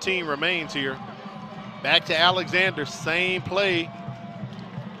 5:17 remains here. Back to Alexander, same play.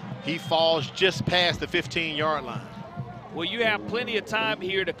 He falls just past the 15-yard line. Well, you have plenty of time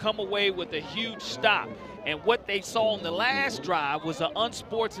here to come away with a huge stop. And what they saw in the last drive was an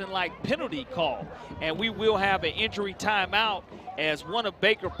unsportsmanlike penalty call. And we will have an injury timeout as one of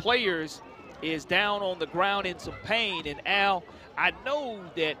Baker players is down on the ground in some pain. And Al, I know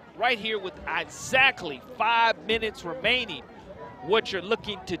that right here with exactly 5 minutes remaining, what you're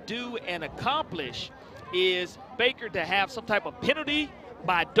looking to do and accomplish is Baker to have some type of penalty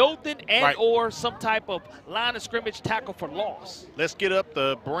by Dothan and or some type of line of scrimmage tackle for loss. Let's get up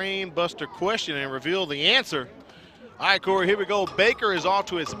the brain buster question and reveal the answer. All right, Corey, here we go. Baker is off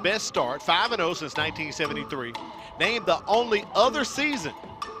to his best start, 5-0 since 1973. Named the only other season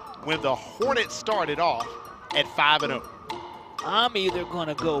when the Hornets started off at 5-0. I'm either going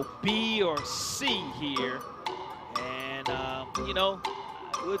to go B or C here, and you know,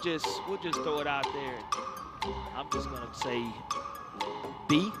 we'll just throw it out there. I'm just going to say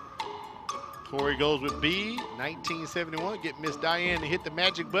B. Corey goes with B. 1971. Get Miss Diane to hit the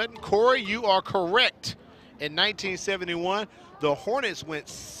magic button. Corey, you are correct. In 1971, the Hornets went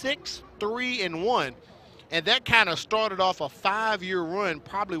 6-3-1, and that kind of started off a 5-year run,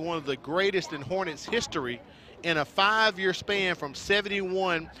 probably one of the greatest in Hornets history. In a 5-year span from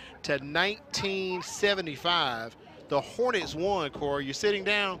 71 to 1975, the Hornets won, Corey, you're sitting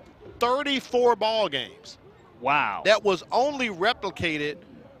down, 34 ball games. Wow. That was only replicated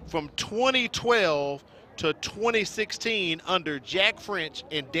from 2012 to 2016 under Jack French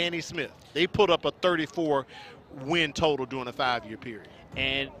and Danny Smith. They put up a 34 win total during a 5-year period.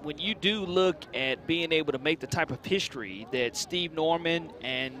 And when you do look at being able to make the type of history that Steve Norman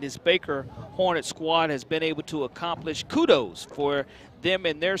and this Baker Hornet squad has been able to accomplish, kudos for them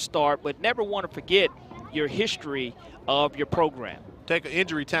in their start, but never want to forget your history of your program. Take an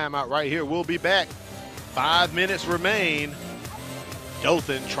injury timeout right here. We'll be back. 5 minutes remain.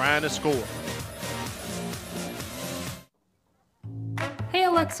 Dothan trying to score. Hey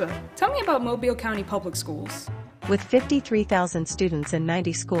Alexa, tell me about Mobile County Public Schools. With 53,000 students in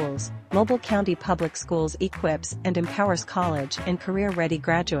 90 schools, Mobile County Public Schools equips and empowers college and career-ready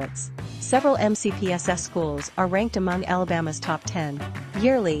graduates. Several MCPSS schools are ranked among Alabama's top 10.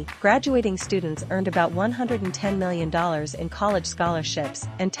 Yearly, graduating students earned about $110 million in college scholarships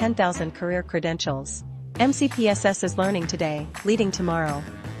and 10,000 career credentials. MCPSS is learning today, leading tomorrow.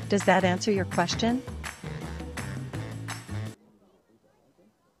 Does that answer your question?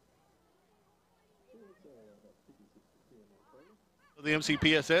 The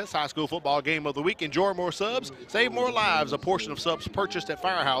MCPSS High School Football Game of the Week. Enjoy more subs, save more lives. A portion of subs purchased at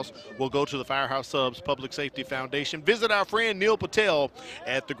Firehouse will go to the Firehouse Subs Public Safety Foundation. Visit our friend Neil Patel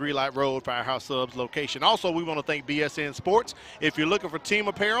at the Greenlight Road Firehouse Subs location. Also, we want to thank BSN Sports. If you're looking for team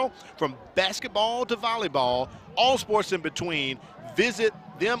apparel, from basketball to volleyball, all sports in between, visit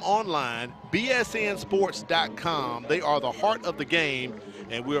them online, bsnsports.com. They are the heart of the game,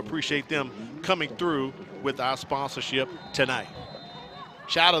 and we appreciate them coming through with our sponsorship tonight.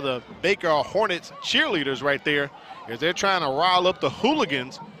 Shout out to the Baker Hornets cheerleaders right there as they're trying to rile up the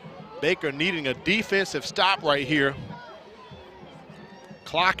hooligans. Baker needing a defensive stop right here.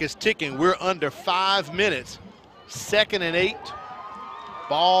 Clock is ticking. We're under 5 minutes. 2nd and 8.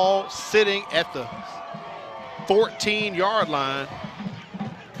 Ball sitting at the 14-yard line.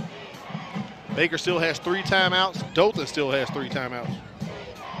 Baker still has 3 timeouts. Dothan still has 3 timeouts.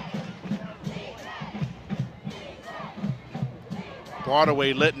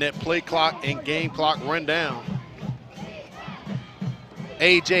 Broadway letting that play clock and game clock run down.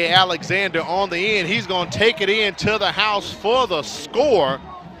 A.J. Alexander on the end. He's going to take it into the house for the score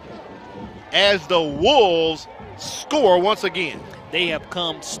as the Wolves score once again. They have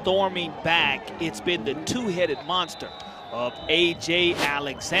come storming back. It's been the two-headed monster of A.J.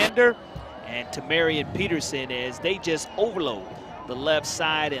 Alexander and Tamarian Peterson as they just overload the left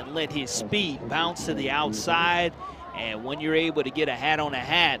side and let his speed bounce to the outside. And when you're able to get a hat on a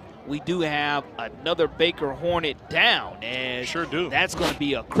hat, we do have another Baker Hornet down. And sure do. That's going to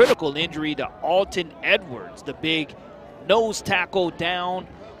be a critical injury to Alton Edwards, the big nose tackle down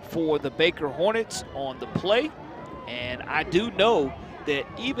for the Baker Hornets on the play. And I do know that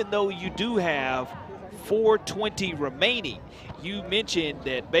even though you do have 4:20 remaining, you mentioned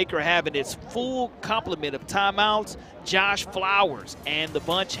that Baker having its full complement of timeouts. Josh Flowers and the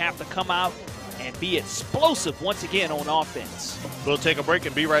bunch have to come out and be explosive once again on offense. We'll take a break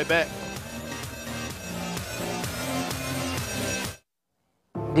and be right back.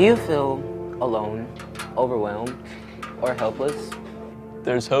 Do you feel alone, overwhelmed, or helpless?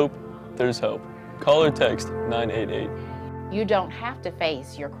 There's hope. There's hope. Call or text 988. You don't have to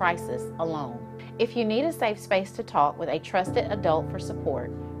face your crisis alone. If you need a safe space to talk with a trusted adult for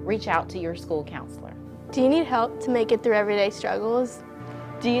support, reach out to your school counselor. Do you need help to make it through everyday struggles?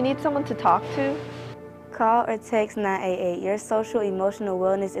 Do you need someone to talk to? Call or text 988. Your social emotional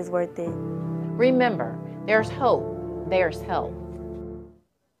wellness is worth it. Remember, there's hope, there's help.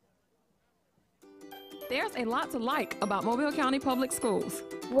 There's a lot to like about Mobile County Public Schools.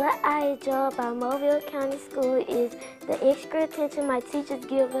 What I enjoy about Mobile County School is the extra attention my teachers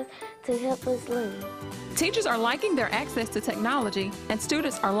give us to help us learn. Teachers are liking their access to technology, and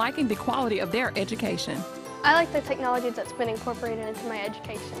students are liking the quality of their education. I like the technology that's been incorporated into my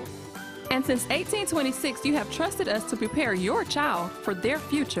education. And since 1826, you have trusted us to prepare your child for their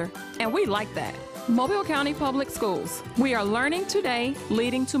future, and we like that. Mobile County Public Schools. We are learning today,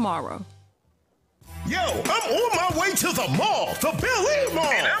 leading tomorrow. Yo, I'm on my way to the mall, the Bel Air Mall.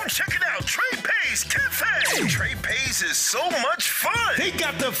 And I'm checking out Trey Pay's Cafe. Trey Pay's is so much fun. They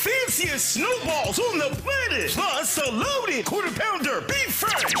got the fanciest snowballs on the planet. Plus a loaded quarter-pounder beef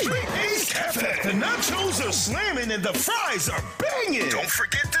fry. Trey Pay's Cafe. The nachos are slamming and the fries are banging. Don't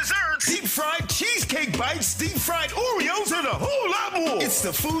forget desserts. Deep-fried cheesecake bites, deep-fried Oreos, and a whole lot more. It's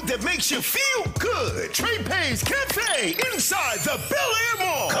the food that makes you feel good. Trey Pay's Cafe inside the Bel Air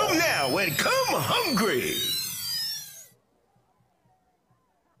Mall. Come now and come hungry.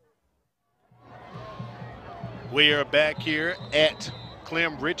 We are back here at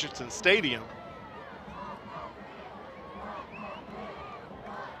Clem Richardson Stadium.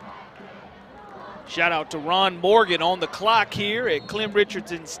 Shout out to Ron Morgan on the clock here at Clem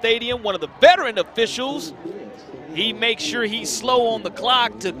Richardson Stadium, one of the veteran officials. He makes sure he's slow on the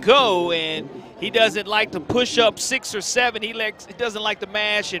clock to go, and he doesn't like to push up 6 or 7. He doesn't like to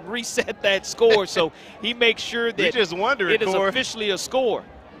mash and reset that score, so he makes sure that it is officially a score.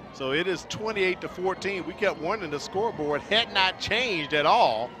 So it is 28-14. We kept wondering the scoreboard had not changed at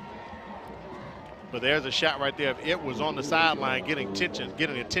all. But there's a shot right there. It was on the sideline getting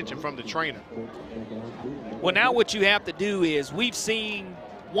attention from the trainer. Well, now what you have to do is we've seen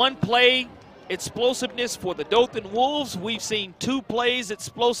one play explosiveness for the Dothan Wolves. We've seen 2 plays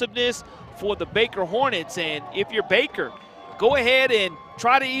explosiveness for the Baker Hornets. And if you're Baker, go ahead and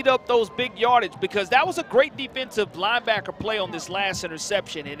try to eat up those big yardage, because that was a great defensive linebacker play on this last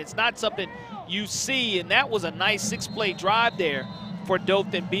interception, and it's not something you see. And that was a nice 6-play drive there for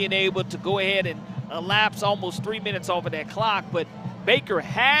Dothan, being able to go ahead and elapse almost 3 minutes off of that clock. But Baker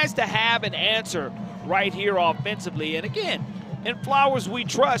has to have an answer right here offensively. And again, in Flowers we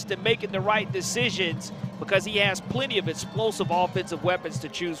trust in making the right decisions because he has plenty of explosive offensive weapons to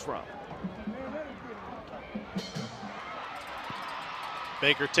choose from.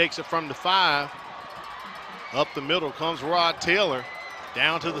 Baker takes it from the 5. Up the middle comes Rod Taylor.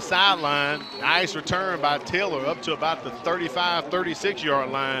 Down to the sideline. Nice return by Taylor up to about the 35, 36-yard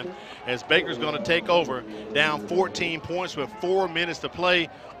line as Baker's going to take over. Down 14 points with 4 minutes to play.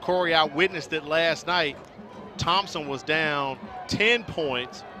 Corey, I witnessed it last night. Thompson was down 10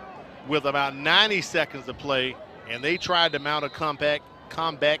 points with about 90 seconds to play, and they tried to mount a comeback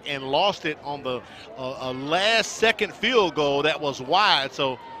come back and lost it on the last-second field goal that was wide.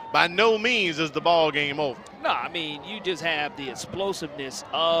 So by no means is the ball game over. No, I mean, you just have the explosiveness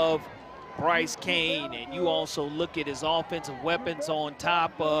of Bryce Cain, and you also look at his offensive weapons on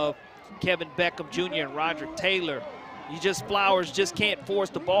top of Kevin Beckham Jr. and Roderick Taylor. Flowers just can't force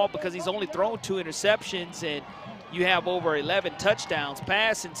the ball because he's only thrown 2 interceptions, and you have over 11 touchdowns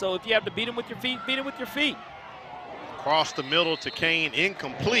passing. So if you have to beat him with your feet, beat him with your feet. Across the middle to Cain,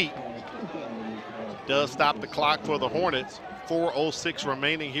 incomplete. Does stop the clock for the Hornets. 4:06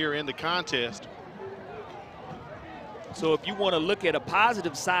 remaining here in the contest. So if you want to look at a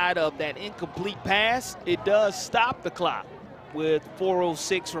positive side of that incomplete pass, it does stop the clock with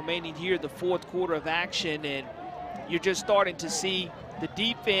 4:06 remaining here, the fourth quarter of action, and you're just starting to see the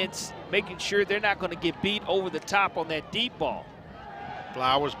defense making sure they're not going to get beat over the top on that deep ball.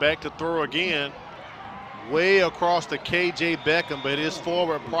 Flowers back to throw again. Way across to KJ Beckham, but his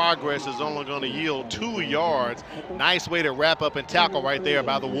forward progress is only going to yield 2 yards. Nice way to wrap up and tackle right there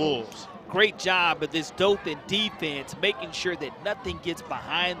by the Wolves. Great job of this Dothan defense making sure that nothing gets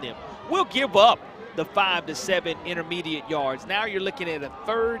behind them. We'll give up the 5 to 7 intermediate yards. Now you're looking at a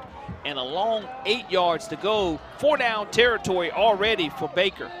 3rd and a long 8 yards to go. 4-down territory already for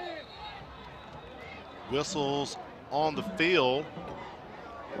Baker. Whistles on the field.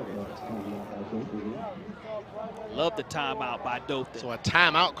 Love the timeout by Dothan. So a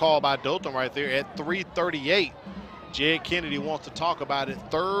timeout call by Dothan right there at 3:38. Jed Kennedy wants to talk about it,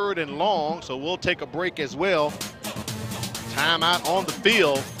 3rd and long, so we'll take a break as well. Timeout on the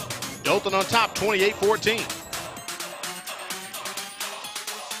field. Dothan on top, 28-14.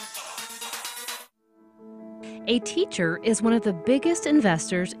 A teacher is one of the biggest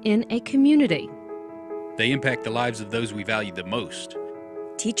investors in a community. They impact the lives of those we value the most.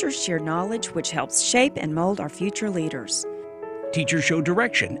 Teachers share knowledge which helps shape and mold our future leaders. Teachers show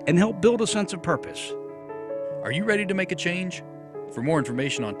direction and help build a sense of purpose. Are you ready to make a change? For more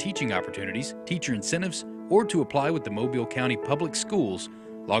information on teaching opportunities, teacher incentives, or to apply with the Mobile County Public Schools,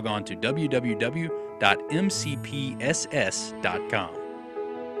 log on to www.mcpss.com.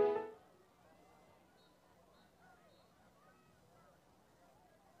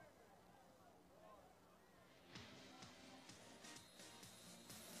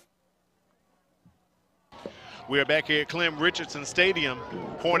 We are back here at Clem Richardson Stadium.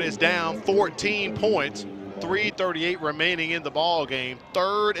 Hornets down 14 points, 3:38 remaining in the ball game.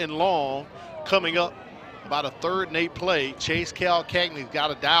 3rd and long coming up, about a 3rd and 8 play. Chase Cagney's got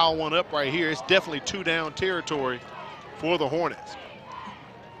to dial one up right here. It's definitely 2-down territory for the Hornets.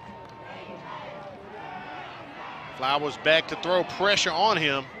 Flowers back to throw, pressure on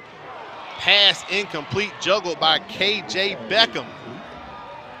him. Pass incomplete, juggled by KJ Beckham.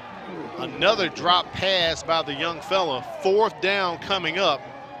 Another drop pass by the young fella. 4th down coming up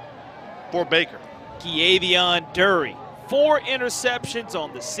for Baker. Keavion Dury, 4 interceptions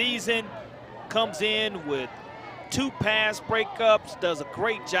on the season. Comes in with 2 pass breakups. Does a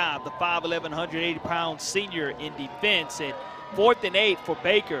great job, the 5'11", 180-pound senior in defense. And 4th and 8 for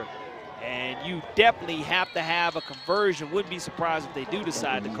Baker. And you definitely have to have a conversion. Wouldn't be surprised if they do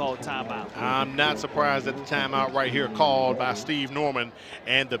decide to call a timeout. I'm not surprised at the timeout right here called by Steve Norman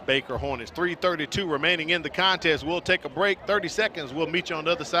and the Baker Hornets. 3:32 remaining in the contest. We'll take a break, 30 seconds. We'll meet you on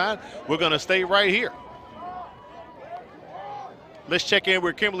the other side. We're going to stay right here. Let's check in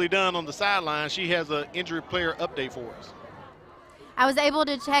with Kimberly Dunn on the sideline. She has an injury player update for us. I was able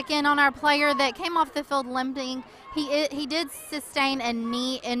to check in on our player that came off the field limping. He did sustain a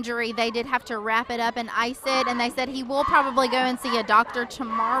knee injury. They did have to wrap it up and ice it, and they said he will probably go and see a doctor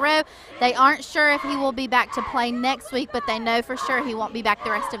tomorrow. They aren't sure if he will be back to play next week, but they know for sure he won't be back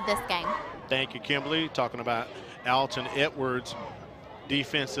the rest of this game. Thank you, Kimberly. Talking about Alton Edwards,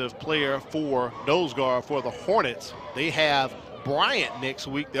 defensive player for nose guard for the Hornets. They have Bryant next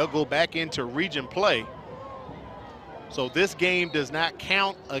week. They'll go back into region play. So this game does not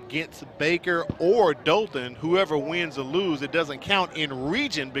count against Baker or Dothan. Whoever wins or lose, it doesn't count in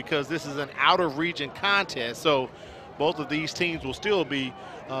region because this is an out-of-region contest. So both of these teams will still be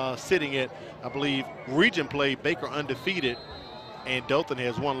sitting at, I believe, region play. Baker undefeated, and Dothan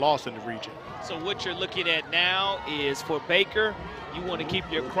has 1 loss in the region. So what you're looking at now is for Baker, you want to keep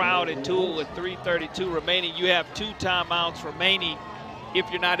your crowd into it with 3:32 remaining. You have 2 timeouts remaining if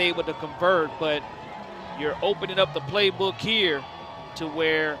you're not able to convert, but you're opening up the playbook here to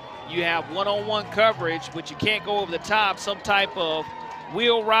where you have one-on-one coverage, but you can't go over the top. Some type of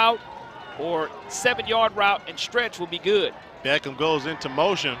wheel route or 7-yard route and stretch will be good. Beckham goes into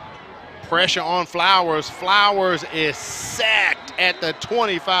motion. Pressure on Flowers. Flowers is sacked at the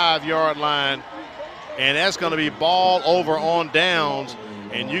 25-yard line. And that's going to be ball over on downs.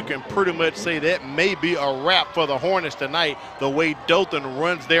 And you can pretty much say that may be a wrap for the Hornets tonight, the way Dothan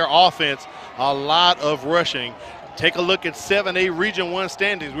runs their offense. A lot of rushing. Take a look at 7A Region 1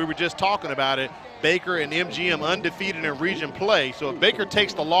 standings. We were just talking about it. Baker and MGM undefeated in region play. So if Baker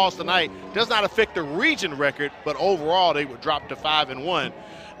takes the loss tonight, does not affect the region record, but overall they would drop to 5-1.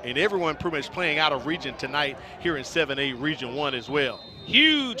 And everyone pretty much playing out of region tonight here in 7A Region 1 as well.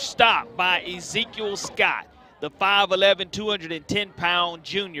 Huge stop by Ezekiel Scott, the 5'11", 210-pound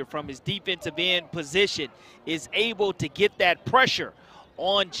junior from his defensive end position, is able to get that pressure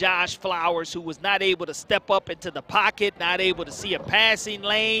on Josh Flowers, who was not able to step up into the pocket, not able to see a passing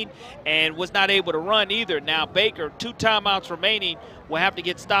lane, and was not able to run either. Now Baker, 2 timeouts remaining, will have to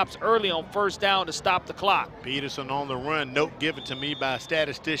get stops early on first down to stop the clock. Peterson on the run. Note given to me by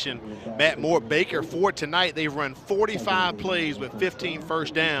statistician Matt Moore. Baker, for tonight, they've run 45 plays with 15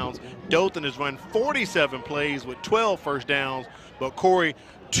 first downs. Dothan has run 47 plays with 12 first downs. But Corey,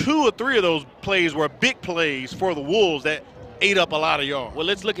 2 or 3 of those plays were big plays for the Wolves that ate up a lot of yards. Well,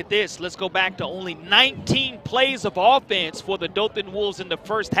 let's look at this. Let's go back to only 19 plays of offense for the Dothan Wolves in the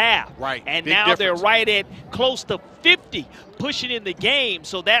first half. Right. And big now difference. they're right at close to 50 pushing in the game.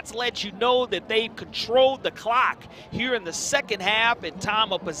 So that's let you know that they've controlled the clock here in the second half in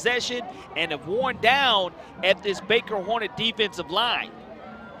time of possession and have worn down at this Baker Hornet defensive line.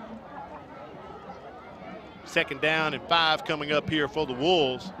 2nd down and 5 coming up here for the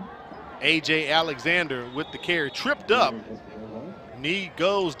Wolves. A.J. Alexander with the carry, tripped up. Knee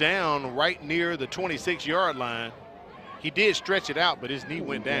goes down right near the 26-yard line. He did stretch it out, but his knee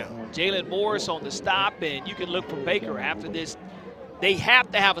went down. Jalen Morris on the stop, and you can look for Baker after this. They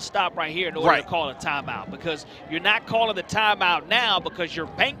have to have a stop right here in order to call a timeout, because you're not calling the timeout now because you're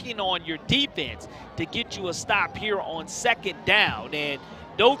banking on your defense to get you a stop here on 2nd down. And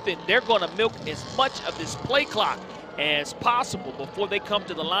Dothan, they're going to milk as much of this play clock as possible before they come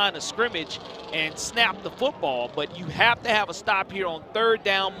to the line of scrimmage and snap the football. But you have to have a stop here on 3rd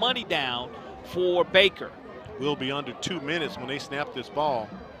down, money down for Baker. We'll be under 2 minutes when they snap this ball.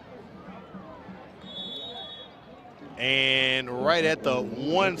 And right at the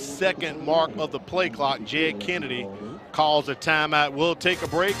 1 second mark of the play clock, Jed Kennedy calls a timeout. We'll take a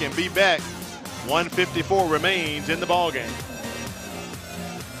break and be back. 1:54 remains in the ballgame.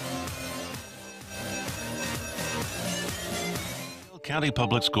 County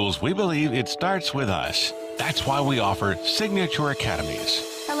Public Schools, we believe it starts with us. That's why we offer Signature Academies.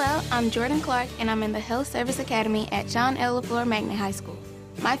 Hello, I'm Jordan Clark, and I'm in the Health Service Academy at John L. LaFleur Magnet High School.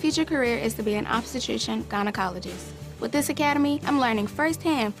 My future career is to be an obstetrician gynecologist. With this academy, I'm learning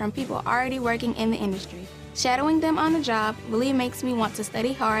firsthand from people already working in the industry. Shadowing them on the job really makes me want to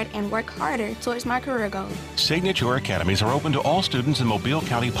study hard and work harder towards my career goals. Signature Academies are open to all students in Mobile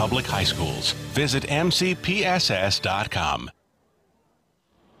County Public High Schools. Visit MCPSS.com.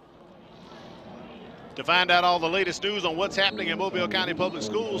 To find out all the latest news on what's happening in Mobile County Public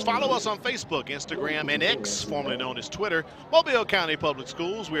Schools, follow us on Facebook, Instagram, and X, formerly known as Twitter. Mobile County Public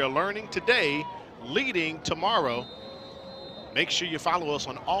Schools, we are learning today, leading tomorrow. Make sure you follow us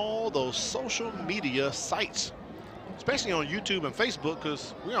on all those social media sites, especially on YouTube and Facebook,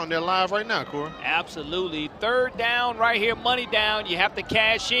 because we're on there live right now, Corey. Absolutely. 3rd down right here, money down. You have to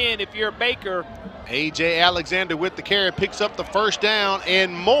cash in if you're a Baker. A.J. Alexander with the carry picks up the 1st down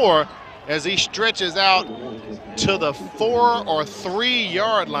and more as he stretches out to the 4 or 3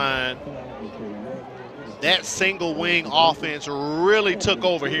 yard line. That single wing offense really took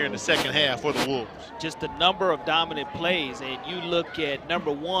over here in the second half for the Wolves. Just a number of dominant plays, and you look at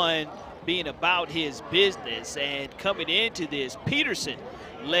number 1 being about his business, and coming into this, Peterson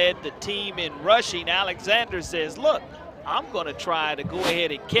led the team in rushing. Alexander says, look, I'm going to try to go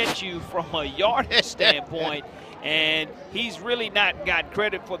ahead and catch you from a yardage standpoint. And he's really not got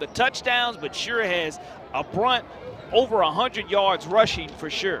credit for the touchdowns, but sure has a brunt over 100 yards rushing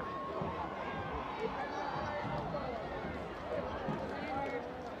for sure.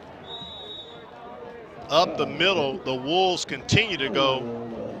 Up the middle, the Wolves continue to go.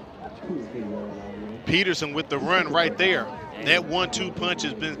 Peterson with the run right there. That 1-2 punch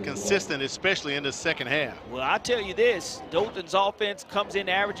has been consistent, especially in the second half. Well, I'll tell you this, Dothan's offense comes in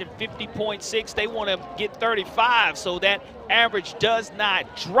averaging 50.6. They want to get 35, so that average does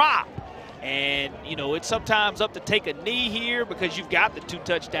not drop. And, you know, it's sometimes up to take a knee here because you've got the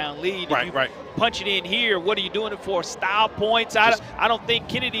 2-touchdown lead. Right. Punch it in here. What are you doing it for? Style points? I don't think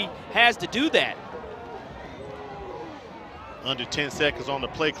Kennedy has to do that. Under 10 seconds on the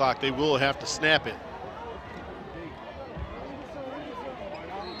play clock, they will have to snap it.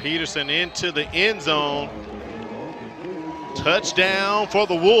 Peterson into the end zone. Touchdown for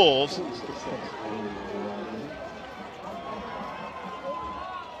the Wolves.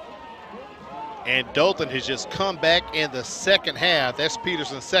 And Dothan has just come back in the second half. That's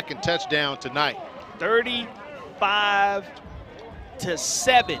Peterson's second touchdown tonight.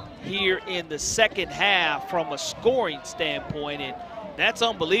 35-7 here in the second half from a scoring standpoint, and that's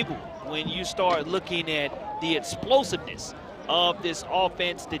unbelievable when you start looking at the explosiveness of this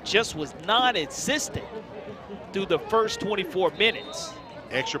offense that just was non-existent through the first 24 minutes.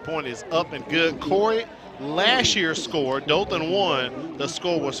 Extra point is up and good. Corey, last year's score, Dothan won. The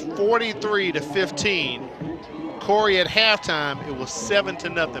score was 43-15. Corey, at halftime, it was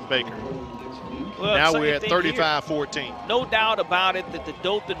 7-0 Baker. Well, now we're at 35-14. No doubt about it that the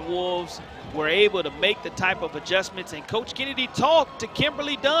Dothan Wolves were able to make the type of adjustments. And Coach Kennedy talked to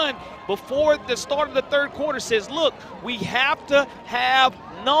Kimberly Dunn before the start of the third quarter, says, look, we have to have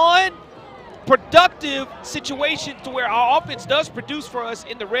non-productive situations to where our offense does produce for us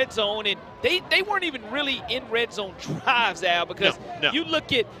in the red zone. And they weren't even really in red zone drives, Al, because you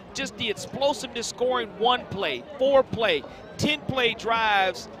look at just the explosiveness scoring 1 play, 4 play, 10 play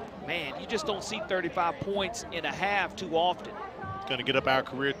drives. Man, you just don't see 35 points in a half too often. Going to get up our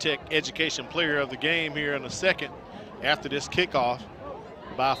Career Tech Education Player of the Game here in a second after this kickoff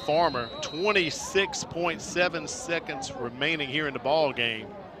by Farmer. 26.7 seconds remaining here in the ball game.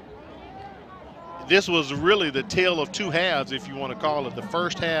 This was really the tale of two halves, if you want to call it. The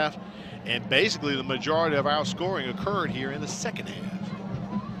first half, and basically the majority of our scoring occurred here in the second half.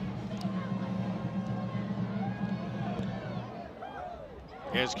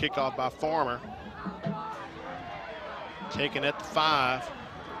 Here's kickoff by Farmer. Taken at the 5.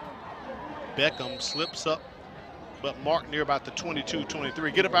 Beckham slips up, but marked near about the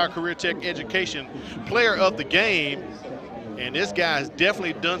 22-23. Get up our Career Tech Education Player of the Game. And this guy has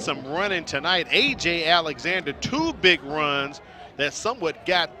definitely done some running tonight. A.J. Alexander, 2 big runs that somewhat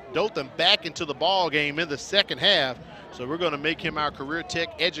got Dothan back into the ball game in the second half. So we're going to make him our Career Tech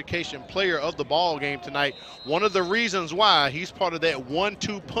Education Player of the ball game tonight. One of the reasons why he's part of that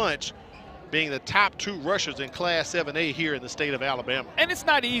 1-2 punch, being the top 2 rushers in Class 7A here in the state of Alabama. And it's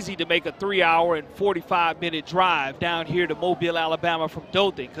not easy to make a 3-hour and 45-minute drive down here to Mobile, Alabama from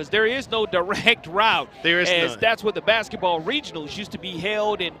Dothan, because there is no direct route. There is none. That's where the basketball regionals used to be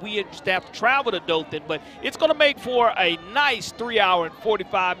held, and we used to have to travel to Dothan. But it's going to make for a nice 3-hour and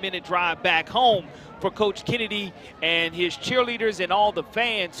 45-minute drive back home for Coach Kennedy and his cheerleaders and all the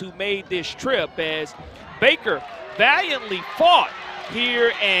fans who made this trip, as Baker valiantly fought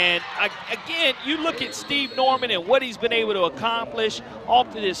here. And again, you look at Steve Norman and what he's been able to accomplish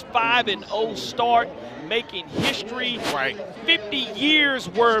off to this 5-0 start, making history. Right. 50 years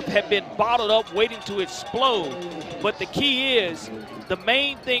worth have been bottled up waiting to explode. But the key is, the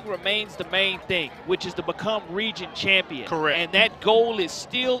main thing remains the main thing, which is to become region champion. Correct. And that goal is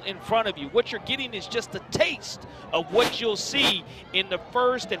still in front of you. What you're getting is just a taste of what you'll see in the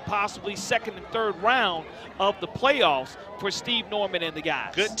first and possibly second and third round of the playoffs for Steve Norman and the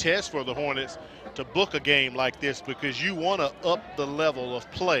guys. Good test for the Hornets to book a game like this, because you want to up the level of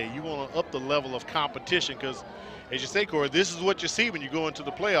play. You want to up the level of competition, because as you say, Corey, this is what you see when you go into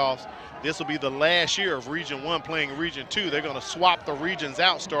the playoffs. This will be the last year of Region 1 playing Region 2. They're going to swap the regions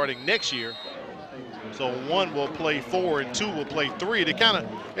out starting next year. So 1 will play 4 and 2 will play 3. They kind of,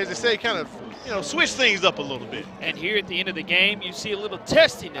 as they say, switch things up a little bit. And here at the end of the game, you see a little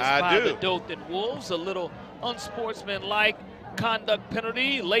testiness by the Dothan Wolves, a little unsportsmanlike conduct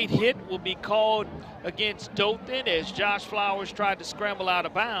penalty. Late hit will be called against Dothan as Josh Flowers tried to scramble out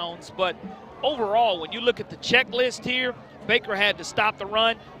of bounds. But overall, when you look at the checklist here, Baker had to stop the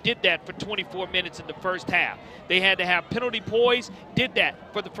run, did that for 24 minutes in the first half. They had to have penalty poise, did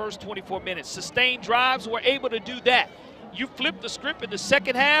that for the first 24 minutes. Sustained drives, were able to do that. You flip the script in the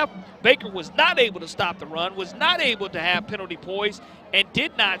second half, Baker was not able to stop the run, was not able to have penalty poise, and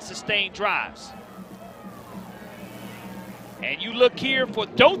did not sustain drives. And you look here for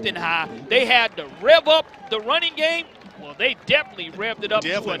Dothan High, they had to rev up the running game. Well, they definitely revved it up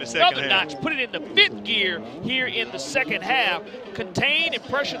to another notch, put it in the 5th gear here in the second half. Contain and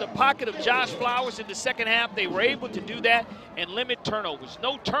pressure the pocket of Josh Flowers in the second half. They were able to do that and limit turnovers.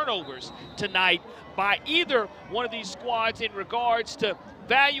 No turnovers tonight by either one of these squads in regards to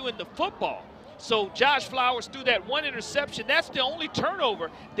value in the football. So Josh Flowers threw that 1 interception. That's the only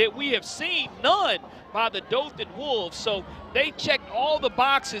turnover that we have seen, none by the Dothan Wolves. So they checked all the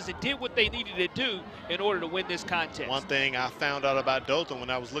boxes and did what they needed to do in order to win this contest. One thing I found out about Dothan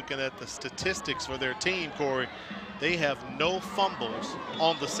when I was looking at the statistics for their team, Corey, they have no fumbles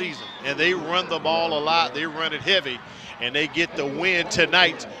on the season. And they run the ball a lot. They run it heavy. And they get the win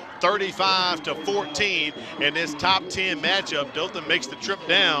tonight, 35-14 in this top 10 matchup. Dothan makes the trip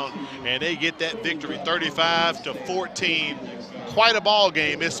down, and they get that victory, 35-14. quite a ball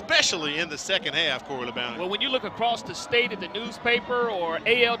game, especially in the second half, Corey LeBounty. Well, when you look across the state at the newspaper or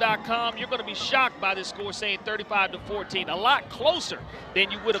AL.com, you're going to be shocked by this score saying 35-14. A lot closer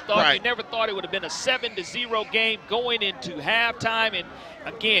than you would have thought. Right. You never thought it would have been a 7-0 game going into halftime. And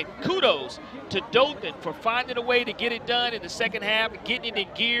again, kudos to Dothan for finding a way to get it done in the second half, getting it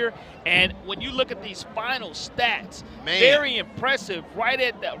in gear. And when you look at these final stats, very impressive. Right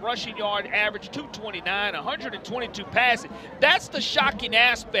at the rushing yard average, 229, 122 passing. That's the shocking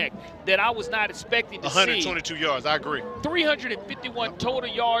aspect that I was not expecting to 122 yards, I agree. 351 total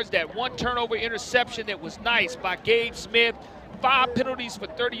yards, that one turnover interception that was nice by Gabe Smith. 5 penalties for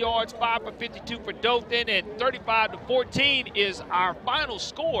 30 yards, 5 for 52 for Dothan, and 35-14 is our final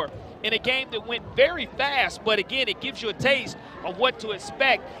score in a game that went very fast. But again, it gives you a taste of what to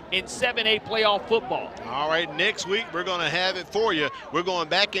expect in 7A playoff football. All right, next week we're going to have it for you. We're going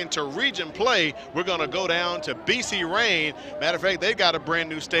back into region play. We're going to go down to BC Reign. Matter of fact, they've got a brand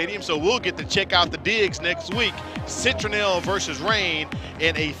new stadium, so we'll get to check out the digs next week. Citronelle versus Reign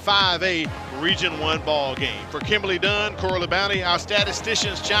in a 5A Region 1 ball game. For Kimberly Dunn, Corey LeBounty, our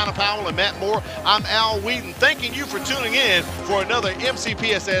statisticians China Powell and Matt Moore, I'm Al Wheaton, thanking you for tuning in for another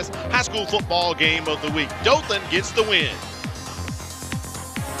MCPSS High School Football Game of the Week. Dothan gets the win.